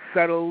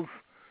settles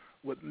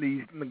with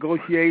these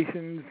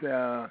negotiations.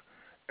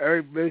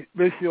 Eric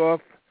Bischoff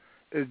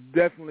is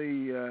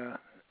definitely,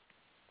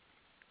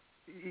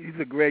 he's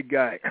a great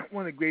guy.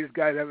 One of the greatest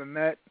guys I've ever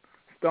met.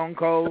 Stone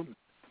Cold,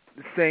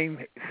 the same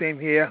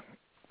here.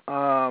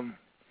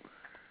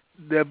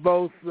 They're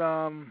both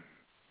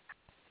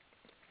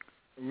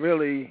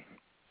really,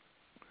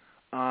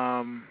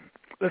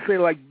 let's say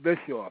like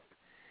Bischoff.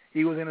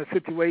 He was in a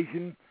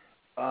situation,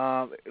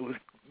 it was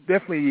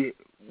definitely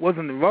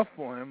wasn't rough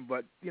for him,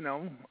 but, you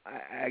know,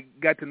 I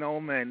got to know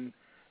him, and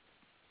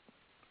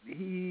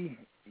he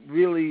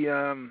really,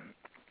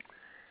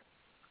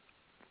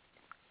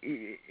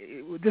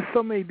 just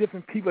so many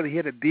different people that he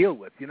had to deal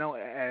with, you know,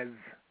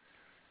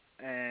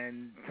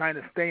 and trying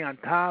to stay on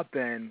top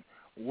and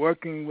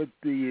working with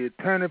the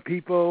Turner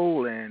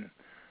people, and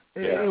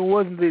it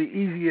wasn't the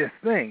easiest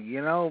thing,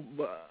 you know.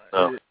 But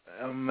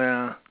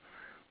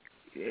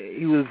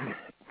he was,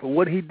 for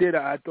what he did,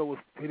 I thought was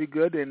pretty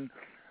good, and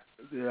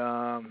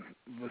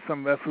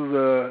some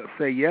wrestlers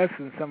say yes,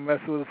 and some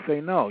wrestlers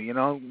say no. You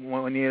know,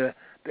 when you're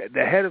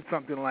the head of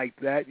something like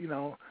that, you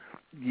know,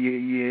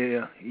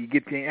 you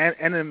get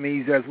your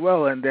enemies as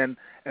well, and then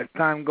as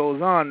time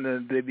goes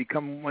on, they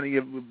become one of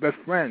your best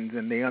friends,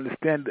 and they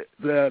understand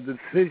the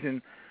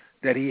decision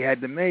that he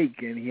had to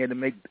make, and he had to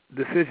make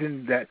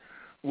decisions that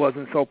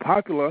wasn't so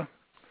popular,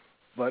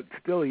 but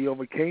still he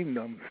overcame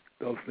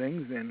those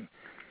things, and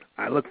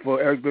I look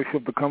for Eric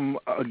Bischoff to come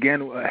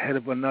again ahead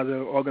of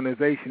another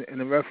organization in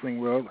the wrestling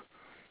world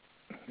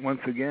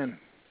once again.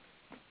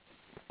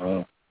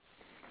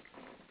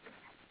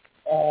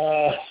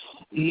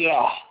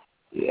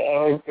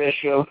 Eric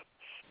Bischoff,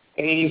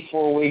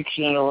 84 weeks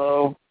in a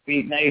row,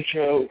 beat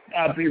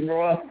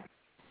Raw,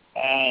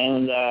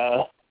 and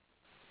I'll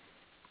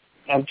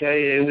tell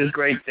you, it was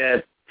great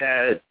that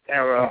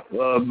era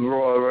of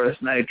Raw versus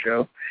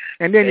Nitro.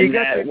 And then you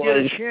got to get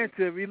a chance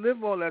to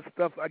relive all that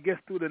stuff, I guess,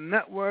 through the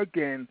network,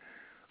 and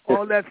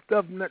all that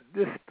stuff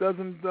just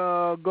doesn't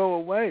go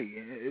away.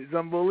 It's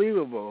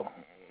unbelievable.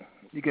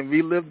 You can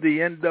relive the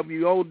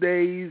NWO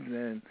days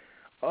and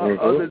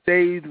other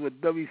days with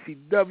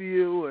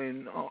WCW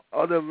and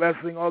other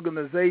wrestling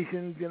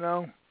organizations, you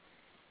know.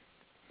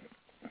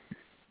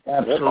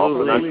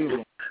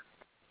 Absolutely.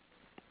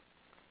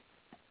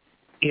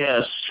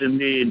 Yes,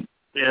 indeed.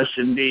 Yes,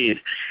 indeed.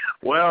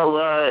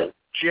 Well,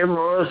 Jim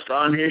Ross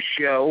on his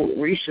show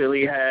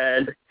recently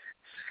had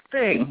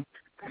Sting.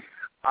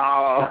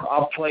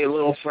 I'll play a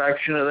little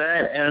fraction of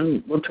that,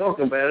 and we'll talk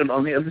about it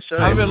on the other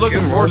side. I've been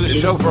looking forward to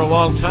this show for a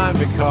long time,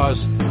 because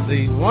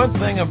the one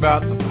thing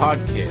about the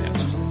podcast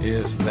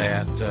is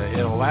that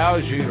it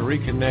allows you to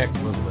reconnect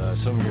with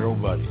some of your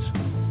old buddies.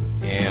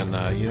 And,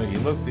 you know, you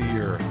look through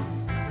your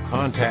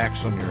contacts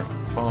on your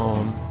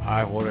phone,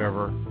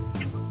 whatever,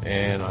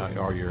 and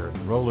or your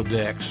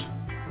Rolodex.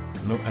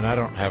 No, and I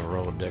don't have a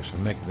Rolodex.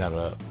 I'm making that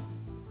up.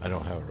 I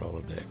don't have a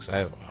Rolodex. I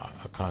have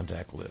a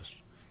contact list.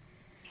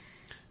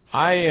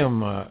 I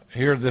am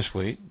here this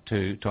week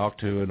to talk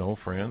to an old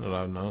friend that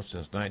I've known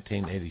since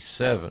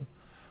 1987.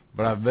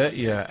 But I bet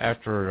you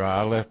after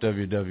I left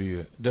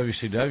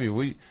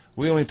WCW,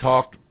 we only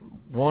talked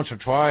once or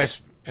twice,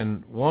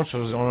 and once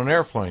was on an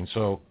airplane,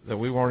 so that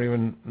we weren't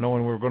even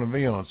knowing we were going to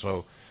be on.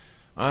 So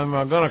I'm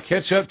going to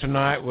catch up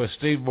tonight with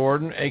Steve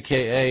Borden,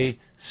 a.k.a.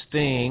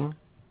 Sting.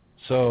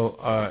 So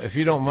if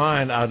you don't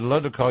mind, I'd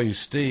love to call you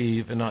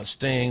Steve and not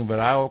Sting, but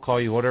I will call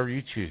you whatever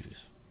you choose.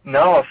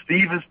 No,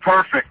 Steve is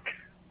perfect.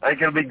 I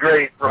think it'll be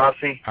great,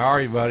 Rossi. How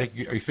are you, buddy?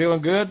 Are you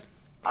feeling good?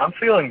 I'm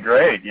feeling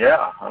great,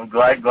 yeah. I'm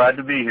glad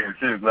to be here,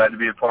 too. Glad to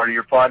be a part of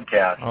your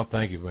podcast. Oh,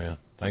 thank you, man.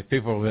 Thank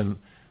people have been.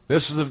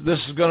 This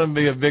is going to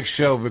be a big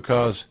show,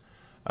 because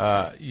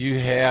you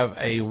have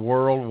a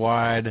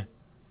worldwide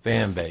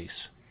fan base.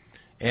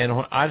 And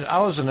when I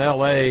was in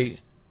L.A. a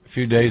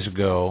few days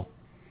ago,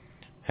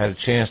 had a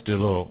chance to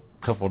do a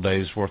couple of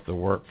days worth of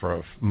work for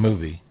a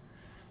movie,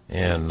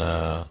 and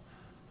I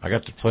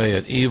got to play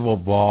an evil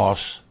boss,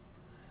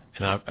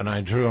 and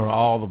I drew on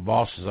all the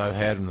bosses I've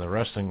had in the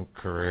wrestling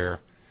career,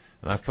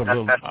 and I put a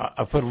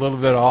little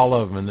bit of all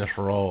of them in this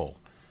role.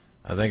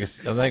 I think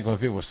when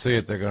people see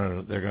it, they're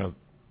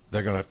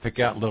gonna pick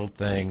out little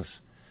things,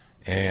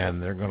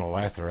 and they're gonna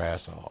laugh their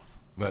ass off.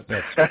 But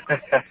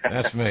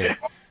that's me,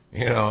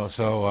 you know.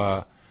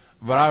 So,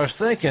 but I was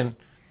thinking,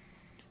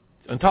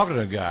 and talking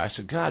to a guy, I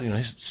said, God, you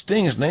know,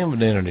 Sting's name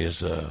identity is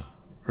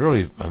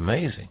really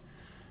amazing.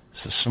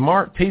 So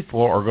smart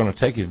people are going to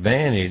take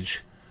advantage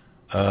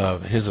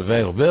of his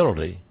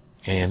availability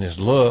and his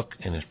look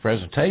and his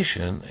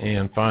presentation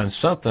and find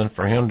something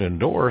for him to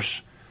endorse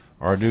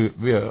or do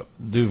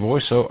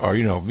voiceover, or,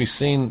 you know, be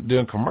seen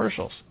doing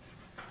commercials.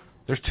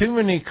 There's too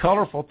many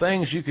colorful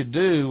things you could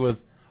do with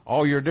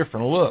all your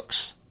different looks.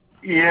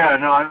 Yeah,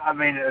 no, I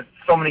mean,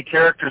 so many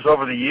characters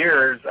over the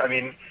years. I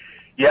mean,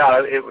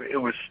 yeah,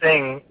 it was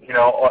Sting, you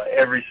know,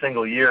 every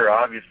single year,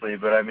 obviously,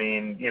 but I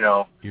mean, you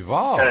know, you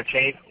evolve.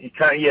 You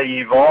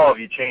evolve,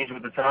 you change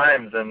with the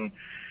times, and,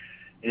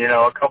 you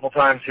know, a couple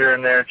times here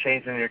and there,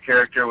 changing your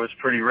character was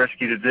pretty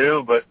risky to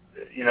do, but,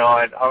 you know,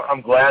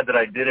 I'm glad that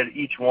I did it.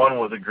 Each one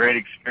was a great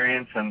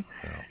experience, and,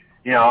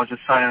 you know, I was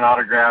just signing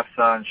autographs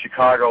in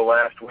Chicago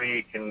last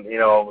week, and, you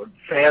know,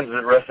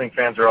 wrestling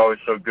fans are always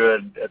so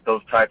good at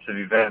those types of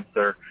events.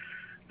 They're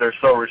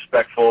so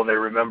respectful, and they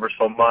remember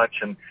so much,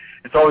 and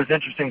it's always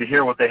interesting to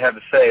hear what they have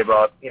to say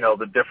about, you know,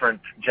 the different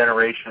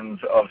generations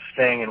of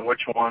Sting and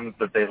which ones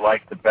that they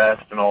like the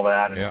best and all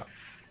that. And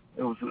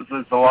it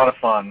was a lot of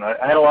fun. I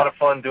had a lot of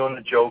fun doing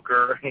the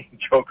Joker,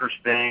 Joker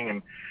Sting,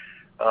 and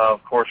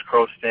of course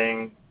Crow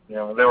Sting. You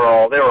know, they were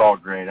all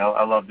great.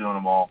 I love doing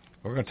them all.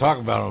 We're going to talk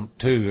about them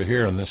too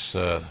here in this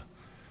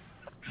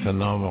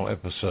phenomenal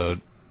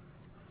episode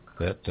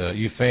that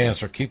you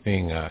fans are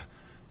keeping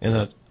in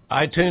the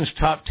iTunes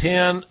top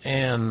 10,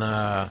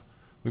 and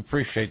we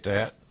appreciate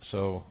that.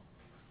 So,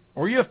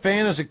 were you a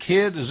fan as a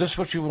kid? Is this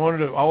what you wanted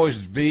to always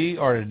be,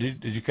 or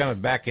did you kind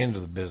of back into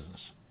the business?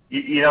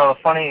 You know, the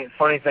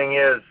funny thing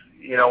is,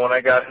 you know, when I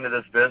got into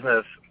this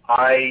business,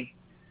 I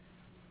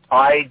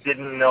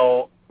didn't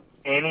know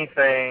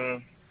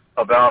anything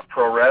about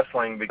pro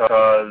wrestling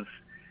because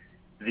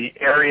the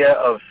area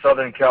of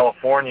Southern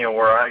California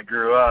where I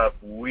grew up,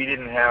 we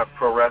didn't have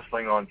pro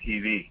wrestling on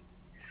TV.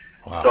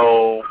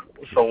 Wow.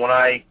 So when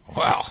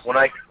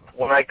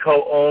I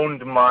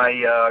co-owned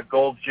my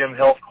Gold's Gym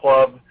Health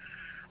Club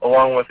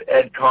along with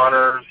Ed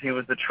Connors, he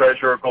was the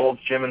treasurer of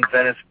Gold's Gym in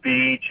Venice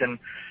Beach, and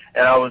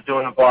I was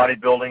doing a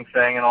bodybuilding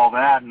thing and all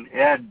that, and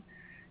Ed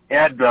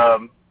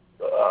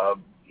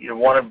you know,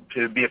 wanted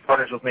to be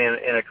partners with me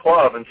in a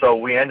club, and so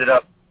we ended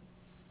up,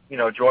 you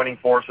know, joining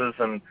forces,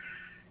 and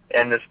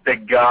this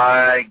big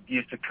guy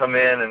used to come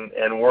in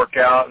and work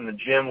out, and the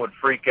gym would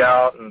freak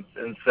out and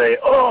say,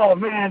 "Oh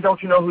man,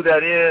 don't you know who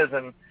that is?"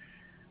 And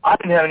I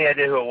didn't have any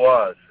idea who it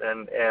was,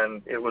 and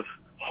it was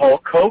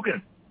Hulk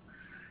Hogan.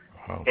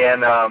 Oh.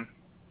 And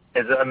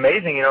it's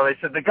amazing, you know, they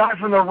said the guy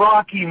from the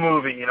Rocky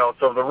movie, you know,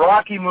 so the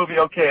Rocky movie,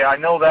 okay, I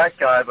know that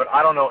guy, but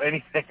I don't know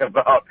anything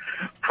about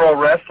pro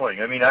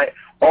wrestling. I mean,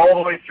 all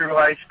the way through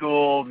high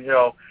school, you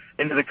know,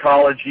 into the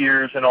college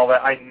years and all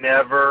that, I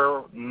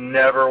never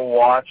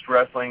watched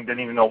wrestling, didn't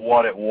even know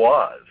what it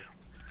was.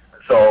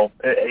 So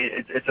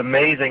it's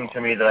amazing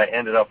to me that I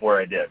ended up where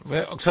I did.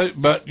 Well,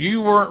 but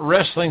you weren't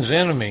wrestling's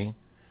enemy.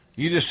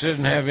 You just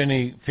didn't have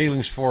any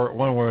feelings for it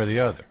one way or the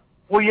other.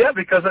 Well, yeah,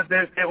 because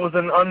it was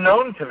an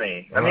unknown to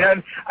me. Right. I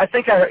mean, I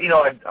think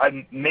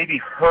I maybe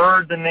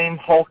heard the name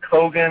Hulk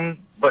Hogan,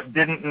 but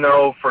didn't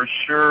know for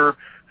sure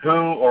who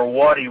or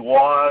what he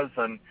was,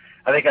 and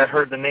I think I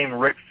heard the name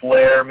Ric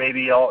Flair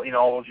maybe all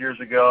those years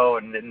ago,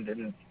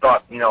 and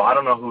thought, you know, I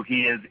don't know who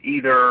he is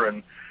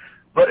either,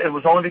 but it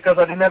was only because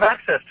I didn't have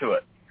access to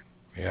it.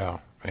 Yeah,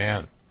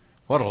 man,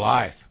 what a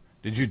life!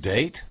 Did you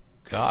date?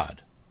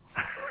 God.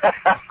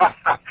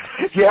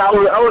 Yeah, I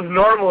was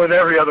normal in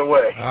every other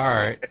way. All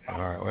right.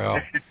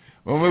 Well,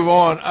 we'll move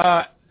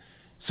on.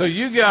 So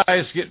you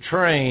guys get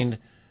trained.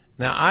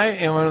 Now, I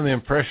am under the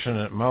impression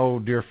that my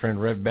old dear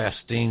friend Red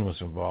Bastien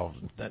was involved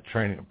in that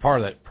training,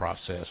 part of that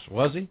process.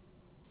 Was he?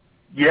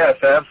 Yes,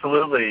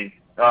 absolutely.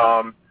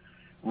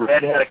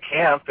 Red had a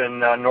camp in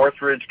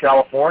Northridge,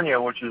 California,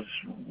 which is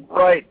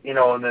right, you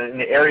know, in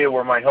the area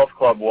where my health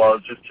club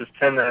was, just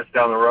 10 minutes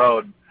down the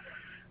road.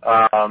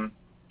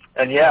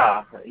 And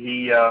yeah,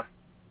 he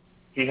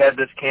had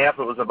this camp.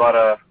 It was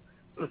about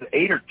an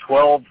 8 or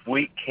 12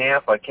 week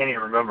camp. I can't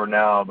even remember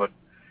now, but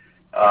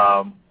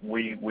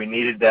we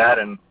needed that,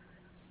 and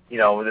you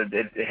know,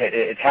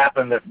 it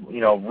happened that, you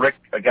know,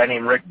 a guy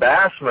named Rick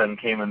Bassman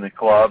came in the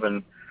club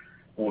and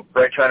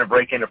trying to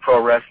break into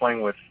pro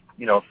wrestling with,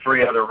 you know,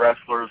 3 other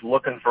wrestlers,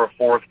 looking for a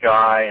 4th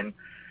guy, and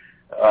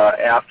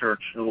after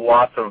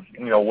lots of,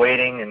 you know,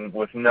 waiting and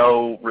with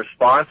no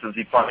responses,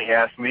 he finally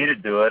asked me to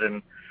do it,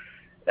 and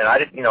I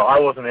didn't, you know, I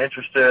wasn't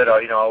interested. I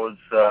was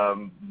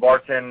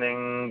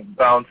bartending,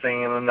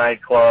 bouncing in the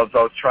nightclubs.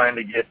 I was trying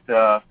to get, you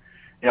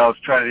know,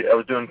 I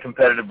was doing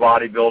competitive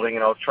bodybuilding,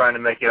 and I was trying to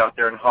make it out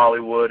there in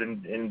Hollywood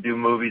and do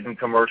movies and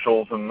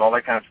commercials and all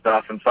that kind of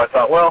stuff. And so I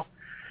thought, well,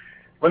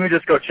 let me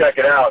just go check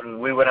it out. And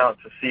we went out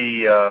to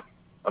see a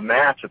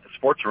match at the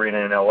Sports Arena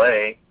in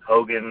L.A.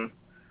 Hogan,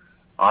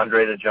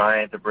 Andre the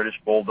Giant, the British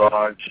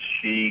Bulldog,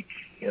 Sheik,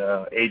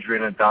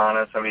 Adrian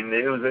Adonis. I mean,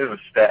 it was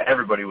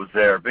everybody was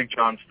there. Big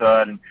John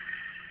Studd, and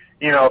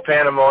you know,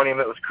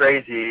 pandemonium. It was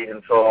crazy,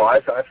 and so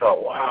I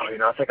thought, wow, you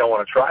know, I think I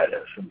want to try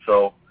this. And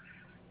so,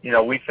 you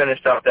know, we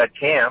finished out that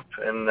camp,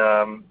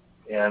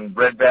 and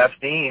Red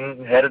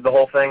Bastien headed the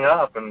whole thing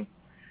up, and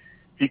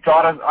he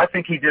taught us. I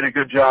think he did a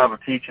good job of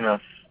teaching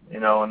us,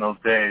 you know, in those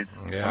days.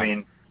 Yeah. I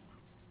mean,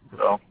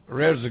 so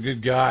Red's a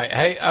good guy.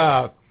 Hey,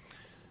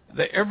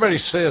 everybody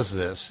says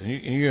this, and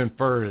you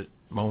inferred it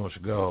moments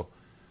ago.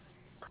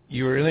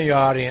 You were in the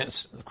audience,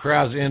 the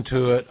crowd's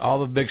into it, all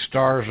the big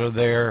stars are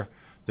there,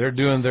 they're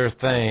doing their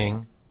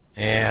thing,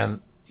 and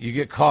you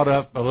get caught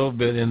up a little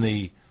bit in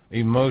the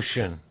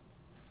emotion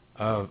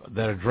of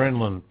that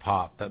adrenaline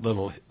pop, the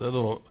little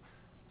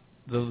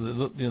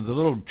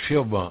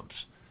chill bumps.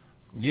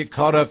 You get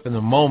caught up in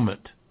the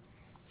moment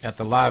at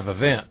the live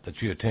event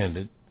that you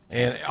attended,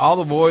 and all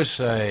the boys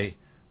say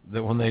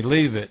that when they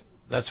leave it,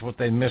 that's what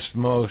they miss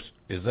most,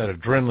 is that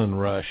adrenaline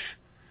rush.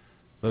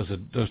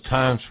 Those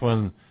times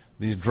when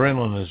the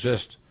adrenaline is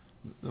just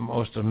the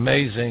most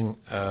amazing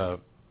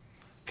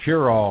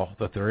cure-all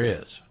that there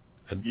is.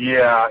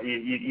 Yeah,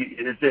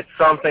 it's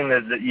something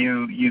that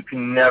you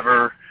can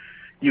never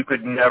you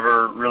could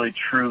never really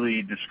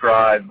truly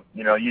describe.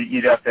 You know,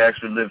 you'd have to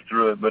actually live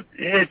through it, but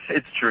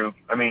it's true.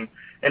 I mean,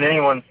 and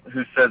anyone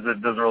who says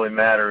it doesn't really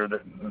matter,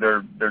 that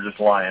they're just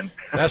lying.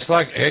 That's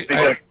like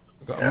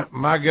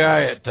my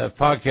guy at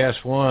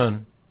Podcast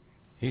One.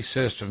 He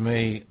says to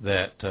me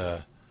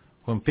that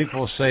when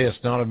people say it's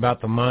not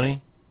about the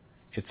money,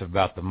 it's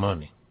about the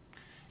money.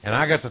 And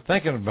I got to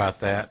thinking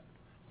about that.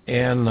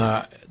 And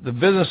the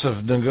business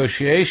of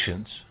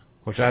negotiations,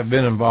 which I've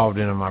been involved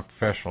in my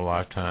professional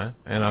lifetime,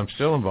 and I'm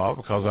still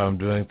involved because I'm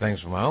doing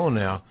things of my own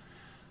now,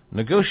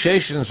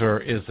 negotiations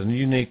is a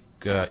unique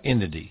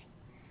entity.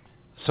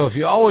 So if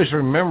you always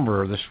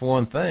remember this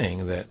one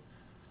thing, that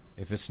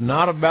if it's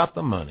not about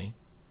the money,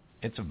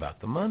 it's about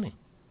the money.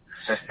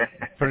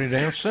 Pretty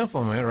damn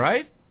simple, man,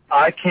 right?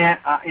 I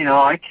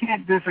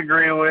can't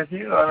disagree with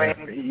you. I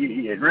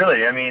mean,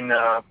 really, I mean,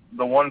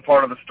 the one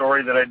part of the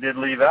story that I did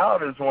leave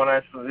out is when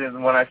I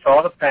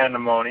saw the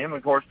pandemonium.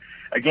 Of course,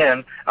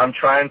 again, I'm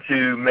trying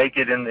to make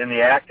it in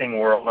the acting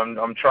world. I'm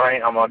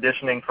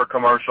auditioning for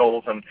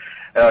commercials and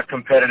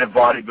competitive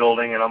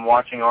bodybuilding, and I'm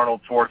watching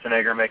Arnold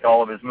Schwarzenegger make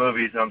all of his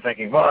movies, and I'm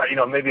thinking, well, you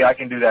know, maybe I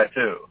can do that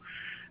too.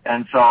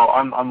 And so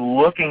I'm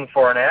looking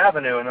for an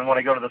avenue, and then when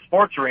I go to the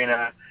sports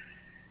arena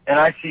and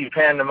I see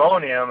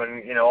pandemonium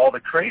and, you know, all the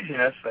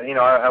craziness, you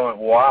know, I went,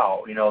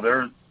 wow, you know,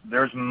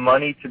 there's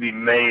money to be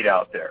made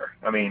out there.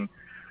 I mean,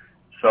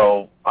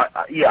 so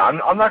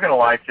I'm not going to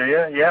lie to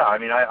you. Yeah, I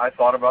mean, I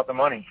thought about the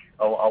money,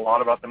 a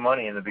lot about the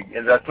money in the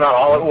beginning. That's not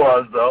all it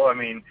was, though. I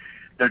mean,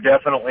 there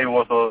definitely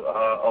was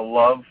a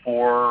love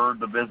for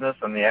the business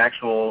and the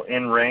actual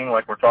in-ring,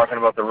 like we're talking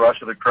about the rush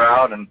of the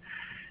crowd and,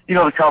 you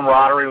know, the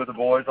camaraderie with the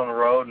boys on the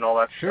road and all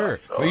that stuff.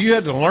 So. Well, you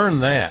had to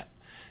learn that.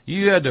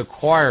 You had to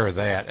acquire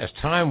that as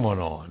time went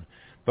on.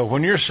 But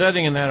when you're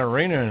sitting in that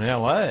arena in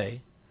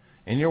L.A.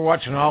 and you're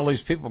watching all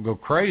these people go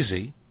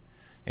crazy,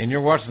 and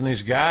you're watching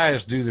these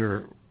guys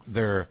do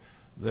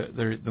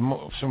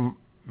some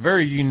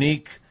very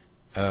unique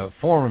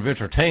form of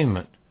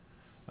entertainment,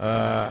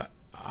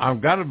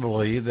 I've got to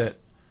believe that,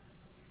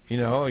 you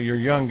know, you're a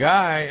young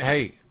guy,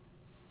 hey,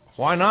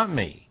 why not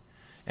me?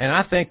 And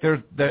I think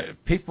that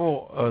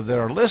people that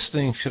are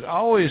listening should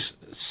always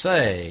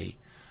say,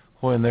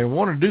 when they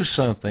want to do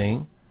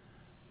something,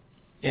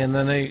 and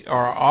then they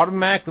are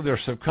automatically, their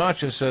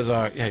subconscious says,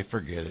 hey,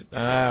 forget it.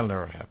 That'll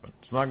never happen.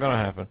 It's not going to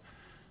happen.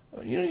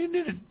 You know, you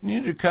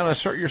need to kind of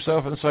assert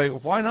yourself and say,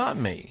 why not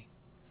me?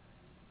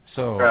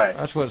 So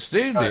That's what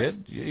Steve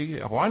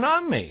did. Why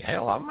not me?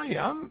 Hell,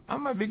 I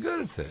might be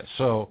good at this.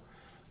 So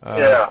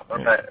right.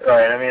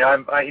 I mean,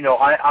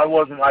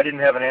 I didn't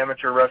have an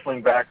amateur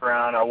wrestling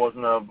background. I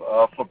wasn't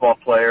a football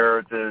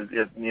player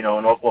in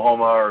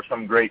Oklahoma or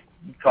some great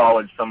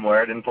college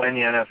somewhere. I didn't play in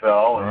the NFL.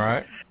 All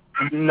right.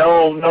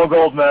 No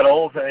gold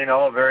medals. You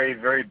know, a very,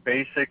 very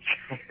basic,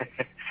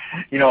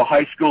 you know,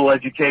 high school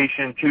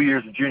education, 2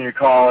 years of junior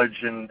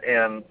college,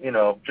 and you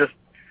know,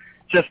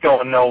 just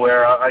going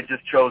nowhere. I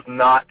just chose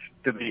not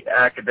to be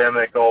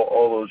academic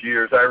all those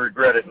years. I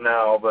regret it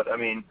now, but I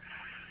mean,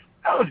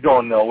 I was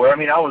going nowhere. I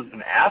mean, I was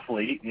an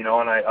athlete, you know,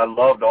 and I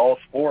loved all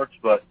sports,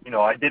 but, you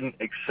know, I didn't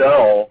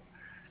excel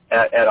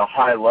at a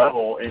high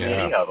level in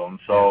any of them.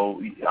 So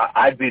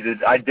I'd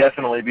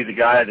definitely be the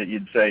guy that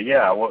you'd say,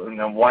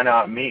 why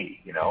not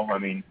me? You know, I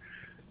mean,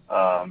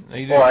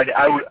 or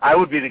I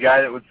would be the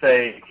guy that would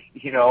say,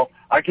 you know,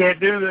 I can't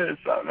do this.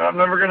 I'm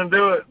never going to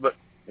do it. But,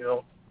 you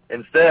know,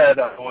 instead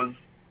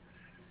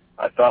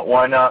I thought,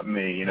 why not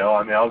me? You know,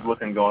 I mean, I was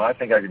looking going, I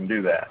think I can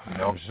do that. You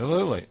know?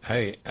 Absolutely.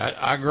 Hey,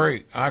 I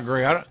agree. I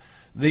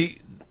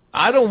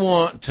don't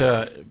want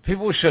to,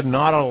 people should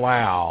not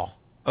allow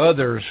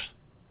others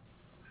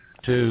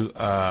to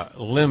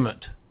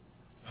limit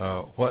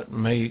what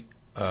may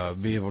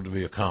be able to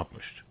be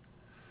accomplished.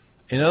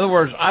 In other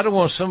words, I don't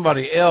want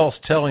somebody else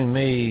telling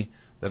me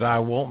that I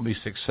won't be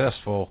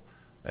successful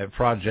at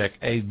project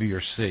A, B,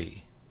 or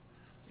C.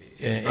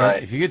 And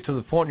if you get to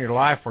the point in your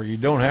life where you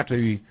don't have to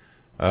be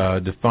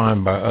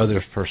defined by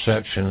others'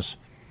 perceptions,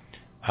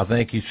 I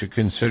think you should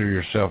consider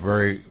yourself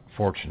very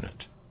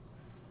fortunate.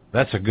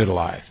 That's a good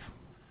life.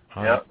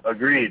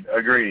 Agreed.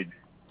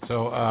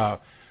 So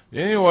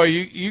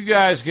anyway, you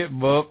guys get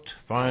booked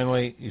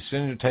finally. You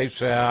send your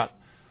tapes out,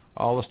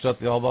 all the stuff,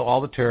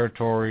 all the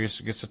territories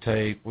gets a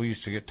tape. We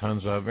used to get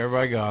tons of them.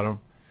 Everybody got them.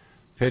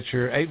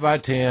 Picture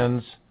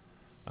 8x10s,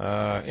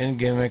 in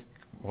gimmick,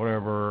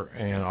 whatever,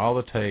 and all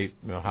the tape,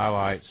 you know,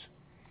 highlights.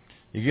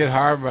 You get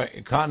hired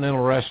by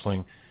Continental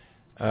Wrestling.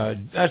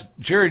 That's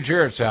Jerry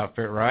Jarrett's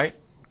outfit, right?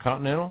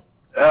 Continental?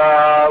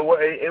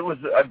 It was,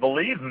 I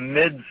believe,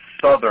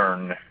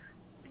 Mid-Southern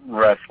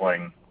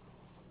Wrestling.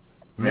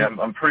 Yeah,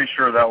 I'm pretty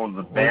sure that was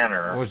the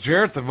banner. Was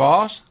Jarrett the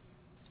boss?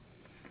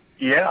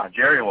 Yeah,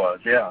 Jerry was,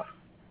 yeah.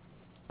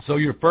 So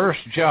your first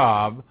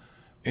job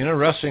in a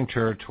wrestling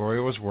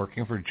territory was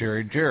working for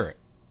Jerry Jarrett.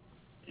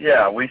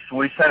 Yeah, we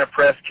sent a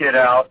press kit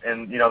out,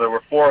 and, you know, there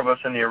were 4 of us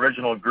in the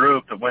original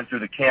group that went through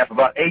the camp.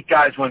 About 8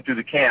 guys went through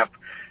the camp,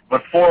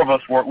 but 4 of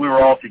us we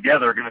were all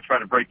together going to try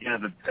to break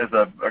in as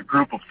a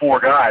group of 4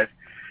 guys.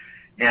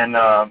 And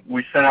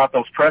we sent out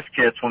those press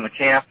kits when the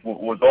camp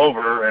was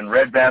over, and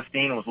Red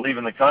Bastien was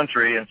leaving the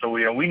country, and so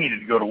we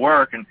needed to go to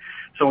work, and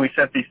so we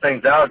sent these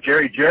things out.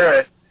 Jerry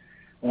Jarrett,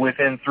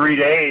 within 3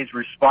 days,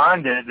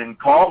 responded and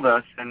called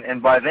us,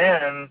 and by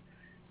then,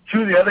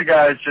 two of the other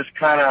guys just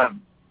kind of,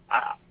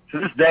 to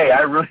this day,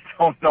 I really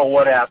don't know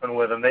what happened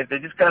with them. They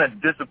just kind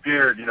of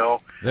disappeared, you know.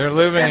 They're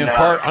living in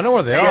part. I know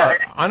where they are.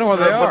 I know where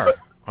they are.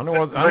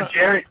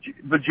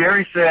 But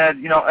Jerry said,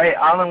 you know, hey,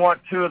 I only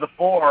want 2 of the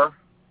 4.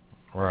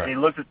 Right. And he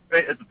looked at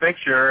the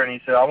picture, and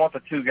he said, I want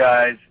the 2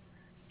 guys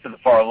to the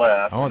far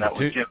left, and that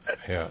was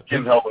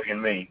Jim Helwig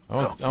and me.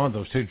 I want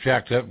those 2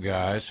 jacked up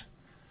guys,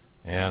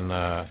 and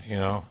you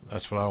know,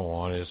 that's what I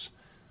want is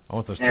I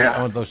want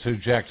those 2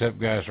 jacked up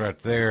guys right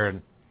there.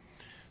 And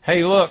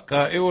hey, look,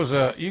 it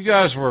was you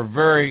guys were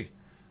very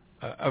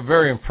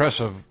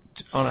impressive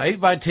on an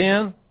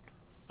 8x10.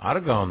 I'd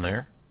have gone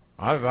there.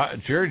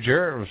 Jerry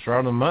Jarrett was right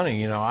on the money.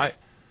 You know,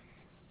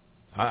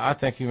 I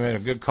think you made a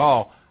good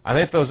call. I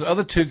think those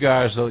other 2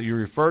 guys that you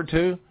referred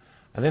to,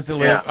 I think they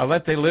live. I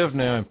bet they live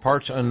now in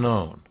parts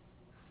unknown.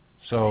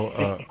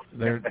 So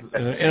they're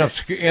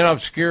in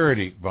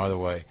obscurity. By the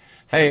way,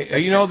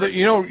 hey,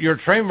 you're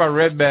trained by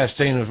Red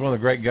Bastien, who's one of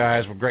the great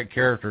guys with great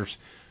characters.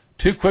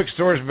 2 quick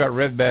stories about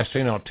Red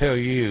Bastien I'll tell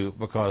you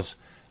because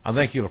I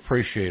think you'll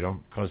appreciate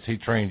them because he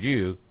trained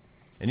you,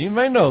 and you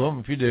may know them.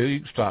 If you do,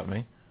 you can stop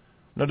me.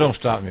 No, don't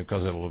stop me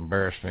because it'll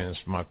embarrass me. This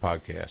is my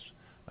podcast.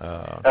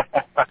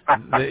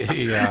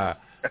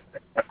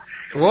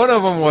 One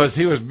of them was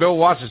he was Bill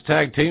Watts'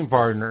 tag team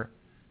partner,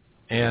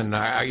 and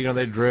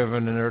they'd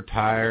driven and they were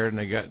tired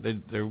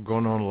and they were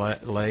going on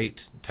late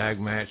tag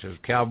match. It was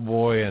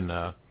Cowboy and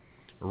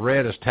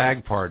Red as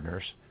tag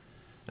partners,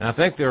 and I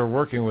think they were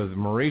working with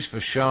Maurice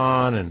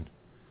Vachon and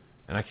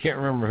I can't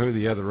remember who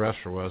the other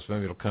wrestler was.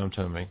 Maybe it'll come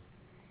to me.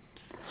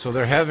 So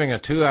they're having a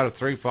 2 out of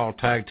 3 fall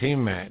tag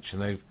team match,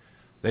 and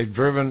they've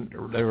driven.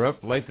 They were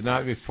up late the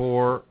night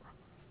before,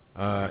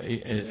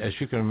 as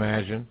you can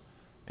imagine.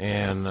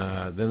 And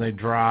then they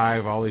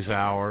drive all these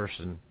hours,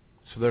 and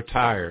so they're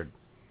tired.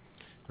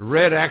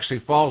 Red actually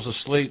falls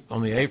asleep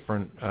on the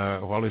apron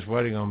while he's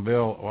waiting on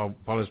Bill,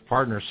 while his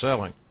partner's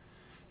selling.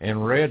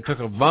 And Red took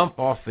a bump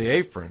off the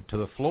apron to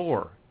the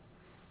floor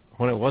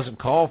when it wasn't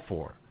called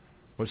for.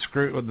 Which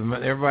screwed with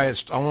everybody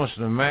almost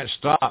in the match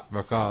stopped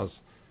because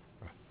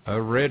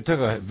Red took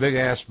a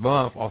big-ass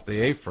bump off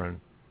the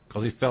apron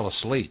because he fell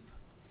asleep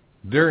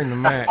during the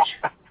match.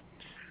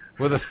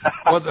 With an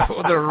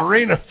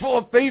arena full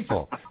of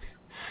people,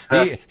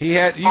 he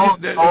had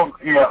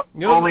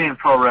only in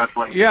pro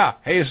wrestling. Yeah,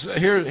 hey,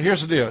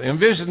 here's the deal.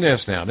 Envision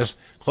this now. Just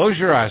close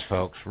your eyes,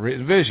 folks.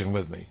 Envision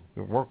with me.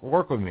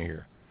 Work with me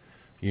here.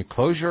 You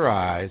close your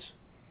eyes.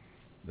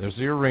 There's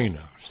the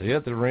arena. See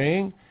at the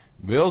ring.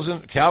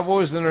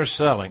 Cowboy's in there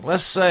selling.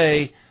 Let's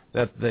say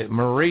that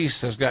Maurice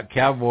has got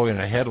Cowboy in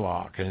a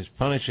headlock and he's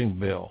punishing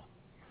Bill.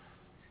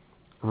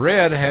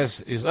 Red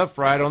is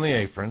upright on the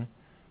apron.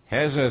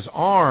 Has his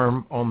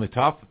arm on the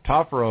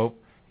top rope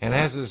and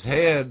has his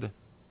head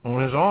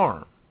on his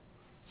arm.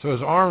 So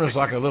his arm is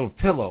like a little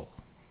pillow.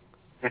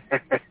 And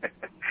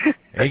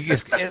he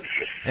gets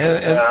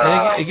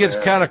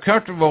kind of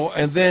comfortable,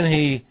 and then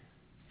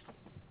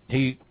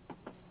his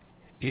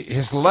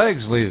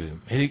legs leave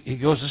him. He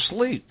goes to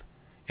sleep,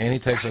 and he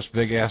takes this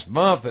big ass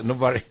bump that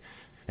nobody.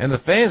 And the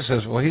fan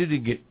says, "Well, he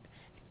didn't get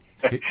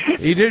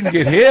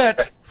hit."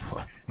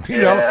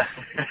 You know,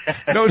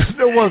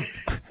 no one.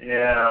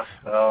 Yeah.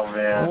 Oh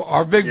man.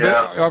 Our big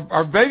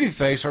baby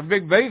face,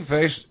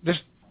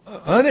 just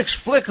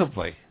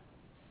inexplicably,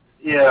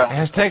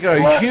 has taken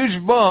a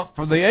huge bump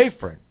from the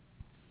apron,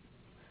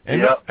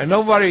 and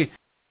nobody.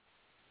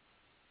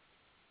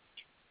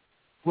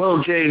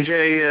 Well,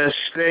 JJ,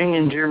 Sting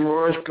and Jim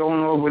Ross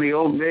going over the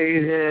old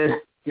days.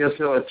 Your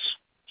thoughts?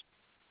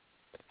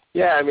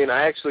 Yeah, I mean,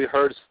 I actually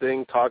heard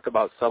Sting talk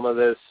about some of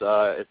this.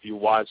 If you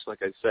watch,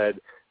 like I said,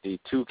 the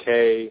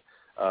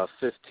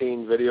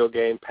 2K15 video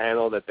game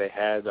panel that they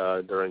had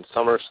during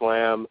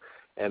SummerSlam,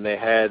 and they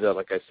had,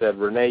 like I said,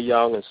 Renee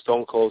Young and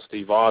Stone Cold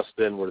Steve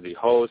Austin were the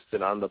hosts,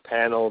 and on the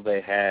panel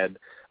they had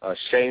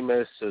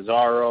Sheamus,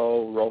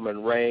 Cesaro,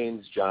 Roman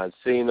Reigns, John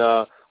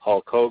Cena,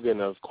 Hulk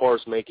Hogan, and of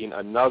course making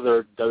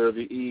another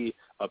WWE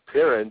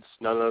appearance,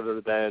 none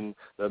other than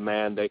the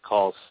man they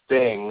call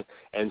Sting.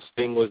 And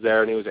Sting was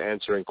there, and he was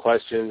answering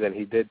questions, and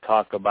he did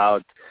talk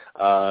about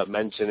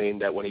mentioning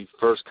that when he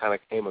first kind of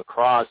came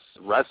across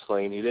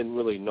wrestling, he didn't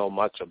really know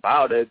much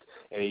about it,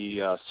 and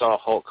he saw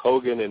Hulk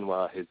Hogan in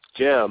his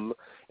gym,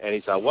 and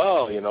he thought,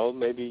 well,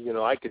 maybe,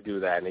 I could do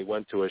that. And he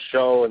went to a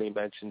show, and he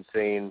mentioned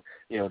seeing,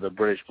 the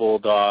British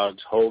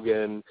Bulldogs,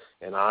 Hogan,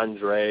 and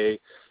Andre.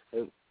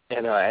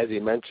 And as he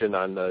mentioned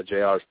on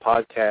JR's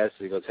podcast,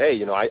 he goes,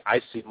 hey,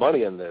 I see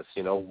money in this.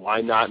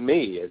 Why not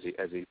me, as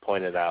he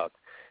pointed out.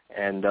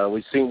 And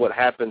we've seen what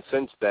happened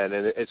since then,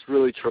 and it's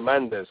really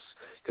tremendous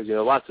because,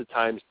 lots of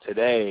times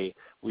today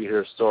we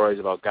hear stories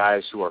about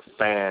guys who are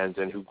fans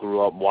and who grew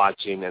up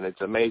watching, and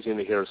it's amazing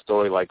to hear a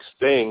story like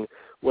Sting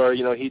where,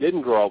 he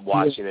didn't grow up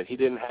watching it. He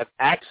didn't have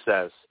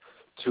access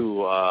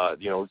to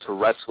to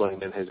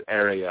wrestling in his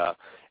area,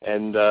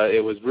 and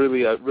it was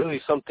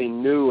really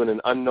something new and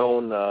an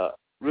unknown.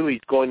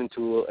 Really going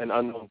into an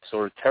unknown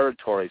sort of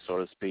territory, so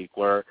to speak,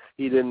 where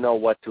he didn't know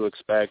what to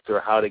expect or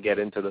how to get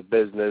into the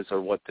business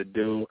or what to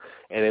do,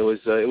 and it was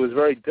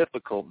very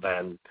difficult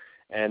then.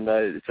 And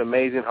it's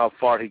amazing how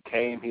far he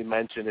came. He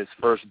mentioned his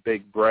first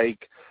big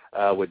break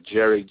with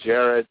Jerry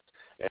Jarrett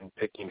and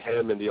picking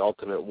him in the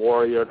Ultimate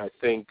Warrior. And I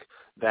think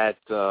that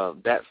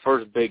that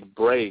first big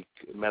break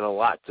meant a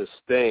lot to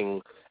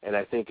Sting, and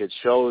I think it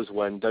shows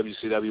when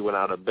WCW went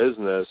out of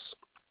business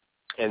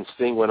and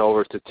Sting went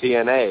over to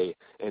TNA,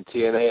 and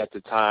TNA at the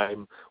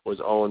time was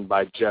owned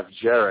by Jeff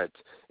Jarrett.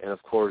 And,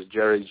 of course,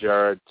 Jerry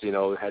Jarrett,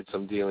 had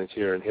some dealings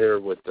here and here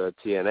with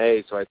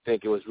TNA, so I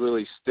think it was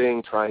really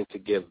Sting trying to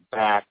give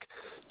back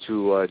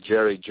to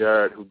Jerry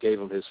Jarrett, who gave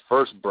him his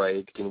first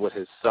break and with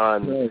his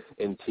son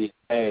in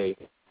TNA.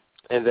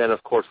 And then,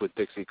 of course, with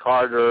Dixie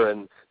Carter,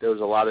 and there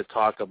was a lot of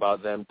talk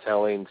about them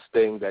telling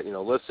Sting that,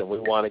 listen, we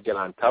want to get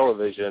on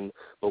television,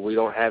 but we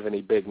don't have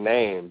any big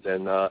names,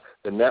 and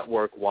the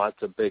network wants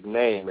a big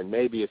name, and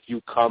maybe if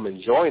you come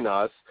and join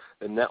us,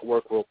 the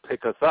network will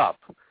pick us up.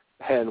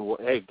 And,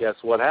 hey, guess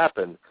what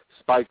happened?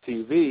 Spike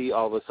TV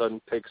all of a sudden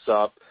picks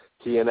up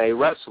TNA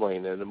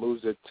Wrestling, and it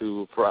moves it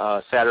to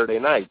Saturday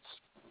nights.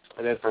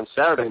 And then from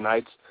Saturday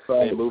nights,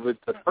 they move it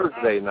to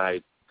Thursday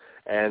nights.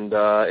 And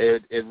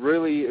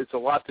it's a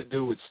lot to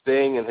do with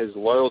Sting and his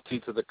loyalty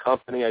to the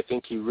company. I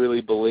think he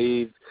really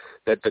believed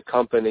that the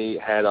company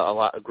had a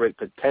lot of great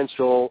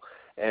potential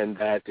and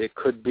that it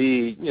could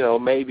be,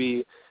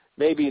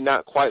 maybe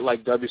not quite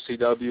like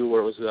WCW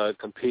where it was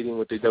competing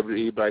with the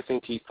WWE, but I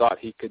think he thought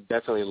he could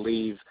definitely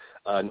leave,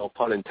 no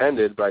pun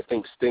intended, but I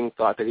think Sting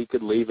thought that he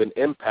could leave an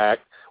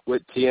impact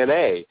with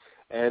TNA.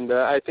 And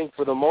I think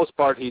for the most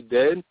part he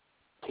did.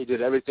 He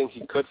did everything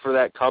he could for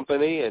that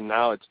company, and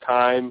now it's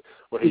time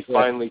where he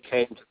finally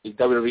came to the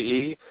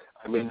WWE.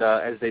 I mean,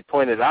 as they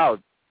pointed out,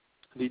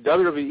 the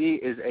WWE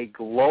is a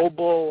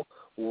global,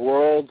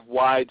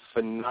 worldwide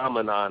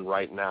phenomenon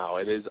right now.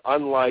 It is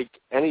unlike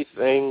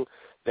anything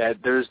that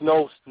there's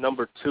no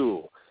number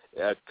two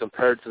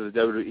compared to the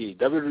WWE.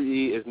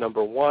 WWE is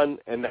number one,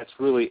 and that's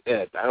really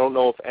it. I don't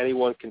know if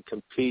anyone can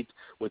compete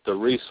with the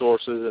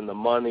resources and the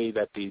money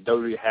that the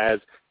WWE has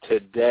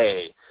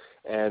today.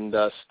 And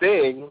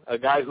Sting, a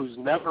guy who's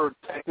never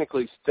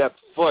technically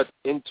stepped foot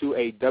into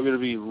a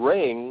WWE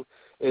ring,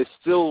 is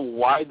still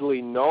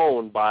widely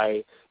known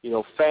by,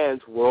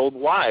 fans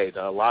worldwide.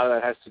 A lot of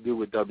that has to do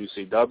with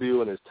WCW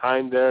and his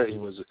time there. He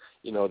was,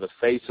 the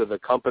face of the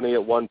company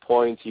at one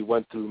point. He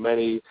went through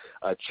many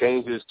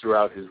changes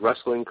throughout his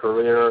wrestling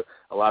career.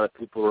 A lot of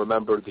people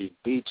remember the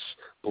Beach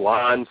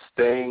Blonde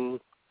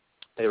Sting.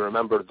 They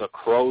remember the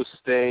Crow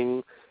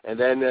Sting. And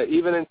then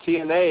even in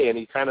TNA, and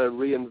he kind of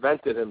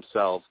reinvented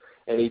himself.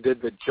 And he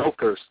did the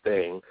Joker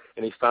Sting,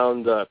 and he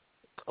found a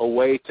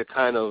way to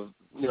kind of,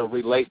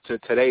 relate to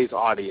today's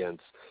audience.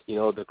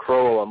 The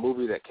Crow, a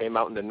movie that came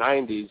out in the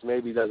 90s,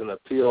 maybe doesn't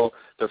appeal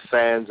to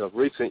fans of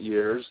recent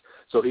years,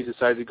 so he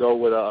decided to go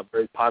with a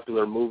very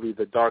popular movie,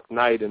 The Dark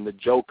Knight, and the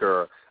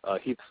Joker,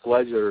 Heath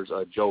Ledger's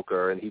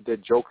Joker, and he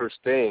did Joker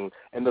Sting,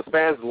 and the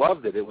fans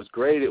loved it. It was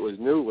great. It was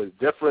new. It was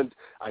different.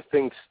 I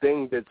think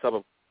Sting did some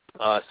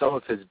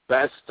of his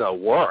best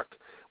work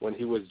when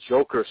he was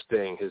Joker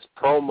Sting. His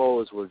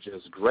promos were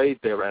just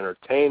great. They were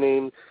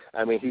entertaining.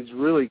 I mean, he's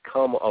really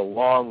come a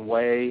long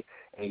way,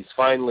 and he's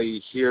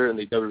finally here in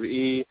the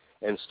WWE.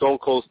 And Stone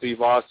Cold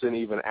Steve Austin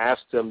even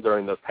asked him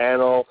during the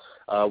panel,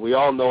 we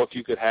all know if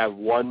you could have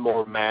one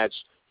more match,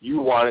 you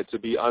want it to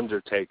be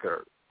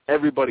Undertaker.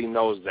 Everybody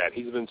knows that.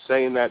 He's been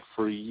saying that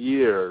for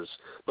years.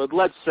 But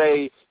let's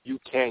say you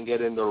can't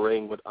get in the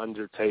ring with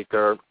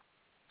Undertaker.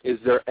 Is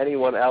there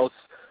anyone else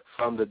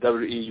from the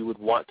WWE you would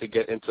want to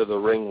get into the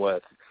ring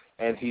with?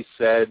 And he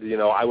said,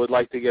 I would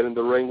like to get in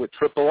the ring with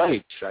Triple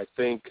H. I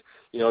think,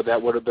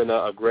 that would have been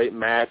a great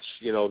match,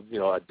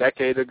 a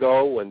decade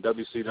ago when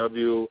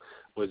WCW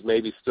was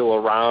maybe still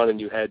around and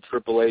you had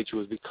Triple H who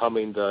was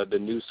becoming the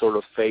new sort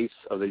of face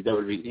of the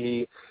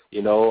WWE.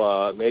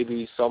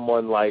 Maybe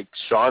someone like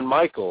Shawn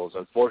Michaels.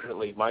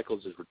 Unfortunately,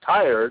 Michaels is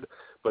retired,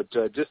 but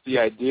just the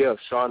idea of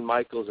Shawn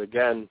Michaels,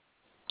 again,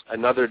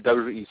 another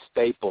WWE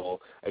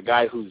staple, a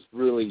guy who's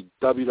really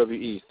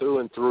WWE through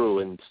and through,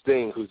 and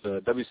Sting, who's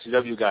a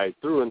WCW guy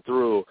through and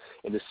through,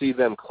 and to see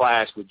them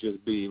clash would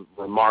just be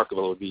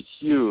remarkable. It would be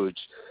huge.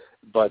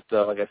 But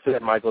like I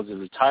said, Michaels is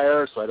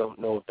retired, so I don't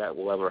know if that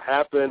will ever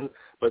happen.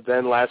 But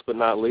then last but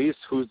not least,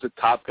 who's the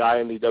top guy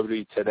in the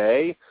WWE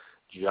today?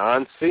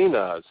 John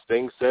Cena.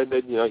 Sting said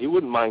that, he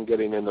wouldn't mind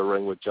getting in the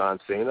ring with John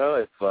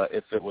Cena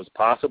if it was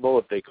possible,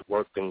 if they could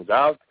work things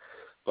out.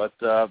 But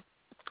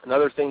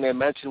another thing they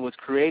mentioned was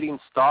creating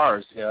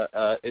stars.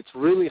 It's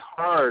really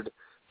hard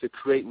to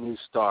create new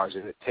stars,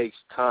 and it takes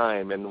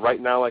time. And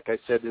right now, like I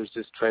said, there's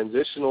this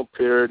transitional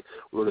period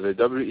where the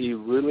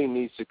WWE really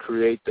needs to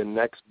create the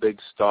next big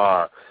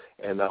star.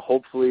 And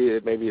hopefully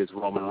maybe it's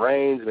Roman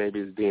Reigns, maybe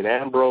it's Dean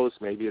Ambrose,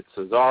 maybe it's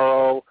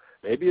Cesaro,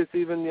 maybe it's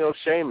even,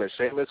 Sheamus.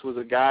 Sheamus was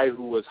a guy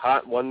who was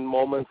hot one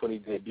moment when he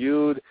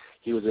debuted.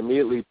 He was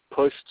immediately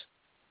pushed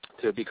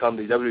to become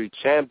the WWE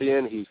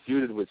champion. He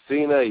feuded with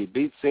Cena. He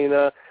beat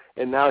Cena.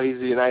 And now he's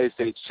the United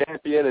States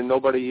champion, and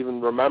nobody even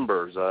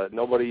remembers.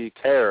 Nobody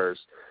cares.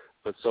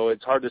 But so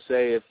it's hard to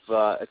say if,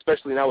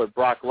 especially now with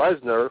Brock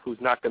Lesnar, who's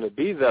not going to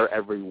be there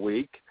every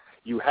week.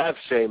 You have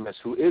Sheamus,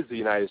 who is the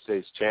United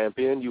States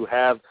champion. You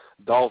have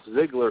Dolph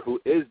Ziggler, who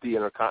is the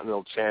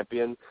Intercontinental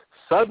champion.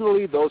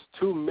 Suddenly, those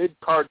two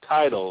mid-card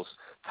titles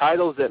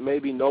that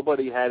maybe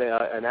nobody had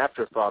an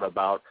afterthought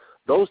about,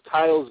 those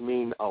titles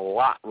mean a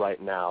lot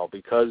right now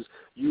because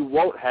you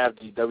won't have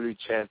the WWE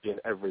champion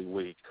every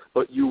week,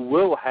 but you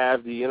will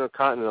have the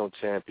Intercontinental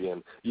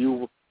champion.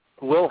 You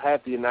will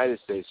have the United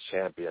States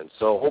champion.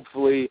 So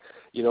hopefully,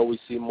 we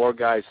see more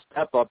guys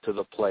step up to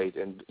the plate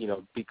and,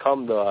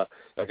 become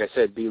like I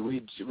said, be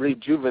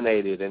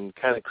rejuvenated and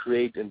kind of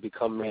create and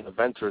become main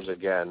eventers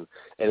again.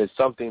 And it's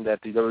something that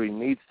the WWE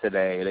needs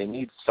today. They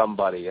need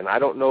somebody. And I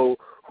don't know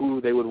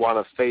who they would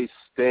want to face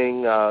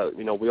Sting.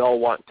 We all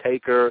want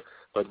Taker.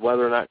 But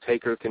whether or not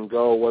Taker can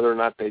go, whether or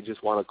not they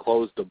just want to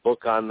close the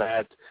book on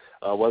that,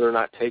 whether or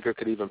not Taker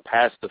could even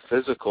pass the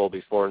physical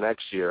before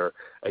next year,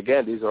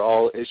 again, these are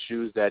all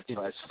issues that,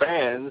 as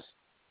fans,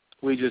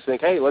 we just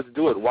think, hey, let's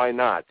do it. Why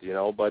not?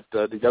 But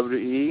the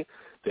WWE,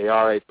 they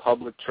are a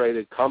public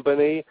traded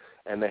company,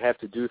 and they have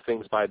to do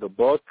things by the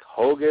book.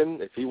 Hogan,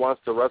 if he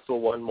wants to wrestle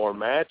one more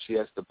match, he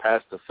has to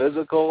pass the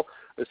physical.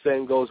 The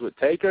same goes with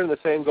Taker, and the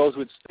same goes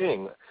with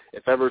Sting.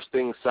 If ever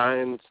Sting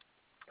signs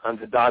on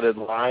the dotted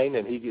line,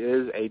 and he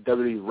is a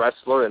WWE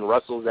wrestler and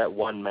wrestles that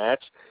one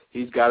match,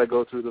 he's got to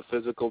go through the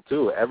physical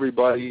too.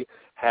 Everybody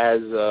has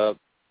to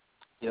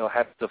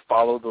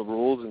follow the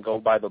rules and go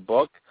by the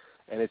book,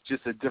 and it's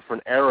just a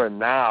different era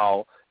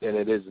now than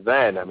it is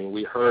then. I mean,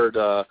 we heard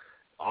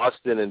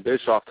Austin and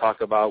Bischoff talk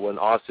about when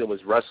Austin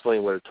was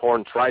wrestling with a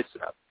torn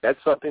tricep.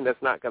 That's something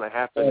that's not going to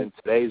happen in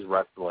today's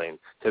wrestling.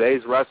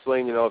 Today's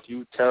wrestling, if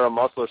you tear a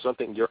muscle or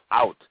something, you're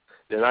out.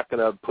 They're not going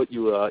to put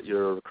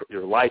your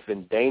life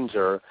in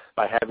danger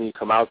by having you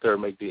come out there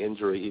and make the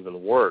injury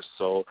even worse.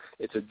 So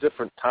it's a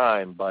different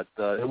time, but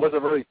it was a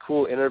very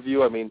cool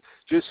interview. I mean,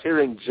 just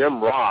hearing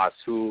Jim Ross,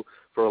 who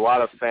for a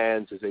lot of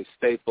fans is a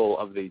staple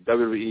of the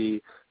WWE,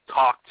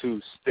 talk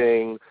to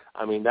Sting.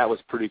 I mean, that was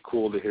pretty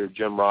cool to hear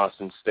Jim Ross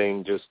and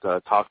Sting just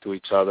talk to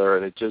each other,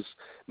 and it just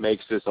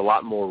makes this a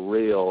lot more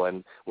real.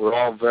 And we're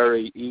all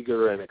very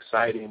eager and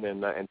exciting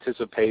and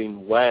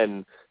anticipating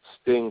when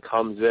Sting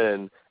comes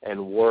in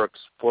and works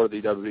for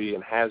the WWE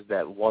and has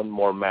that one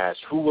more match.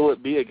 Who will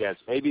it be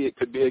against? Maybe it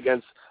could be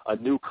against a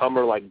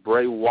newcomer like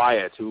Bray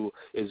Wyatt, who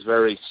is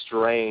very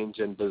strange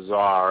and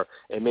bizarre,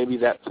 and maybe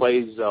that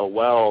plays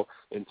well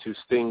into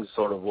Sting's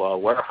sort of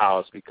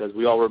warehouse, because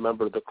we all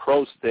remember the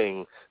Crow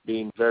Sting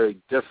being very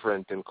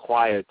different and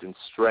quiet and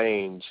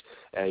strange,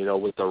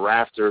 and with the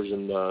rafters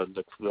and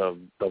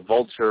the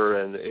vulture,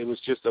 and it was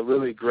just a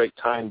really great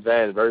time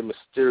then. Very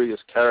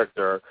mysterious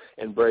character,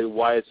 and Bray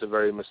Wyatt's a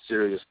very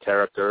mysterious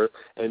character,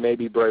 and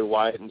maybe Bray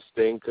Wyatt and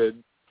Sting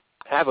could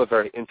have a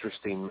very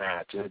interesting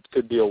match, and it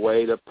could be a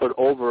way to put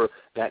over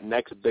that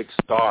next big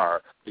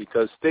star,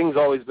 because Sting's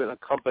always been a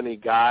company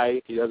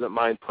guy. He doesn't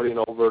mind putting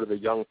over the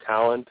young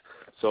talent,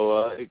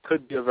 so it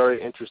could be a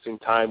very interesting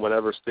time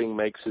whenever Sting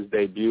makes his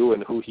debut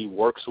and who he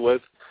works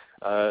with.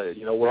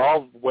 We're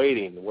all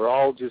waiting. We're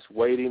all just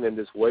waiting, and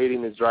this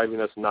waiting is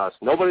driving us nuts.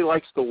 Nobody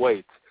likes to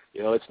wait.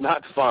 It's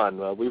not fun.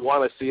 We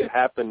want to see it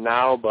happen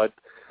now, but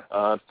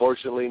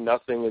unfortunately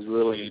nothing has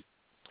really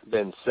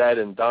been said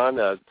and done.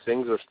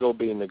 Things are still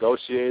being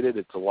negotiated.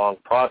 It's a long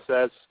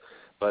process,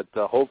 but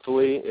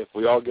hopefully if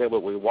we all get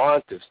what we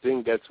want, if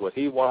Sting gets what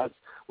he wants,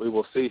 we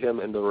will see him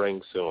in the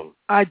ring soon.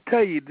 I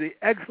tell you, the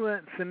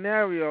excellent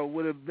scenario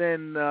would have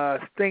been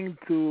Sting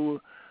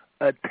to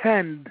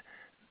attend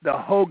the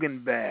Hogan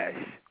Bash.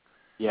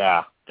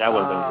 Yeah, that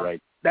would have been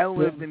great. That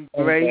would have been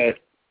great.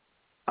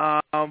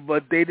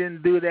 But they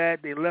didn't do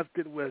that. They left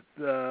it with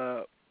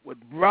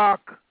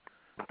Brock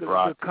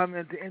to come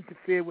in to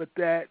interfere with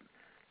that.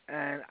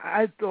 And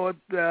I thought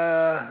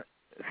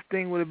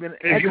Sting would have been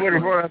excellent. If you would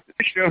have brought up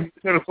the show, you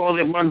could have called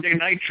it Monday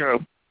Night Show.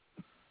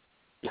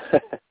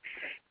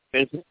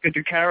 Look at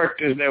the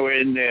characters that were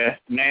in there.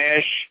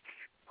 Nash,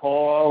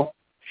 Hall,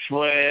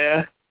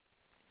 Flair,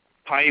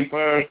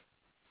 Piper,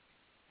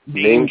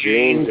 Mean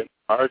Gene,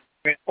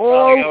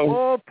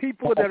 all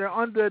people that are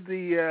under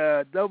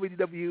the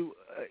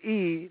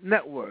WWE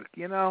network,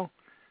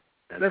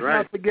 That's Let's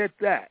right. not forget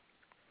that.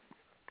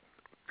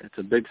 It's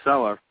a big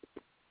seller.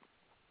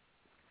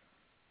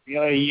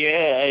 Yeah,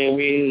 I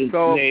mean,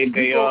 So they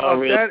people are of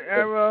really that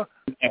era,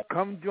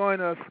 come join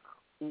us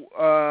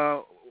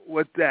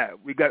with that.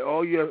 We got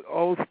all your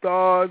old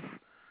stars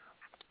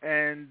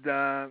and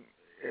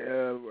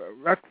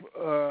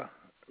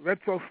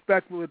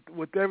retrospect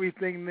with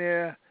everything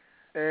there.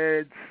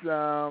 It's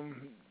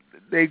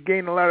they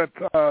gain a lot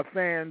of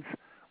fans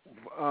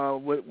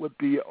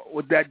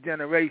with that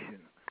generation.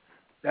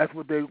 That's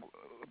what they're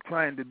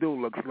trying to do.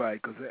 Looks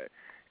like, because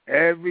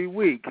every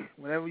week,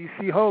 whenever you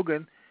see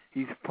Hogan,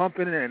 he's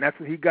pumping it in. That's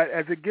what he got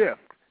as a gift.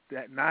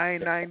 That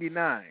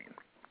 $9.99.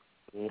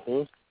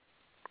 Mhm.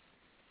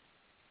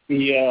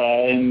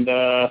 Yeah, and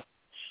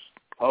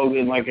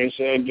Hogan, like I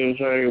said, was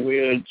very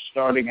weird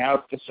starting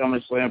out the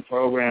SummerSlam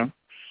program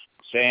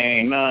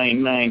saying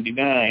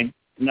 $9.99,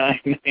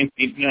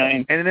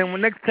 $9.99. And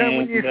then next time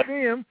when you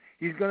see him,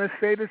 he's going to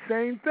say the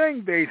same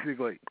thing,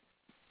 basically.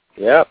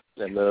 Yep,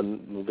 and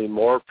then there'll be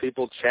more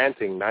people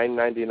chanting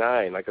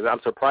 $9.99. Like, I'm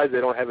surprised they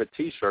don't have a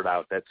T-shirt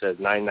out that says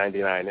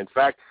 $9.99. In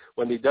fact,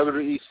 when the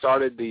WWE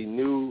started the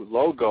new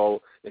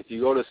logo, if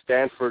you go to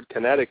Stamford,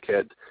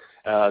 Connecticut,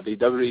 the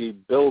WWE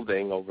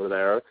building over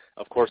there,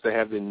 of course they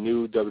have the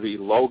new WWE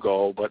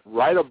logo, but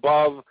right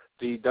above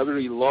the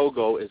WWE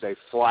logo is a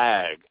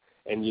flag.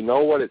 And you know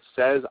what it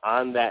says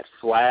on that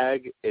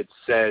flag? It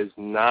says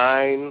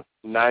 $9.99.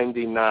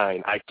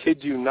 I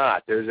kid you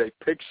not. There's a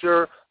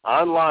picture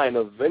online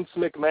of Vince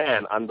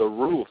McMahon on the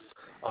roof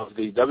of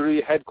the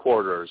WWE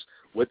headquarters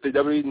with the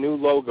WWE new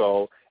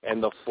logo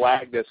and the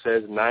flag that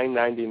says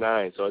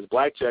 $9.99. So as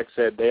Blackjack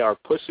said, they are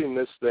pushing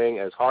this thing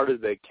as hard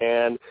as they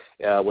can.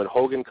 With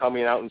Hogan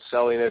coming out and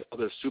selling it,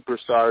 other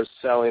superstars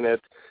selling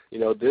it,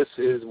 this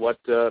is what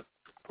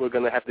we're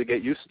going to have to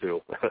get used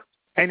to.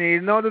 And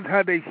you notice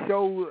how they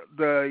show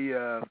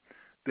the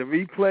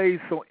replays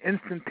so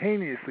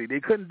instantaneously. They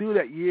couldn't do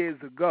that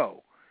years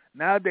ago.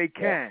 Now they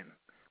can,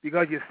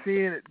 because you're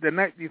seeing it the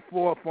night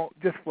before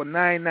just for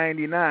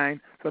 $9.99.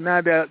 So now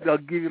they'll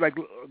give you like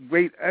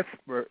great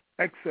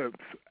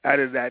excerpts out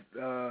of that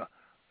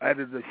out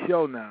of the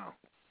show now.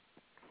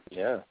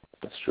 Yeah,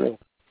 that's true.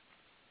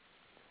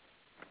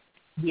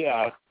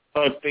 Yeah,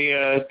 but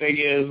the thing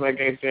is, like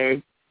I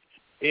said,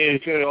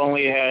 it could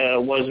only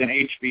was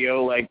an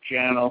HBO-like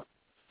channel.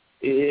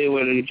 It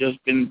would have just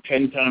been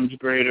 10 times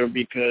greater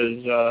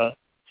because,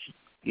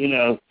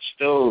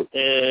 still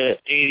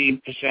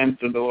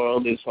 80% of the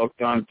world is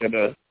hooked onto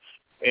the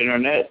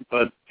internet,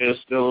 but there's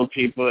still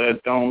people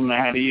that don't know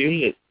how to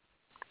use it,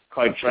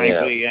 quite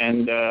frankly. Yeah.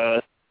 And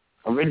the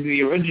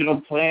original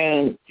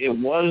plan, it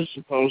was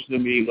supposed to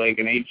be like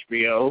an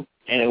HBO,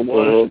 and it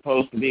was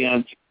supposed to be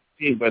on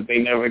TV, but they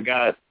never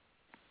got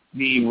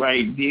the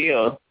right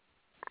deal.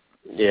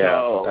 Yeah,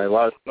 so I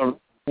lost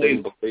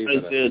believe in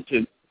it.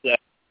 To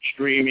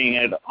streaming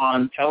it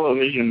on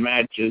television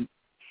matches,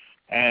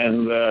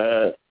 and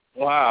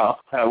wow,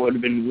 that would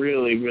have been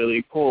really,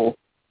 really cool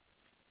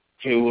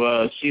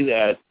to see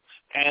that.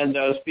 And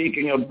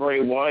speaking of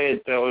Bray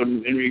Wyatt, though,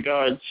 in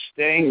regards,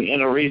 Sting in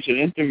a recent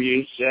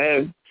interview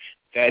said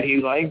that he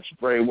likes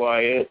Bray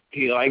Wyatt,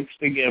 he likes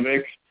the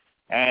gimmick,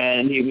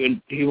 and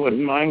he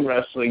wouldn't mind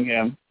wrestling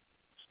him.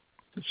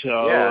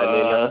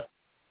 So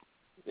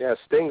yeah,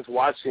 Sting's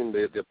watching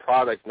the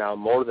product now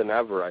more than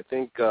ever. I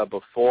think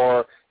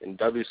before in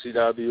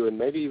WCW and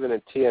maybe even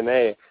in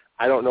TNA,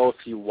 I don't know if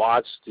he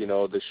watched,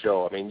 the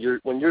show. I mean,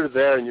 when you're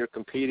there and you're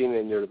competing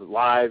and you're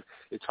live,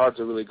 it's hard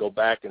to really go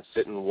back and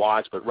sit and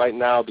watch. But right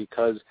now,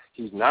 because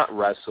he's not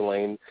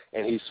wrestling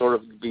and he's sort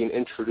of being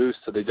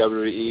introduced to the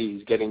WWE,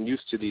 he's getting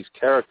used to these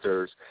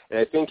characters. And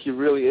I think he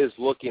really is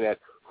looking at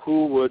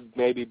who would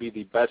maybe be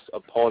the best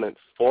opponent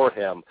for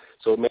him.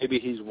 So maybe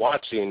he's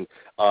watching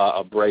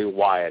a Bray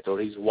Wyatt, or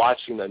he's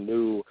watching a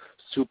new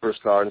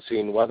superstar and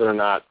seeing whether or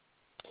not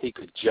he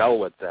could gel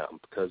with them.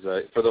 Because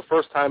for the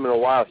first time in a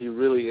while, he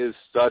really is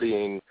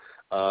studying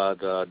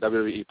the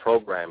WWE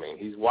programming.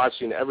 He's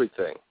watching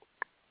everything.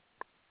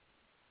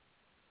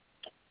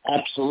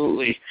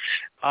 Absolutely.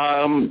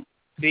 The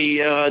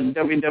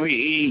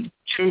WWE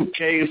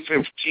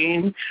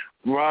 2K15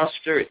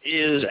 roster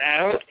is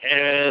out,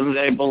 and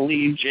I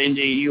believe,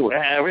 JJ, you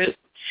have it.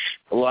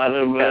 A lot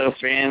of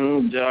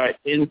fans are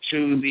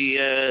into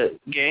the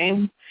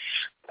game,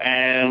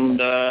 and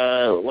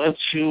let's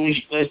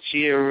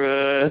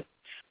hear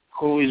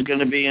who is going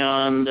to be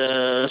on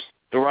the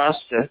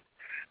roster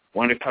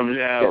when it comes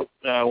out.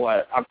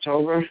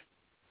 October?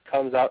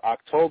 Comes out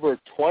October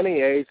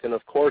 28th, and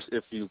of course,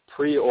 if you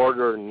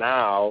pre-order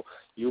now,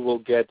 you will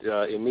get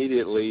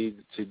immediately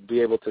to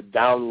be able to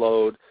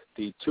download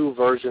the two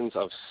versions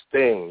of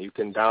Sting. You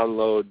can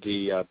download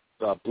the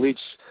Beach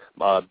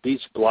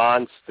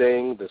Blonde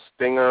Sting, the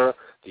Stinger,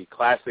 the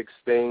Classic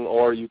Sting,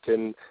 or you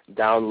can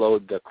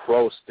download the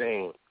Crow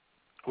Sting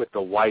with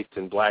the white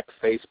and black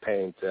face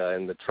paint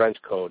and the trench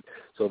coat.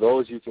 So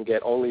those you can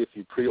get only if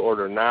you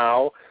pre-order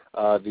now.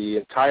 The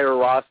entire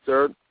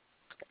roster,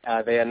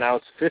 they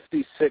announced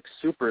 56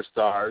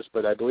 superstars,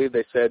 but I believe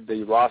they said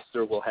the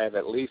roster will have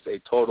at least a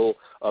total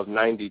of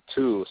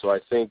 92. So I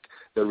think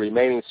the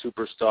remaining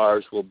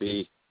superstars will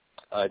be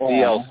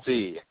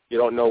DLC. You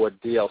don't know what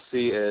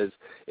DLC is.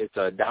 It's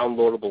a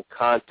downloadable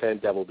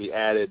content that will be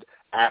added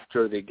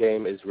after the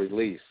game is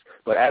released.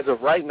 But as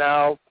of right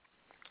now,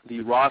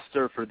 the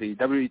roster for the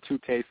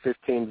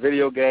W2K15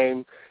 video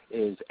game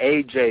is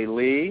AJ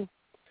Lee,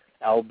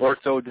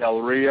 Alberto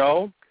Del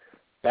Rio,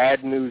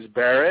 Bad News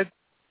Barrett,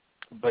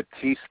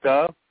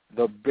 Batista,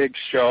 The Big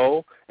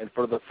Show, and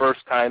for the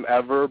first time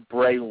ever,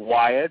 Bray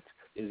Wyatt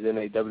is in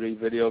a WWE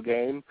video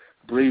game,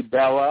 Brie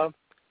Bella,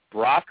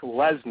 Brock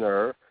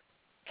Lesnar,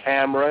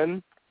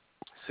 Cameron,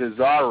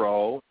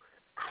 Cesaro,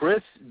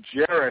 Chris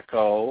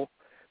Jericho,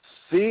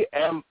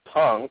 CM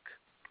Punk,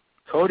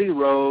 Cody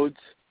Rhodes,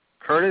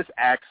 Curtis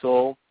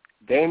Axel,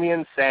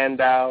 Damian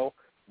Sandow,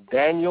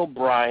 Daniel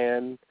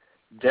Bryan,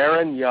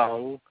 Darren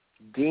Young,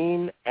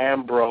 Dean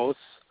Ambrose,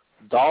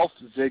 Dolph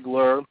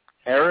Ziggler,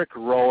 Eric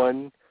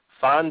Rowan,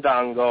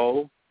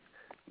 Fandango,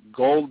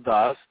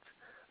 Goldust.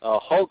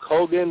 Hulk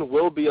Hogan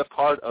will be a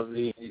part of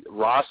the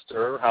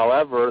roster.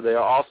 However, they are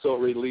also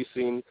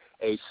releasing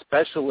a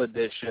special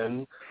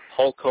edition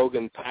Hulk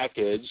Hogan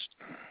package,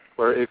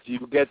 where if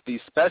you get the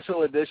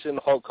special edition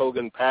Hulk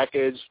Hogan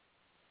package,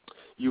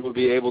 you will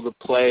be able to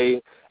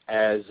play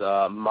as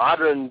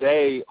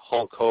modern-day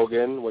Hulk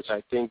Hogan, which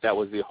I think that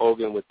was the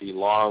Hogan with the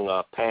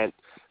long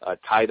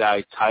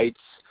tie-dye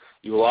tights.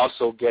 You will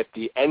also get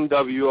the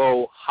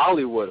NWO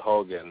Hollywood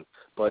Hogan,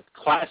 but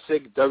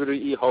classic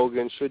WWE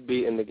Hogan should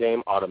be in the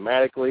game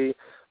automatically.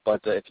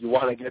 But if you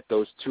want to get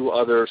those two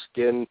other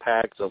skin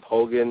packs of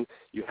Hogan,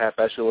 you have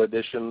special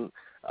edition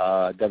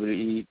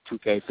WWE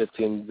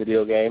 2K15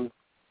 video game.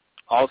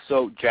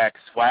 Also, Jack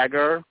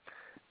Swagger,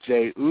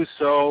 Jey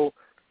Uso,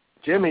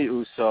 Jimmy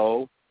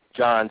Uso,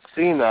 John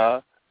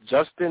Cena,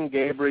 Justin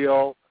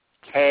Gabriel,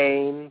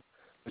 Kane,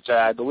 which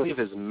I believe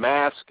is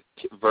masked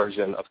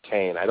version of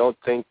Kane. I don't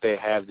think they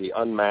have the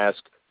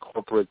unmasked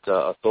corporate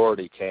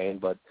authority Kane,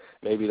 but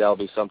maybe that'll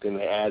be something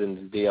they add in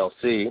the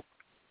DLC.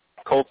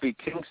 Kofi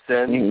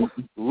Kingston,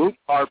 Luke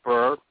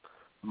Harper,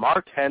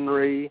 Mark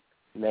Henry,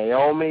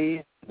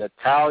 Naomi,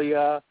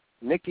 Natalya,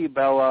 Nikki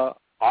Bella,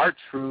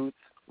 R-Truth,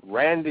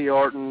 Randy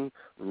Orton,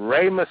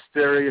 Rey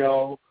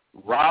Mysterio,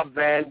 Rob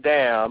Van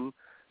Dam,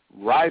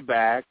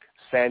 Ryback,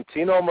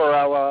 Santino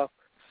Marella,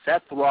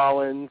 Seth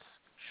Rollins,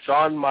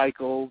 Shawn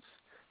Michaels,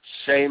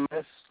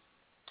 Sheamus,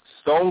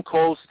 Stone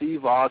Cold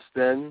Steve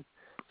Austin,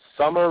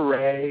 Summer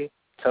Rae,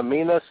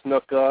 Tamina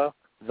Snuka,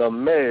 The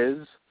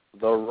Miz,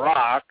 The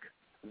Rock,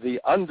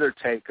 The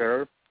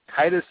Undertaker,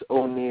 Titus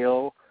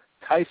O'Neil,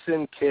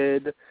 Tyson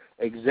Kidd,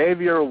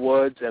 Xavier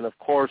Woods, and, of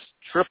course,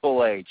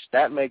 Triple H.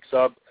 That makes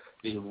up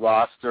the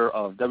roster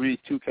of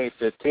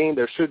W2K15.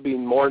 There should be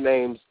more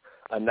names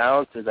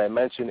announced, as I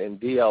mentioned, in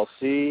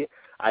DLC.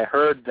 I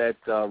heard that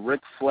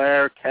Ric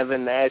Flair,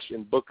 Kevin Nash,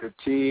 and Booker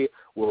T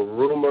were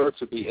rumored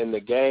to be in the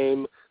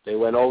game. They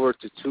went over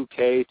to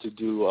 2K to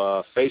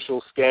do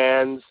facial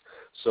scans.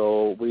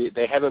 So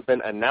they haven't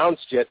been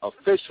announced yet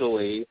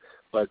officially,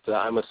 but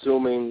I'm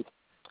assuming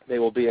they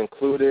will be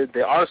included.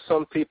 There are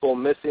some people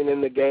missing in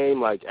the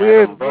game, like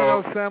Adam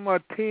Bruno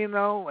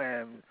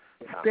Sammartino and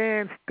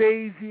Stan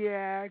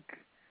Stasiak,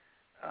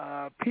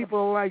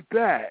 people like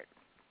that.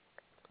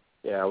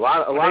 Yeah, a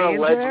lot of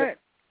legends.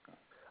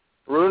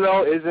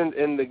 Bruno isn't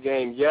in the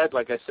game yet.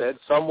 Like I said,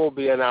 some will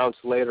be announced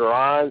later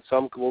on.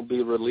 Some will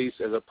be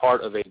released as a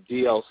part of a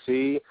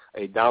DLC,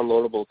 a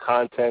downloadable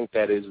content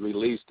that is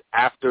released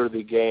after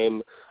the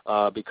game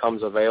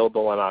becomes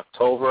available in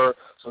October.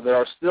 So there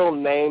are still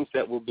names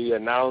that will be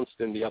announced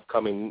in the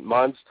upcoming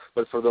months.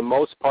 But for the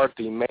most part,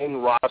 the main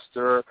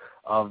roster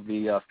of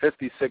the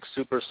 56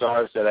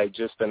 superstars that I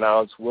just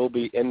announced will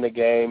be in the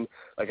game.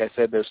 Like I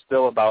said, there's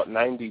still about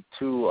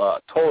 92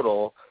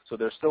 total. So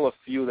there's still a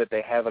few that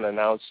they haven't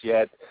announced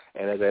yet,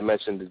 and as I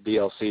mentioned, the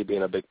DLC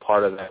being a big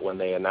part of that when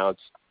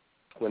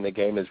the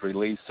game is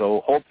released.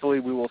 So hopefully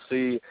we will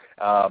see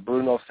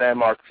Bruno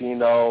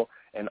Sammartino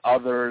and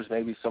others,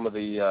 maybe some of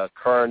the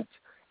current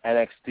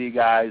NXT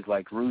guys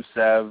like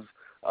Rusev,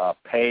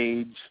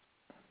 Paige,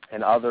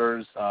 and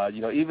others.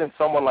 Even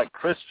someone like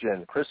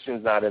Christian.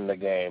 Christian's not in the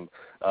game.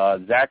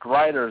 Zack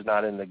Ryder's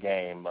not in the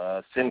game.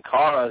 Sin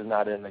Cara's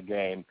not in the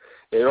game.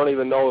 They don't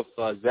even know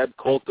if Zeb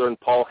Coulter and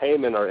Paul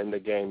Heyman are in the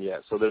game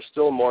yet. So there's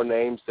still more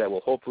names that will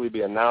hopefully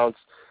be announced.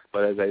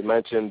 But as I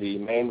mentioned, the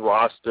main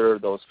roster,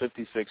 those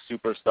 56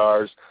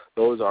 superstars,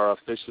 those are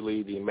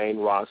officially the main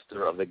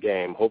roster of the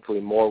game.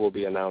 Hopefully more will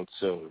be announced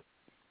soon.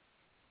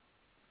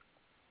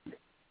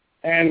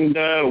 And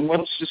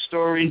what's the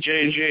story,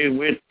 JJ,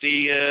 with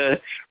the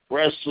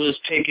wrestlers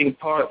taking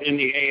part in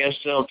the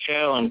ASL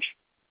Challenge?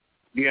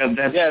 Do you have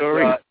that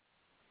story?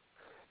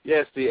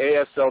 Yes, the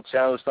ASL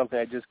Challenge is something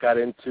I just got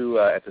into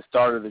at the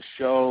start of the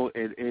show.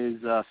 It is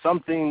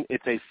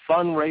it's a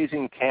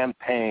fundraising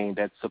campaign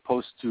that's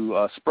supposed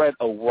to spread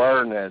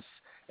awareness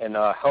and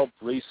help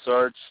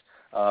research.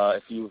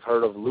 If you've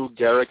heard of Lou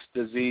Gehrig's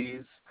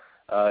disease,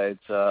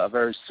 it's a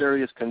very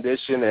serious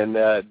condition, and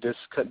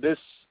this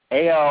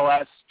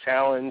ALS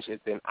challenge,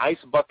 it's an ice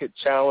bucket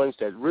challenge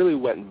that really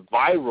went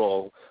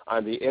viral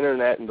on the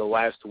internet in the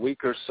last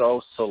week or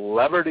so.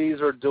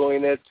 Celebrities are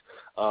doing it.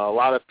 A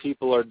lot of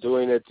people are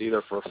doing it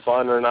either for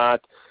fun or not,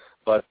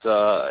 but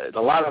a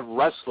lot of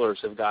wrestlers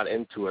have got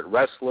into it.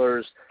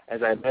 Wrestlers,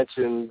 as I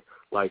mentioned,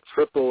 like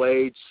Triple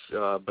H,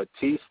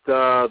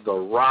 Batista, The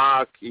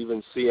Rock,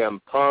 even CM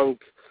Punk,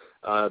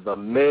 The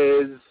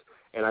Miz.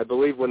 And I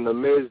believe when The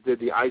Miz did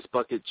the Ice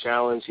Bucket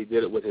Challenge, he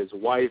did it with his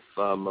wife,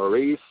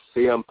 Maurice.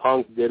 CM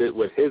Punk did it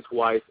with his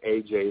wife,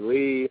 AJ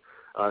Lee.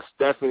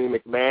 Stephanie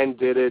McMahon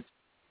did it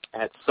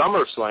at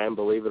SummerSlam,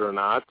 believe it or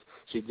not.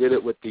 She did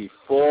it with the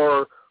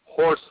 4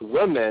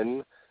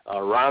 horsewomen.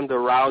 Ronda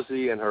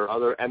Rousey and her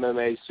other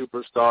MMA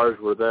superstars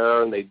were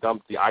there, and they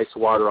dumped the ice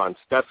water on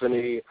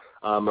Stephanie.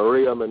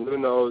 Maria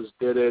Menounos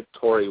did it.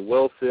 Tori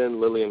Wilson,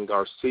 Lillian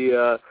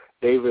Garcia,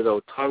 David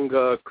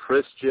Otunga,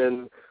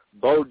 Christian,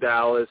 Bo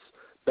Dallas.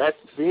 Beth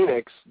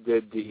Phoenix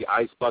did the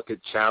Ice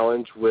Bucket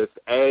Challenge with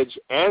Edge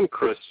and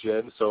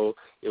Christian, so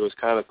it was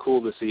kind of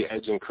cool to see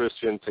Edge and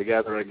Christian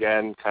together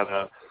again, kind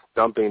of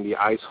dumping the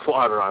ice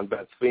water on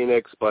Beth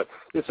Phoenix. But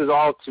this is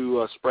all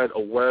to spread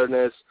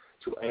awareness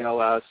to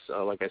ALS,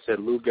 like I said,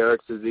 Lou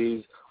Gehrig's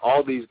disease.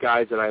 All these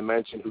guys that I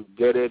mentioned who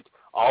did it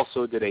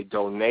also did a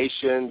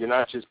donation. You're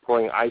not just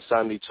pouring ice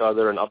on each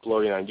other and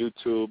uploading on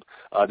YouTube.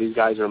 These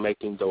guys are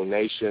making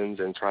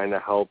donations and trying to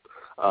help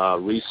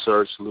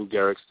research Lou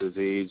Gehrig's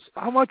disease.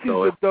 How much is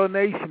the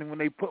donation when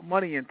they put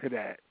money into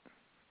that?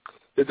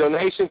 The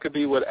donation could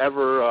be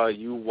whatever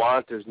you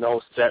want. There's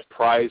no set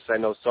price. I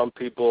know some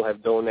people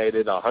have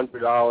donated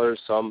 $100.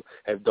 Some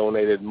have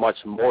donated much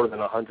more than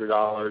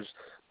 $100.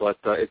 But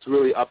it's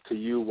really up to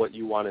you what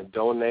you want to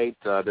donate.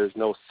 There's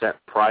no set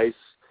price.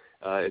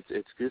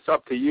 It's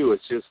up to you.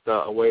 It's just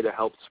a way to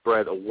help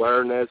spread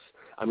awareness.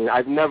 I mean,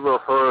 I've never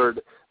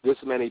heard this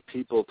many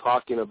people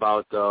talking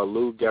about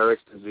Lou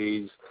Gehrig's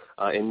disease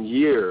in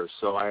years.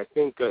 So I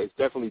think it's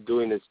definitely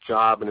doing its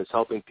job, and it's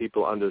helping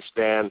people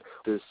understand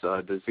this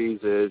disease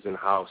is and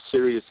how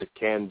serious it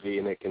can be,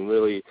 and it can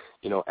really,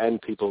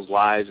 end people's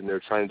lives. And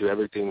they're trying to do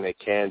everything they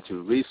can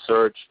to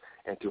research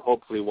and to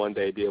hopefully one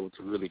day be able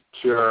to really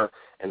cure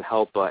and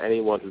help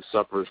anyone who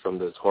suffers from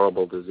this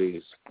horrible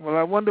disease. Well,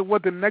 I wonder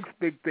what the next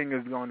big thing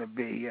is going to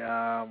be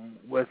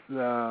with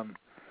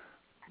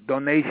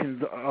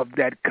donations of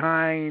that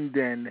kind,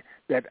 and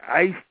that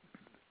ice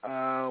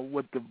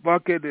with the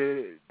bucket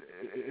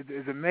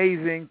is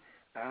amazing.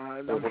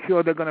 I'm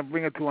sure they're going to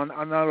bring it to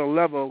another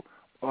level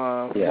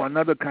for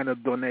another kind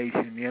of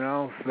donation,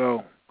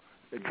 So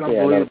it's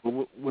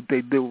unbelievable what they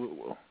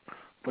do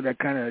for that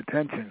kind of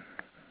attention.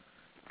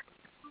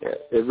 Yeah,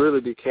 it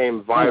really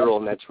became viral,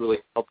 and that's really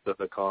helped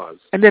the cause.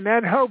 And then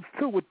that helps,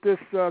 too, with this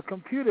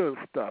computer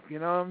stuff, you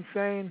know what I'm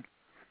saying?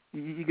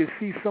 You can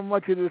see so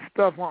much of this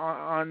stuff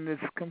on this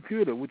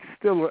computer, which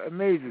still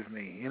amazes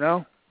me,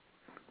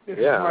 This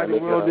is why the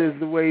world is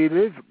the way it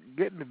is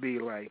getting to be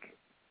like.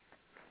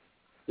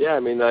 Yeah, I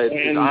mean,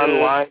 it's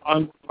online.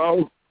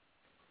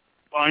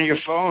 On your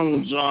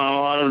phones, on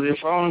a lot of your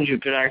phones, you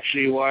could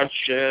actually watch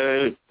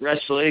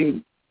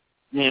wrestling.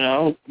 You can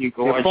watch TV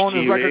now. Your phone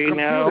is like a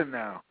computer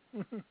now.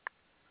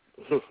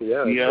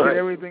 Yeah, you right. get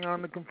everything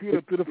on the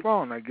computer through the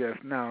phone, I guess,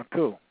 now,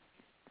 too.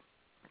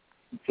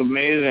 It's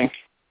amazing.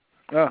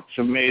 Yeah. It's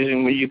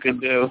amazing what you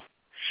could do.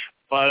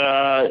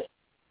 But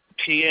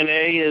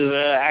TNA is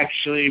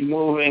actually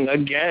moving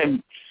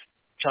again,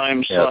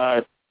 time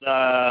slot,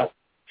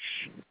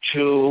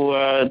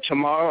 to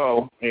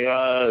tomorrow.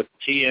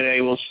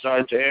 TNA will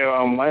start to air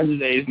on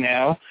Wednesdays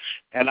now,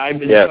 and I've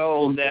been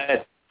told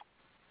that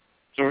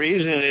the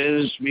reason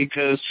is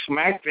because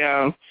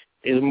SmackDown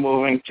is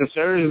moving to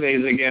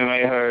Thursdays again, I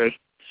heard.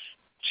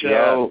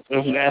 So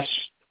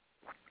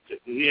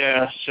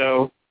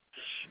so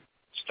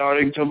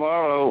starting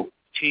tomorrow,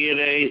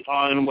 TNA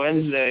on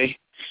Wednesday.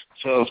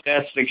 So if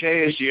that's the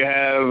case, you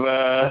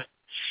have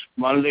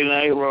Monday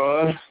Night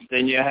Raw,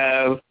 then you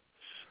have,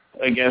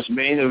 I guess,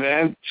 main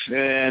event,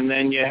 and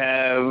then you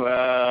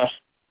have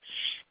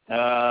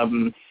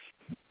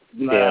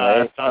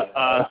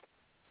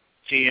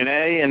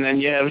TNA, and then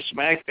you have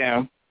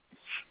SmackDown.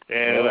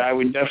 And I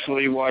would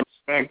definitely watch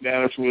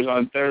SmackDown if it was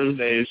on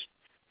Thursdays,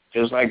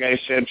 because like I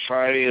said,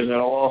 Friday is an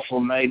awful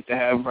night to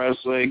have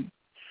wrestling.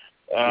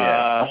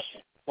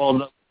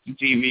 Although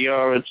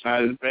DVR, it's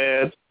not as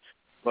bad,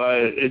 but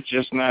it's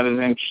just not as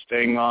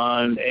interesting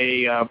on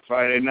a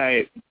Friday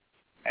night.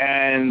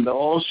 And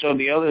also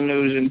the other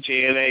news in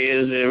TNA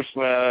is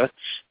if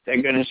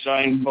they're going to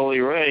sign Bully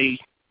Ray,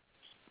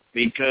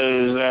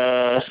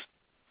 because,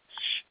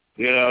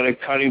 they're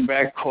cutting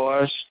back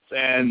costs,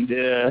 and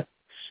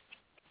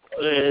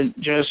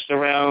just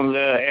around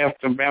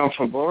after Bound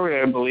for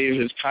Glory, I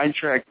believe his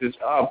contract is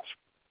up.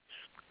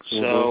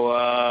 So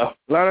a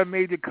lot of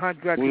major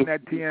contracts in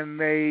that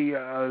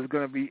TNA is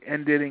going to be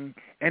ending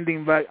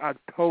by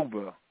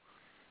October.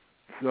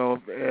 So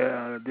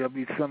there'll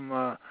be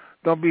some.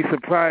 Don't be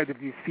surprised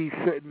if you see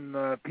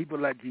certain people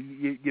like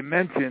you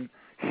mentioned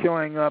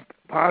showing up,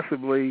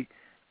 possibly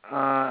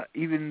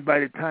even by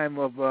the time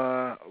of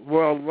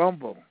Royal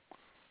Rumble.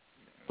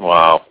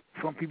 Wow.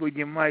 Some people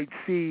you might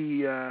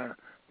see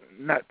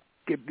not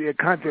get their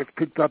contracts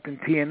picked up in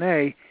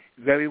TNA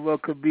very well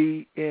could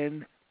be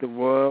in the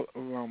Royal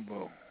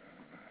Rumble.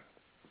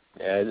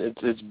 Yeah,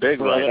 it's big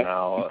right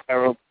now.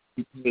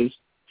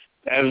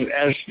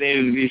 As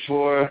stated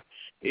before,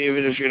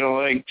 even if you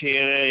don't like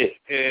TNA,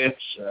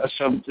 it's a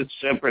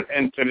separate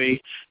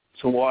entity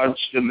to watch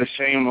in the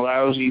same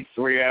lousy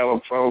 3-hour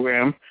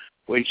program,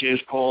 which is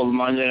called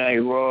Monday Night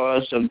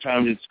Raw.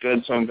 Sometimes it's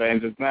good,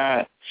 sometimes it's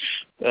not.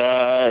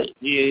 The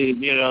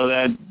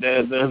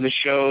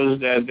shows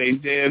that they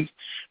did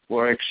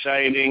were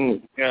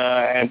exciting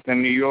at the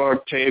New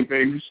York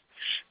tapings,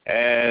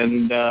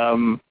 and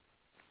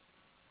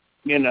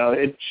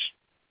it's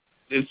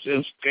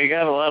they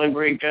got a lot of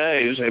great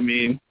guys. I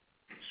mean,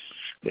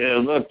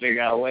 look, they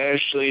got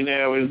Lashley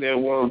now as their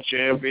world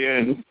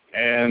champion.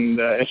 And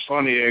it's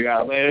funny, they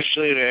got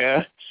Lashley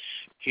there.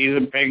 He's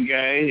a big guy,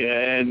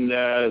 and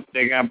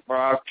they got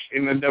Brock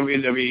in the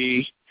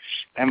WWE.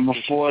 And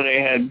before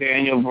they had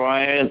Daniel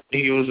Bryan,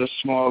 he was a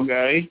small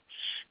guy.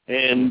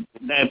 And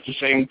at the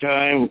same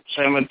time,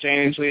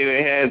 simultaneously,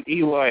 they had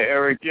Eli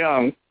Eric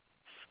Young.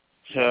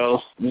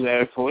 So, is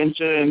that a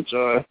coincidence,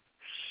 or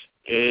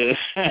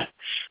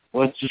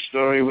what's the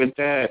story with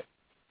that?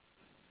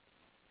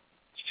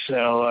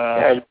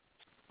 So,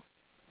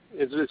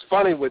 it's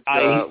funny with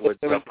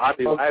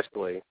Bobby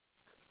Lashley.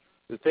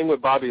 The thing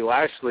with Bobby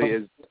Lashley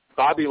is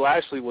Bobby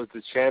Lashley was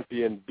the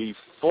champion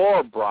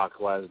before Brock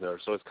Lesnar,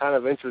 so it's kind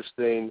of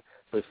interesting.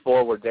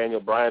 Before, where Daniel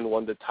Bryan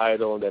won the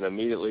title, and then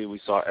immediately we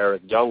saw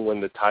Eric Young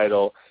win the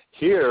title.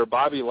 Here,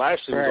 Bobby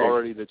Lashley was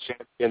already the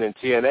champion in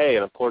TNA,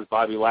 and of course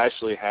Bobby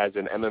Lashley has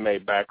an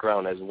MMA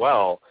background as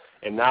well.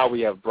 And now we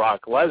have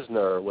Brock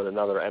Lesnar with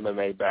another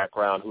MMA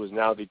background who is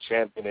now the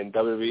champion in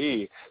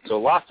WWE. So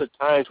lots of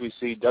times we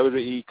see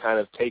WWE kind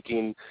of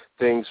taking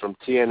things from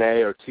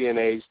TNA or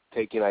TNA's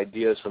taking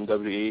ideas from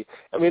WWE.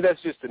 I mean,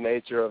 that's just the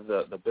nature of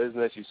the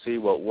business. You see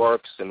what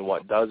works and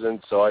what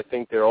doesn't. So I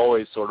think they're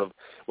always sort of,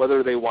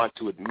 whether they want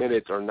to admit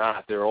it or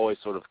not, they're always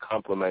sort of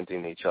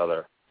complementing each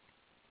other.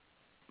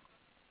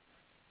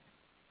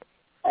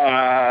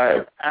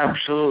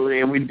 Absolutely,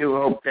 and we do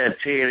hope that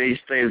TNA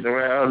stays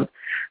around.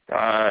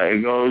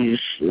 It goes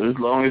as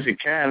long as it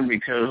can,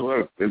 because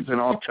look, it's an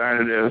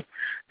alternative.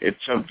 It's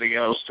something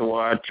else to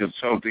watch. It's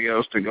something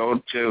else to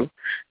go to.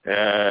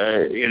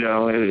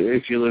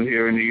 If you live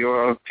here in New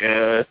York,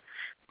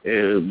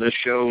 the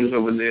shows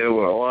over there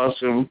were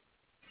awesome,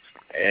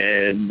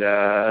 and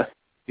you're right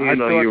there. I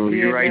thought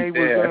TNA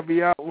was going to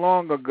be out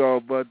long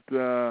ago, but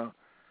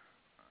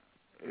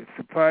it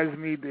surprised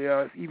me they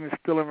are even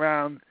still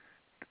around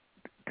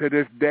to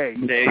this day,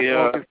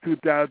 August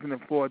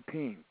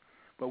 2014.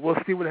 But we'll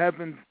see what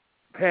happens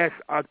past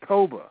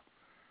October.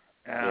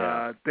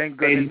 Thank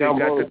goodness they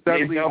got the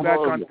Dudleys back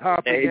on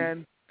top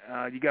again.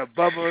 You got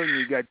Bubba and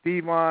you got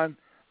Devon.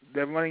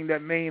 They're running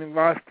that main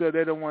roster.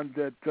 They're the ones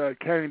that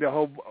carrying the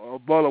whole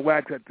ball of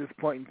wax at this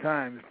point in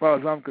time, as far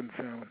as I'm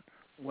concerned.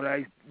 What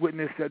I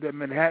witnessed at the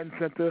Manhattan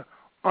Center,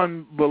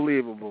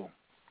 unbelievable.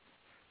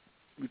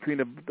 Between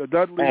the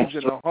Dudleys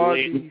and the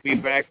Hardys. We'll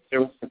be back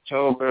to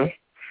October.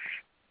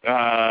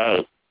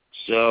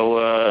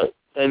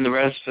 In the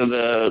rest of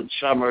the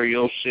summer,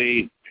 you'll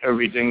see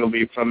everything will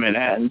be from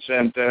Manhattan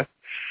Center.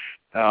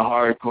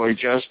 Hardcore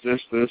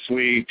Justice this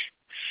week.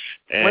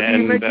 When do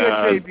you make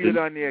your debut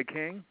on there,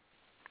 King?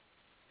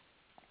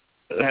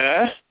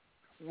 Huh?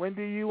 When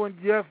do you and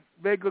Jeff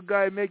Baker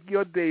Guy make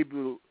your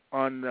debut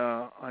on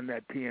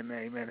that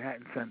TNA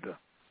Manhattan Center?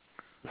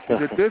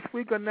 Is it this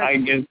week or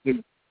next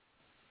week?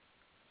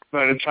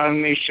 By the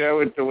time they show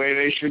it the way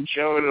they should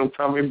show it, it'll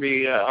probably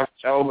be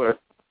October.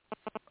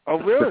 Oh,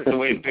 really? The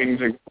way things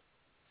are.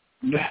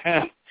 No,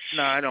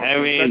 I don't. I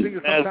think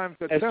it's sometime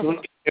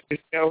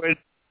September.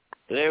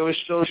 They were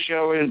still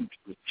showing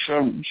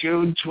from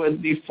June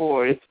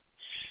 24th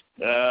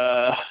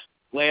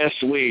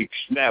last week.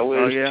 That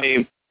was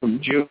taped from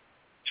June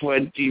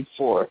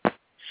 24th,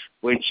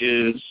 which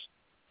is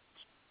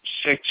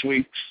 6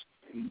 weeks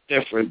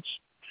difference.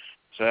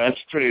 So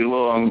that's pretty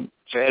long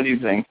for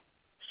anything.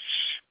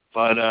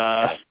 But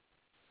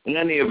in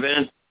any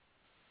event,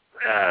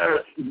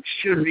 it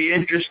should be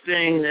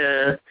interesting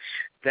to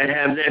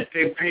have that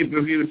big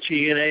pay-per-view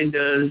TNA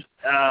does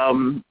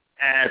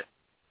at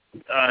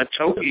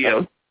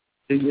Tokyo.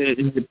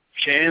 In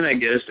Japan, I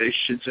guess they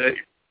should say.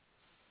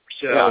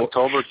 So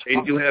October 12th. They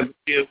do have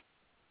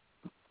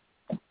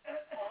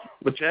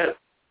what's that,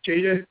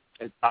 JJ?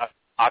 It's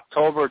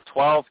October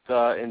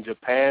 12th in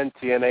Japan,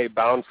 TNA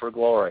Bound for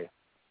Glory.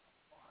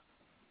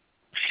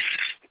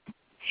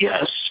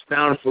 Yes,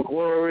 Bound for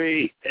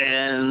Glory,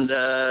 and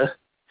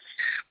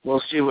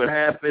we'll see what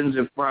happens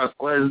if Brock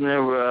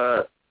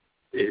Lesnar.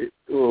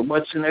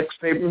 What's the next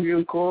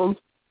pay-per-view called?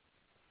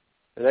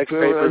 The next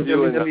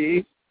pay-per-view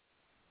in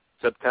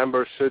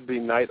September should be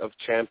Night of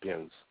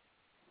Champions.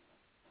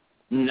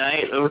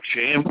 Night of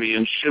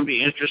Champions should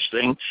be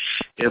interesting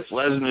if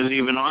Lesnar's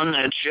even on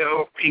that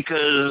show,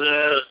 because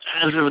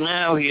as of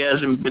now he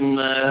hasn't been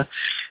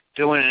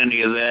doing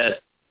any of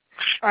that.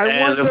 I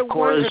wonder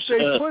if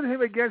they put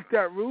him against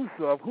that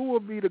Rusev, who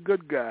will be the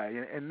good guy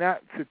in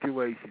that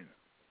situation?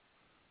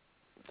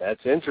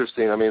 That's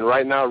interesting. I mean,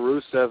 right now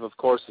Rusev, of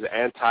course, is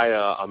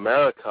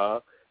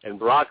anti-America, and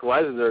Brock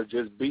Lesnar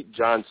just beat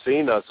John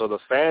Cena, so the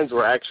fans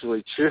were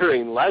actually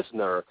cheering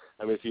Lesnar.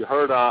 I mean, if you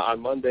heard on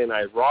Monday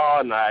Night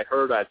Raw, and I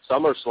heard at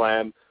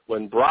SummerSlam,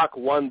 when Brock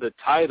won the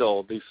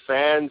title, the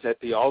fans at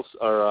the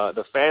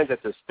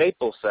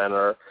Staples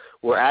Center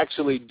were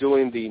actually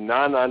doing the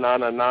na na na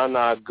na na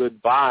na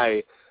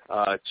goodbye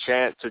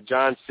chant to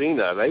John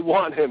Cena. They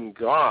want him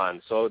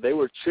gone, so they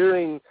were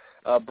cheering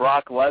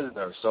Brock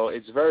Lesnar. So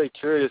it's very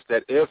curious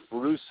that if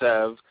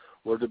Rusev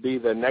were to be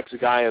the next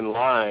guy in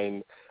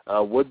line,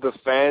 would the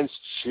fans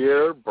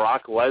cheer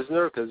Brock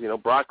Lesnar? Because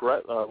Brock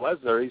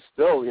Lesnar, he's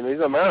still he's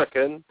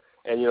American.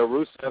 And,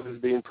 Rusev is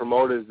being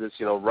promoted as this,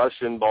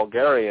 Russian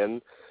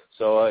Bulgarian.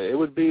 So it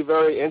would be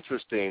very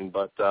interesting,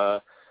 but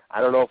I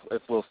don't know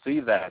if we'll see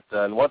that.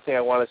 And one thing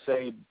I want to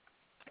say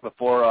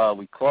before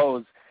we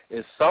close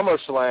is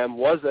SummerSlam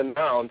was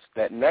announced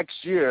that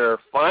next year,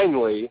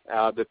 finally,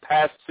 the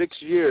past 6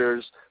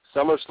 years,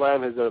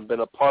 SummerSlam has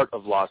been a part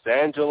of Los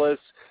Angeles.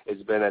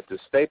 It's been at the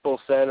Staples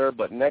Center,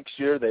 but next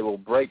year they will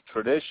break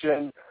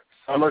tradition.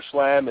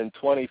 SummerSlam in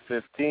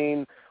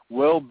 2015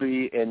 will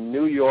be in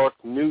New York,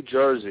 New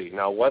Jersey.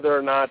 Now, whether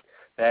or not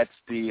that's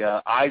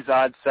the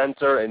Izod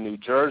Center in New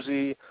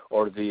Jersey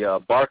or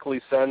the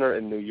Barclays Center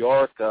in New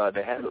York,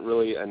 they haven't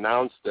really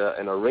announced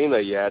an arena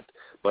yet,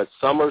 but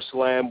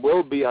SummerSlam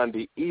will be on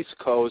the East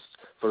Coast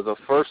for the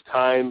first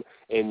time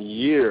in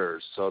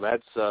years. So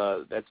that's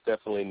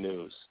definitely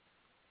news.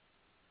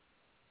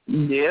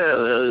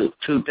 Yeah,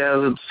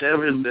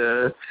 2007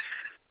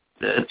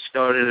 that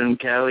started in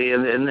Cali,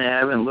 and then they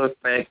haven't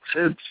looked back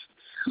since.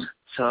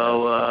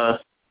 So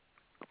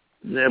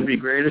that'd be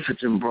great if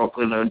it's in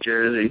Brooklyn or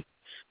Jersey,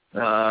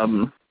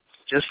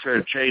 just for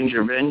a change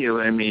of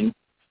venue. I mean,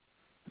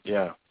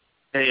 yeah.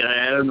 Hey,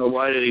 I don't know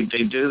why they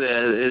do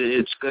that.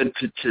 It's good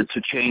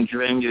to change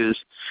venues,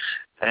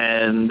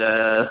 and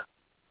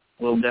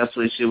we'll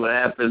definitely see what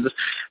happens.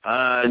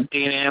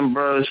 Dean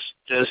Ambrose,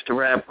 just to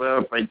wrap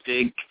up, I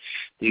think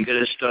you're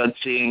going to start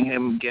seeing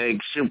him getting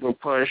super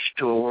pushed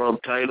to a world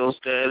title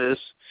status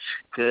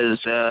because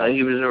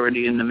he was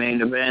already in the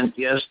main event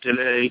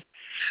yesterday,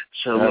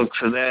 so look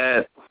for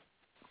that.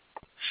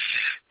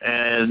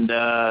 And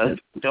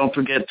don't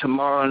forget,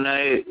 tomorrow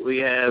night we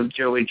have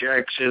Joey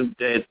Jackson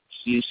that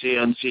you see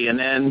on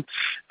CNN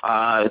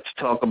to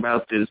talk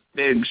about this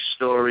big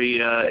story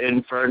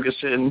in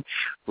Ferguson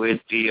with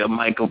the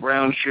Michael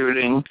Brown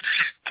shooting.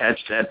 Catch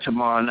that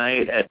tomorrow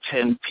night at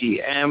 9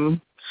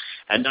 p.m.,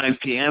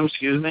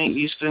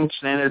 Eastern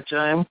Standard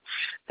Time,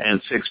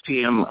 and 6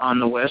 p.m. on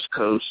the West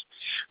Coast.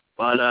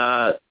 But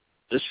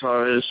as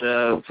far as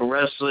for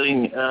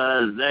wrestling,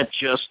 that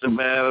just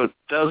about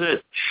does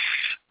it.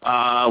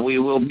 We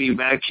will be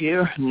back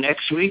here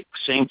next week,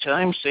 same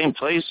time, same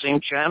place, same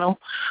channel.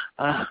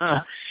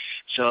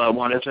 So I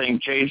want to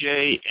thank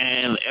JJ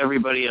and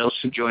everybody else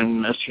for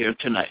joining us here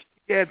tonight.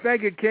 Yeah,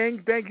 thank you,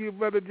 King. Thank you,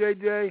 Brother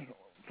JJ.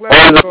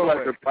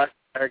 Pleasure,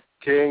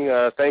 King.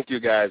 Thank you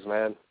guys,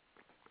 man.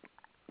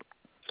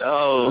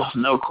 Oh,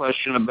 no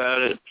question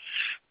about it.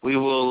 We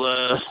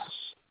will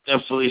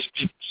definitely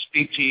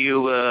speak to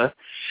you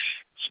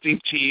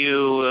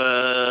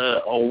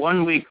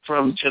 1 week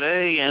from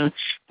today, and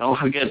don't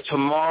forget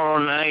tomorrow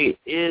night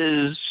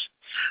is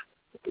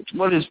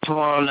what is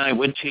tomorrow night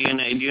with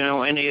TNA? Do you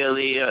know any of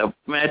the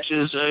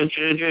matches,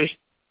 JJ?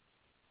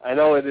 I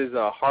know it is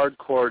a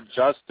Hardcore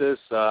Justice.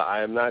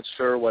 I am not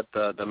sure what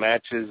the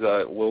matches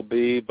will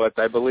be, but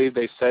I believe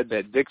they said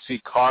that Dixie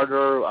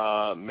Carter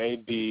may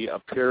be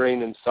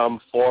appearing in some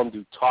form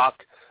to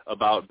talk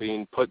about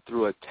being put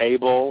through a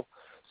table.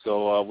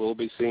 So we'll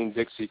be seeing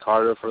Dixie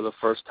Carter for the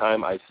first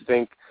time, I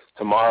think,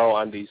 tomorrow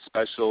on the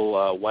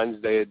special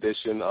Wednesday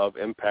edition of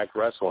Impact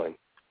Wrestling.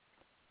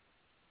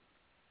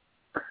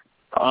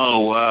 Oh,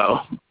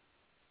 wow.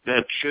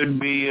 That should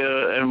be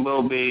and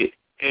will be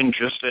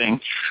interesting.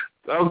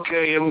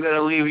 Okay, I'm going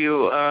to leave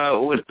you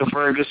with the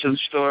Ferguson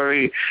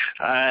story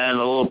and a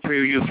little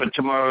preview for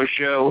tomorrow's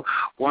show.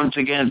 Once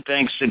again,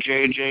 thanks to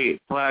JJ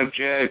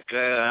Blackjack.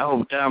 I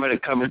hope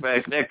Dominic comes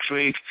back next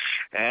week,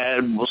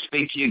 and we'll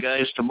speak to you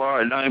guys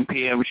tomorrow at 9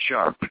 p.m.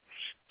 sharp.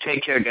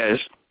 Take care, guys.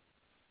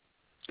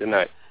 Good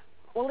night.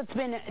 Well, it's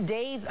been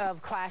days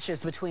of clashes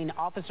between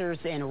officers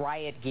in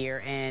riot gear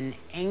and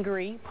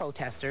angry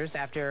protesters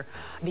after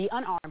the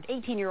unarmed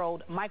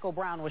 18-year-old Michael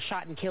Brown was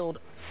shot and killed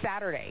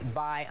Saturday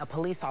by a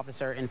police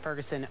officer in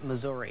Ferguson,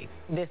 Missouri.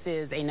 This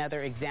is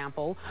another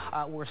example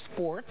where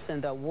sports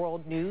and the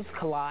world news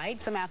collide.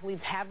 Some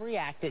athletes have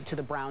reacted to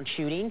the Brown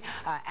shooting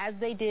as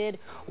they did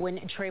when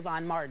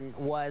Trayvon Martin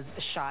was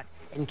shot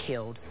and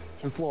killed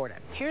in Florida.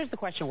 Here's the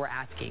question we're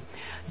asking.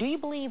 Do you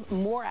believe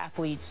more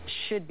athletes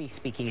should be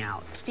speaking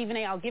out? Stephen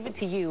A., I'll give it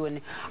to you, and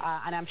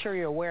I'm sure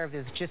you're aware of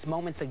this. Just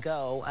moments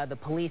ago, the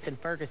police in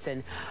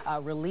Ferguson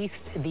released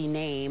the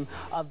name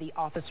of the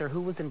officer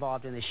who was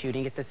involved in the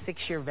shooting. It's a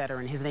 6-year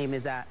veteran. His name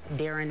is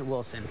Darren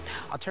Wilson.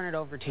 I'll turn it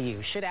over to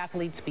you. Should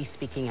athletes be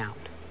speaking out?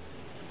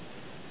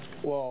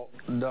 Well,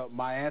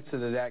 my answer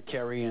to that,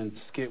 Kerry and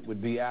Skip,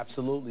 would be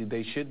absolutely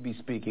they should be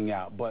speaking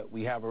out, but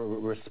we have a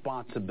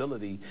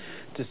responsibility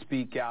to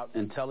speak out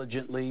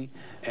intelligently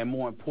and,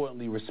 more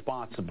importantly,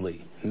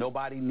 responsibly.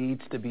 Nobody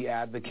needs to be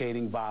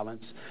advocating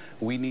violence.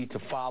 We need to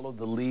follow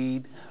the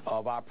lead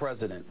of our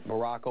president,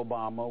 Barack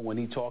Obama, when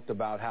he talked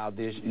about how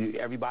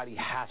everybody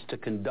has to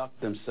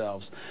conduct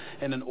themselves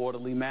in an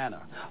orderly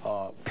manner.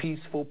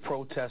 Peaceful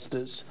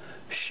protesters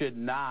should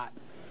not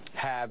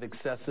have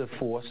excessive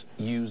force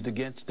used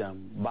against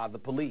them by the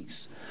police.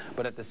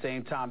 But at the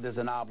same time, there's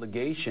an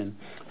obligation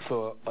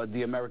for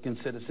the American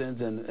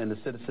citizens and the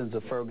citizens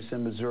of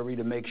Ferguson, Missouri,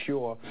 to make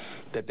sure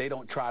that they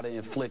don't try to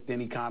inflict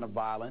any kind of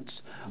violence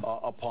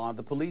upon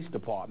the police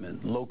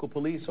department, local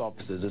police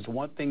officers. It's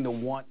one thing to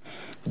want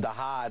the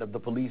hide of the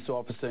police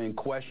officer in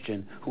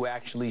question who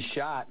actually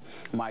shot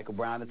Michael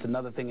Brown. It's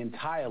another thing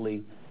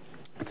entirely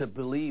to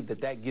believe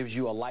that that gives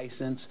you a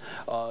license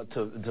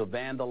to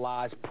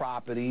vandalize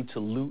property, to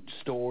loot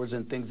stores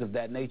and things of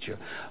that nature.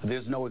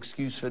 There's no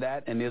excuse for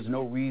that, and there's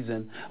no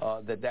reason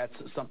that's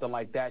something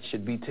like that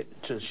should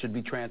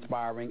be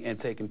transpiring and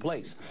taking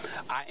place.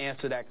 I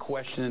answer that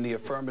question in the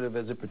affirmative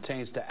as it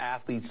pertains to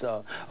athletes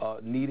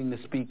needing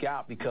to speak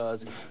out,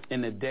 because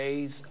in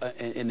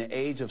the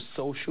age of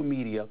social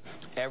media,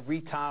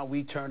 every time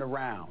we turn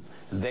around,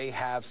 they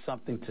have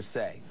something to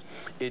say.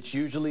 It's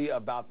usually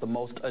about the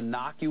most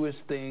innocuous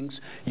things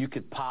you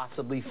could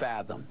possibly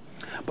fathom.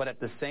 But at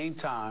the same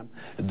time,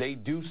 they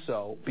do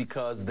so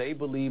because they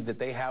believe that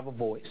they have a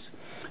voice.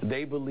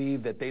 They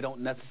believe that they don't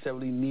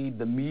necessarily need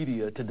the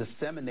media to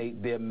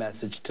disseminate their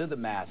message to the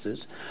masses.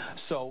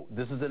 So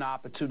this is an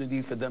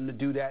opportunity for them to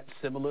do that,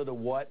 similar to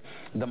what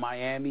the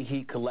Miami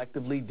Heat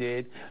collectively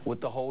did with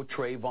the whole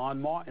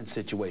Trayvon Martin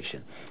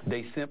situation.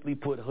 They simply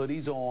put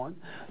hoodies on,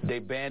 they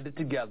banded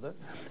together,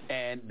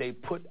 and they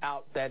put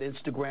out that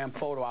Instagram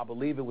photo, I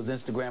believe it was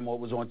Instagram or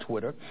it was on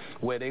Twitter,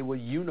 where they were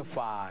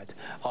unified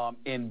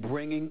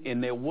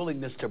in their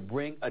willingness to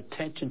bring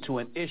attention to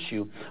an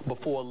issue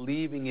before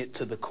leaving it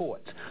to the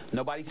courts.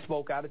 Nobody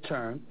spoke out of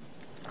turn.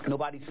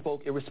 Nobody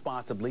spoke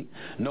irresponsibly.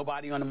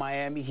 Nobody on the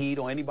Miami Heat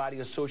or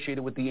anybody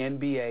associated with the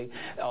NBA,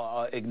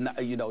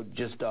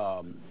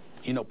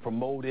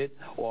 promoted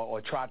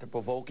or tried to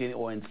provoke it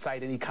or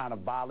incite any kind of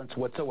violence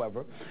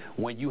whatsoever.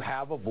 When you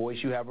have a voice,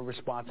 you have a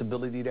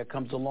responsibility that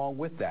comes along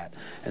with that.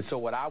 And so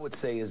what I would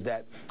say is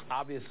that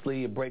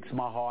obviously it breaks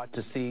my heart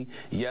to see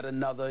yet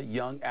another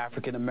young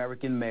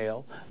African-American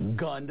male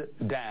gunned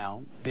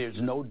down. There's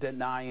no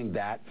denying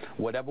that.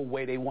 Whatever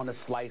way they want to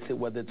slice it,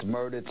 whether it's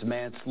murder, it's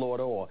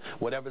manslaughter, or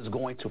whatever's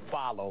going to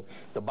follow,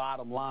 the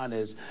bottom line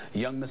is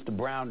young Mr.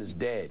 Brown is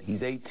dead.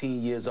 He's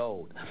 18 years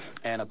old.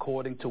 And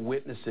according to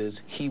witnesses,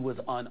 he was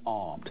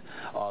unarmed.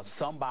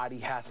 Somebody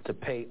has to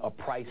pay a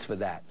price for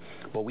that.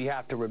 But we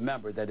have to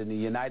remember that in the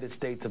United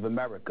States of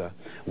America,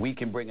 we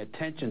can bring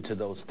attention to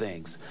those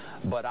things.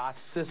 But our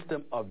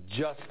system of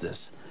justice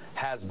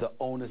has the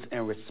onus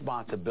and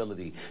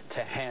responsibility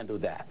to handle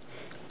that.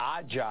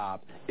 Our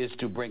job is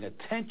to bring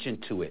attention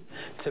to it,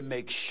 to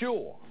make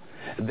sure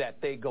that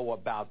they go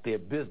about their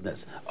business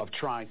of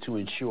trying to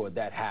ensure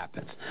that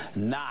happens,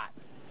 not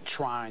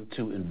trying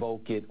to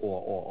invoke it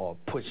or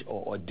push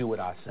or do it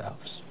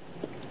ourselves.